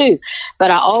kids, too.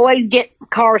 But I always get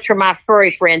cards from my furry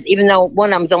friends, even though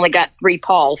one of them's only got 3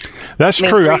 paws. That's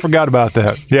true. I forgot about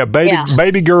that. Yeah,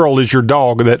 Baby Girl is your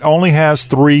dog that only has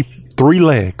three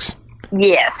legs.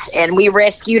 Yes, and we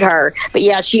rescued her. But,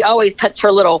 yeah, she always puts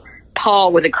her little paw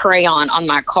with a crayon on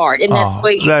my card. Isn't that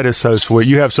sweet? That is so sweet.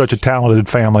 You have such a talented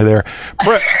family there.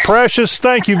 Precious,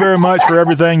 thank you very much for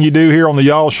everything you do here on the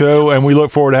Y'all Show, and we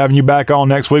look forward to having you back on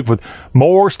next week with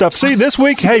more stuff. See, this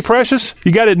week, hey, Precious,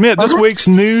 you got to admit, this week's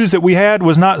news that we had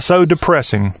was not so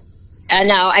depressing. I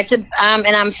know.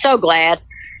 And I'm so glad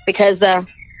because, I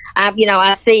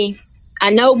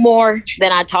know more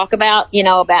than I talk about,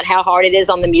 about how hard it is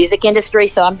on the music industry.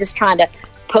 So I'm just trying to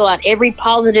pull out every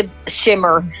positive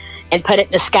shimmer and put it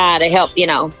in the sky to help,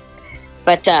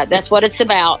 But that's what it's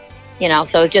about,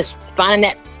 So just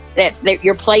finding that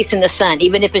your place in the sun,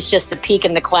 even if it's just a peak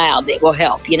in the clouds, it will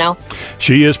help,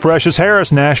 She is Precious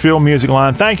Harris, Nashville Music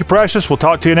Line. Thank you, Precious. We'll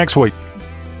talk to you next week.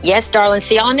 Yes, darling.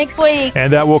 See y'all next week.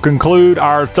 And that will conclude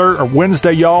our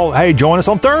Wednesday, y'all. Hey, join us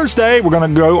on Thursday. We're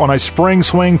going to go on a spring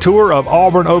swing tour of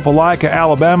Auburn, Opelika,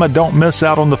 Alabama. Don't miss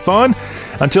out on the fun.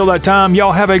 Until that time,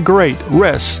 y'all have a great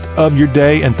rest of your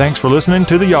day, and thanks for listening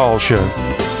to The Y'all Show.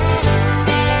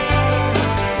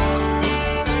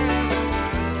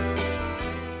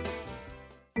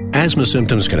 Asthma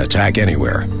symptoms can attack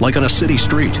anywhere, like on a city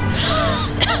street.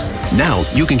 Now,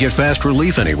 you can get fast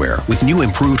relief anywhere with new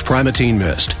improved Primatene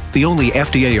Mist, the only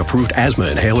FDA-approved asthma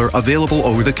inhaler available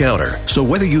over the counter. So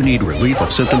whether you need relief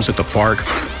of symptoms at the park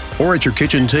or at your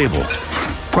kitchen table,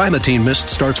 Primatene Mist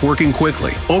starts working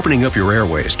quickly, opening up your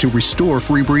airways to restore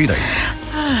free breathing.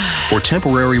 For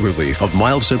temporary relief of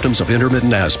mild symptoms of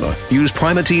intermittent asthma, use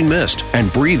Primatene Mist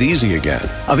and breathe easy again.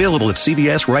 Available at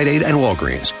CVS, Rite Aid, and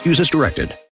Walgreens. Use as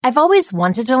directed. I've always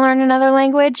wanted to learn another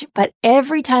language, but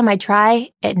every time I try,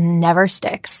 it never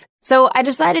sticks. So I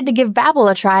decided to give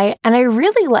Babbel a try, and I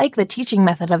really like the teaching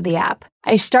method of the app.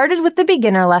 I started with the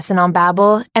beginner lesson on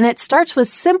Babbel, and it starts with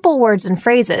simple words and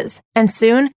phrases, and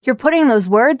soon you're putting those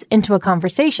words into a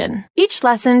conversation. Each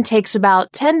lesson takes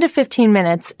about 10 to 15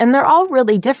 minutes, and they're all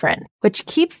really different, which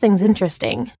keeps things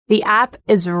interesting. The app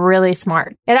is really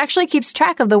smart. It actually keeps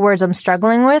track of the words I'm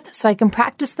struggling with so I can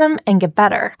practice them and get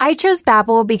better. I chose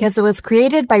Babbel because it was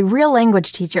created by real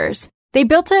language teachers. They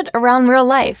built it around real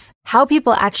life, how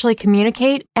people actually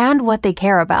communicate, and what they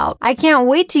care about. I can't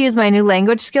wait to use my new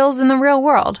language skills in the real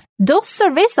world. Dos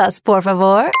cervezas, por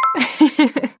favor.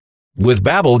 With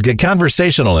Babbel, get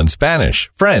conversational in Spanish,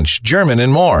 French, German,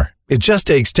 and more. It just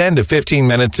takes 10 to 15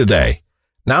 minutes a day.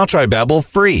 Now try Babbel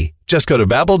free. Just go to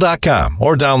Babbel.com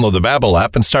or download the Babbel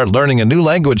app and start learning a new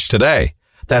language today.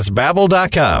 That's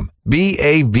Babbel.com,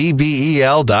 Babbel.com.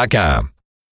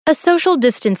 A social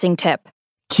distancing tip.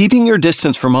 Keeping your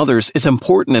distance from others is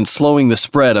important in slowing the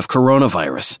spread of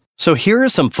coronavirus. So here are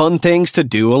some fun things to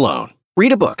do alone.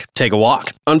 Read a book, take a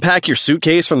walk, unpack your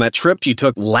suitcase from that trip you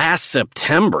took last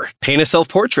September, paint a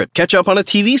self-portrait, catch up on a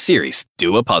TV series,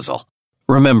 do a puzzle.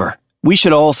 Remember, we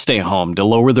should all stay home to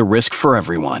lower the risk for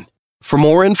everyone. For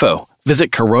more info,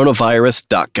 visit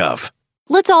coronavirus.gov.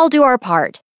 Let's all do our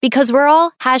part, because we're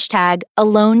all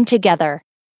 #AloneTogether.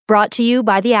 Brought to you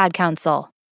by the Ad Council.